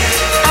is.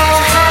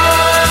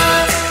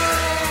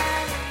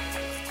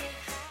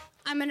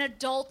 I'm an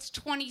adult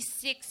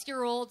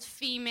 26-year-old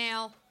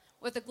female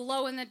with a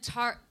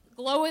glow-in-the-dark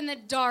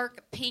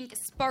pink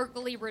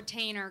sparkly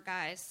retainer,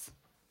 guys.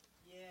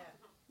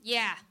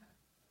 Yeah.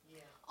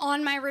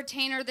 On my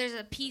retainer, there's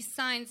a peace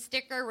sign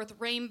sticker with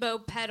rainbow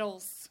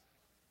petals.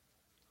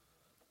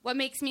 What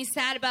makes me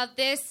sad about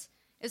this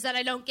is that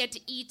I don't get to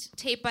eat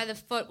tape by the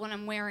foot when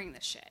I'm wearing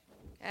this shit,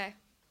 okay?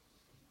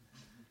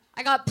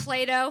 I got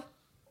Play-Doh.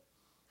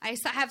 I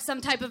have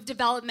some type of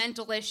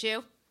developmental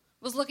issue.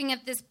 Was looking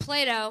at this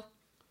Play-Doh,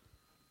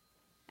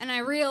 and I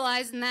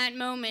realized in that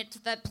moment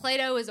that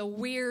Play-Doh is a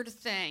weird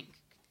thing.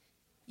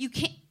 You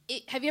can't.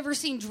 Have you ever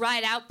seen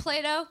dried out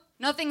Play-Doh?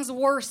 Nothing's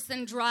worse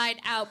than dried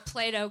out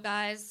Play-Doh,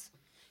 guys.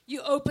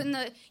 You go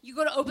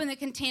to open the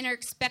container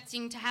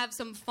expecting to have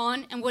some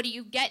fun, and what do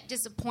you get?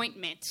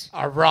 Disappointment.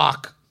 A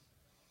rock.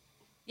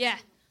 Yeah.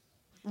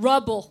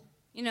 Rubble,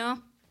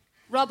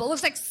 Rubble.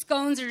 Looks like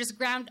scones are just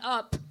ground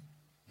up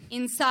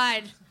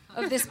inside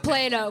of this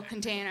Play-Doh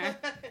container.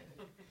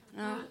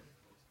 No.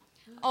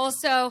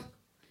 Also,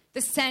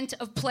 the scent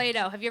of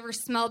Play-Doh. Have you ever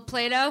smelled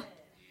Play-Doh?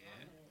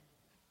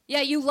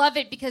 Yeah, you love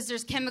it because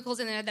there's chemicals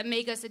in there that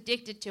make us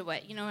addicted to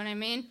it. You know what I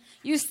mean?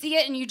 You see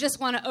it and you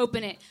just want to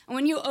open it. And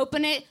when you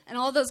open it and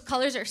all those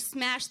colors are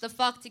smashed the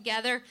fuck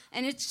together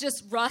and it's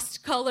just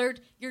rust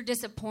colored, you're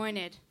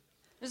disappointed.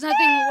 There's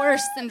nothing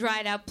worse than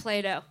dried out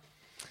Play-Doh.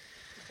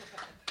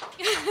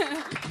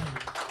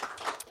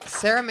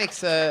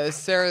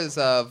 Sarah's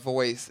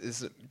voice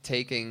is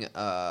taking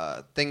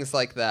things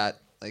like that,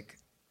 like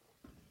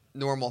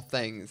normal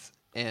things,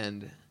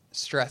 and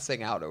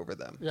stressing out over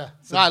them. Yeah.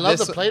 No, I love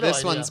the Play-Doh This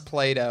idea. one's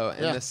Play-Doh,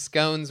 and Yeah. the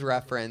scones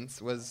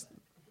reference was,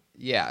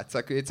 it's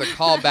a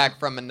callback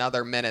from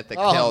Another Minute That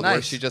Oh, Killed, where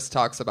nice. she just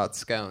talks about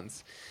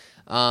scones.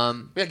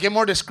 Get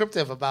more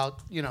descriptive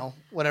about,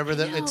 whatever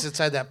it's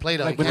inside that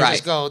Play-Doh. Like You can't right.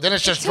 just go, then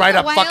it's just It took dried a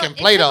up while- fucking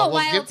Play-Doh. It took a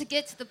Well, while give- to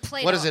get to the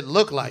Play-Doh. What does it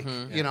look like?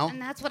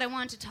 And that's what I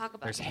wanted to talk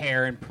about. There's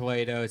hair in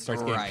Play-Doh. It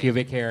starts getting Right.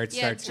 pubic hair. It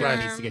Yeah, needs to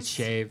get germs.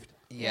 shaved.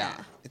 Yeah.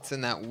 It's in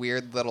that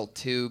weird little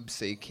tube,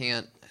 so you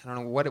can't. I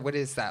don't know what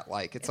is that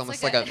like. It's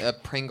almost like like a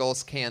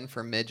Pringles can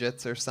for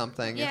midgets or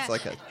something. Yeah. It's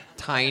like a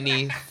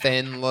tiny,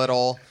 thin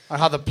little. Or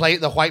how the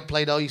white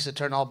Play-Doh used to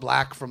turn all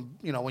black from,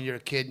 when you're a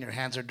kid and your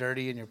hands are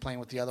dirty and you're playing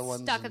with the other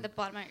ones. Stuck at the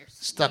bottom of your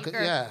Stuck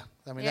sneaker. yeah.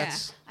 I mean,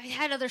 that's... I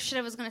had other shit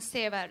I was going to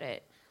say about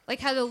it. Like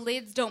how the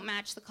lids don't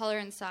match the color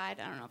inside.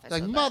 I don't know if I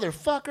Like, said that.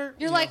 motherfucker.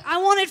 You're like, I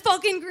wanted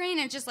fucking green.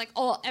 And just like,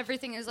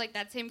 everything is like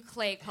that same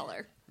clay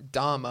color.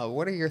 Dama,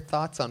 what are your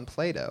thoughts on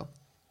Play-Doh?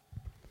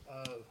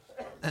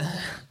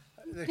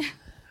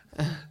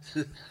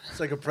 It's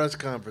like a press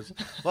conference.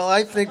 Well,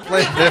 I think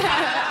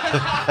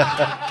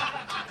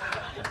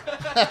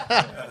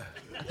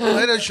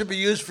Play-Doh should be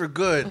used for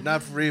good,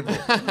 not for evil.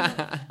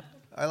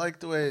 I like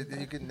the way that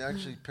you can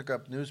actually pick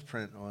up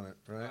newsprint on it,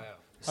 right?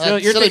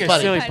 You're thinking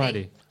silly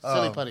putty.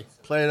 Silly putty.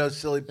 Play-Doh,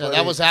 silly putty. Yeah,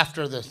 that was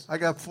after this. I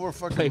got 4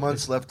 fucking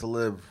months left to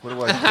live. What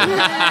do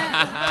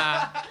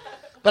I do?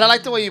 But I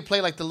like the way you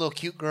play like the little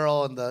cute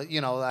girl and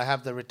I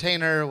have the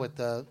retainer with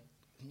the...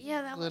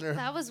 Yeah, glitter.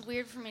 that was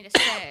weird for me to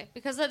say.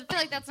 Because I feel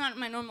like that's not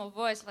my normal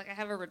voice. Like, I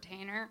have a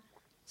retainer.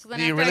 So then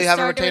Do you after really I have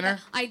a started with retainer?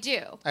 I do.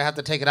 I have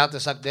to take it out to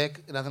suck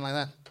dick? Nothing like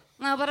that?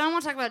 No, but I don't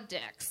want to talk about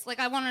dicks. Like,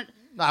 I want to...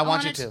 No, I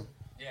want you to.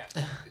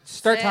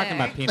 Start talking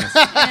about penis.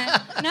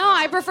 No,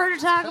 I prefer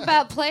to talk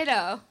about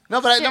Play-Doh.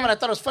 No, but I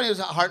thought it was funny. It was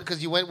hard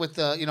because you went with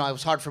the, it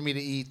was hard for me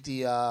to eat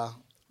the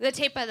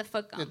tape by the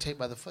foot gum. the tape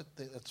by the foot.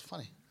 That's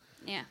funny.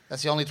 Yeah,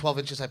 That's the only 12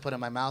 inches I put in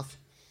my mouth.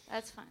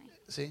 that's funny.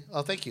 See?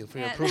 Oh, thank you for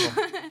your Yeah. approval.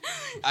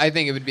 I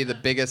think it would be the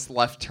biggest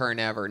left turn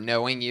ever,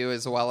 knowing you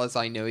as well as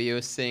I know you,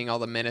 seeing all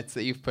the minutes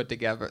that you've put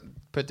together.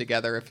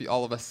 If you,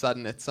 all of a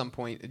sudden at some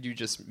point you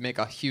just make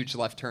a huge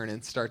left turn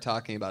and start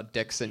talking about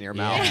dicks in your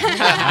mouth.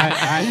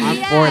 I'm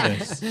for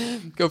this.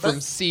 Go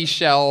from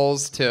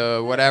seashells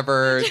to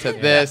whatever to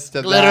this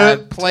to Glitter.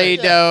 that,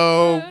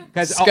 Play-Doh,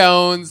 'Cause all-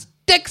 scones,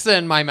 dicks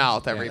in my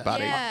mouth.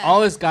 Everybody. Yeah.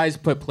 All us guys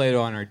put Play-Doh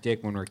on our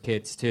dick when we're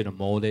kids too, to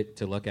mold it,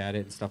 to look at it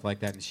and stuff like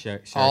that, and share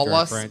it to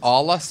our friends.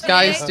 All us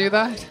guys do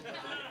that.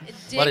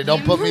 Buddy,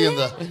 don't put me in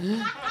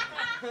the...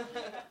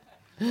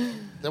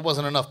 There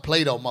wasn't enough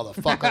Play-Doh,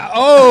 motherfucker.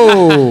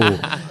 Oh,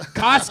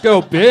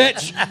 Costco,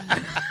 bitch!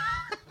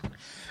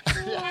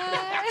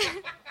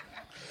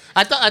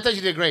 I thought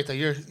you did great, though.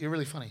 You're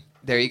really funny.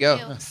 There you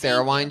go,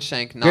 Sarah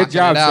Weinshank. Good knocking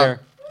job, it out. Sarah.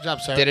 Good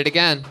job, Sarah. Did it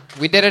again.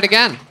 We did it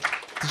again.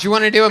 Did you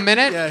want to do a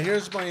minute? Yeah,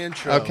 here's my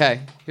intro.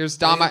 Okay. Here's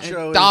My Dom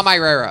intro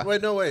Irera.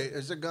 Wait, no, wait.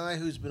 There's a guy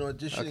who's been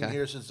auditioning Okay.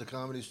 here since the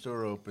Comedy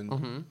Store opened.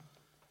 Mhm.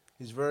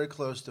 He's very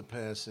close to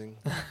passing.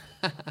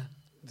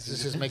 This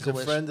is his He's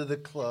Make-A-Wish. a friend of the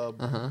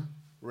club, Uh-huh.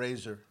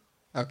 Razor.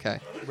 Okay.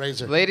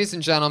 Razor. Ladies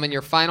and gentlemen,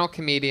 your final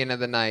comedian of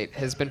the night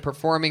has been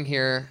performing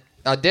here,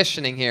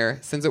 auditioning here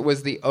since it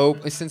was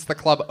since the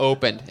club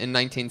opened in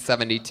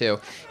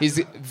 1972. He's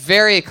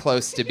very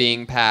close to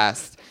being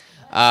passed.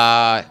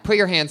 Put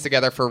your hands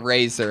together for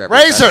Razor.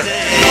 everybody. Razor!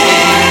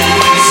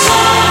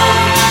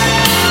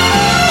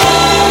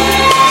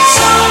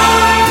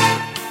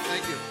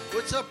 Thank you.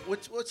 What's up?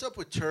 What's up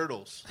with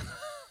turtles?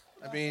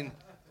 I mean,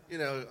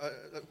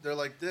 they're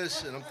like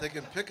this, and I'm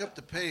thinking, pick up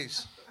the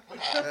pace.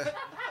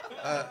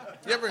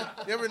 You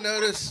ever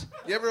notice?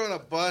 You ever on a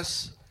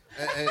bus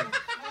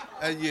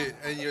and you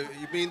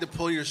mean to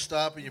pull your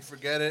stop and you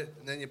forget it,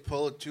 and then you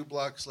pull it 2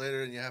 blocks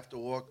later and you have to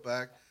walk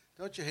back?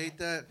 Don't you hate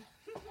that?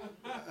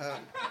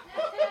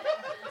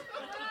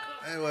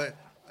 Anyway,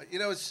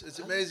 it's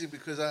amazing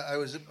because I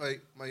was at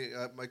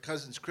my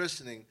cousin's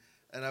christening,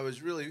 and I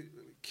was really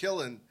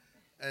killing,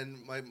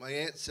 and my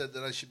aunt said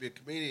that I should be a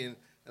comedian,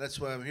 and that's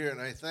why I'm here. And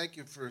I thank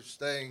you for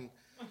staying.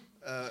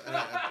 And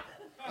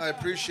I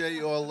appreciate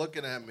you all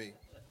looking at me.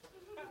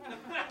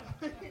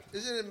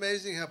 Isn't it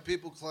amazing how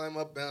people climb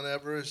up Mount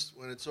Everest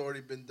when it's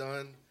already been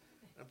done?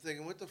 I'm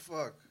thinking, what the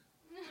fuck?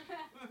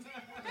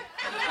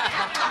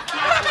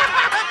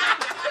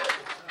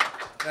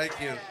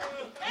 Thank you.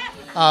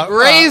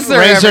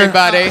 Razor,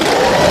 everybody.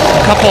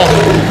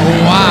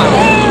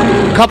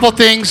 Couple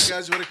things. You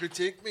guys want to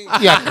critique me?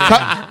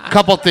 Yeah,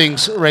 couple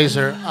things,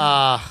 Razor.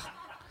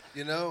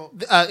 You know,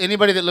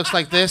 anybody that looks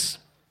like this,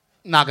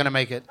 not gonna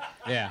make it.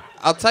 Yeah.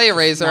 I'll tell you,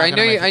 Razor. Not I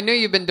gonna make it. knew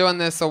you've been doing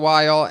this a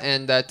while,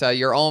 and that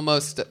you're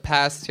almost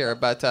past here.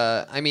 But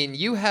I mean,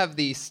 you have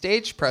the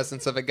stage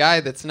presence of a guy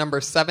that's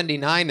number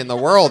 79 in the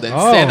world in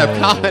stand-up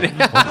comedy.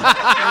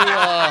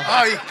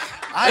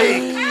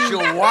 I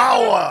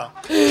Chihuahua.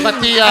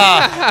 But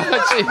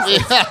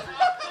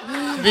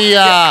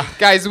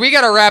guys, we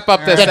got to wrap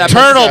up this the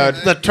episode.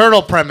 The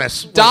turtle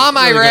premise. Dom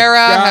was really good.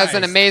 Irera has Guys.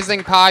 an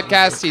amazing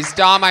podcast. He's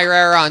Dom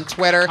Irera on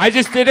Twitter. I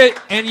just did it,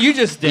 and you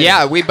just did it.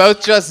 Yeah, we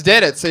both just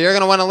did it, so you're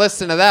going to want to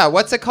listen to that.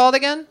 What's it called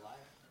again?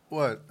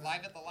 What?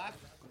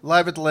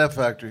 Live at the Laugh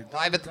Factory.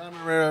 Live at Tom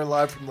Herrera,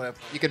 live from Laugh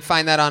Factory. You can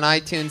find that on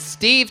iTunes.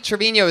 Steve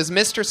Trevino is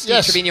Mr. Steve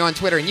Yes. Trevino on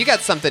Twitter, and you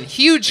got something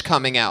huge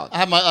coming out. I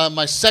have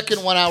my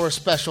second 1 hour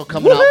special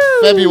coming out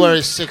February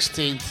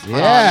 16th.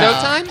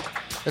 Showtime?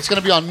 It's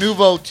going to be on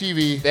Nuvo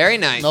TV. Very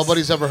nice.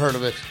 Nobody's ever heard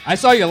of it. I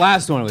saw your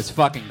last one. It was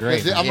fucking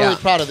great. I'm Yeah. really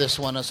proud of this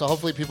one, so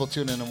hopefully people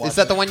tune in and watch Is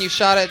that it. the one you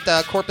shot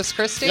at Corpus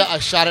Christi? Yeah, I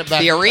shot it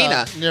back. The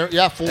arena. We That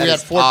had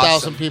is 4,000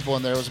 awesome. people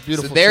in there. It was a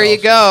beautiful So there show. you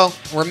go.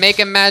 We're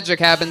making magic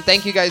happen.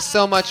 Thank you guys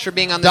so much for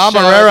being on the Dom show.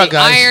 Herrera, the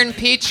guys. Iron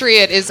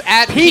Patriot is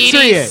at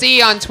Patriot.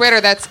 PDC on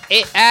Twitter. That's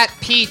at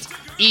Pete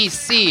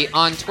EC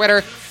on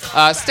Twitter.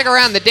 Stick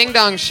around. The Ding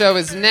Dong Show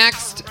is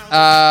next.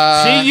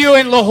 See you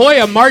in La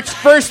Jolla, March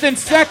 1st and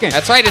 2nd.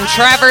 That's right, in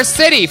Traverse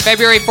City,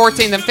 February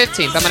 14th and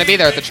 15th. I'm going to be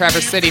there at the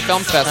Traverse City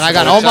Film Festival. And I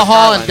got with Jeff Omaha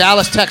Garland. and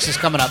Dallas, Texas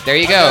coming up. There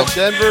you go.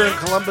 Denver and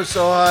Columbus,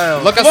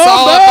 Ohio. Look us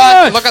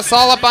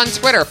all up on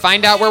Twitter.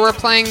 Find out where we're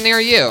playing near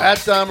you.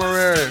 At Dom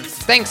Herrera.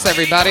 Thanks,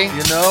 everybody.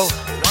 You know?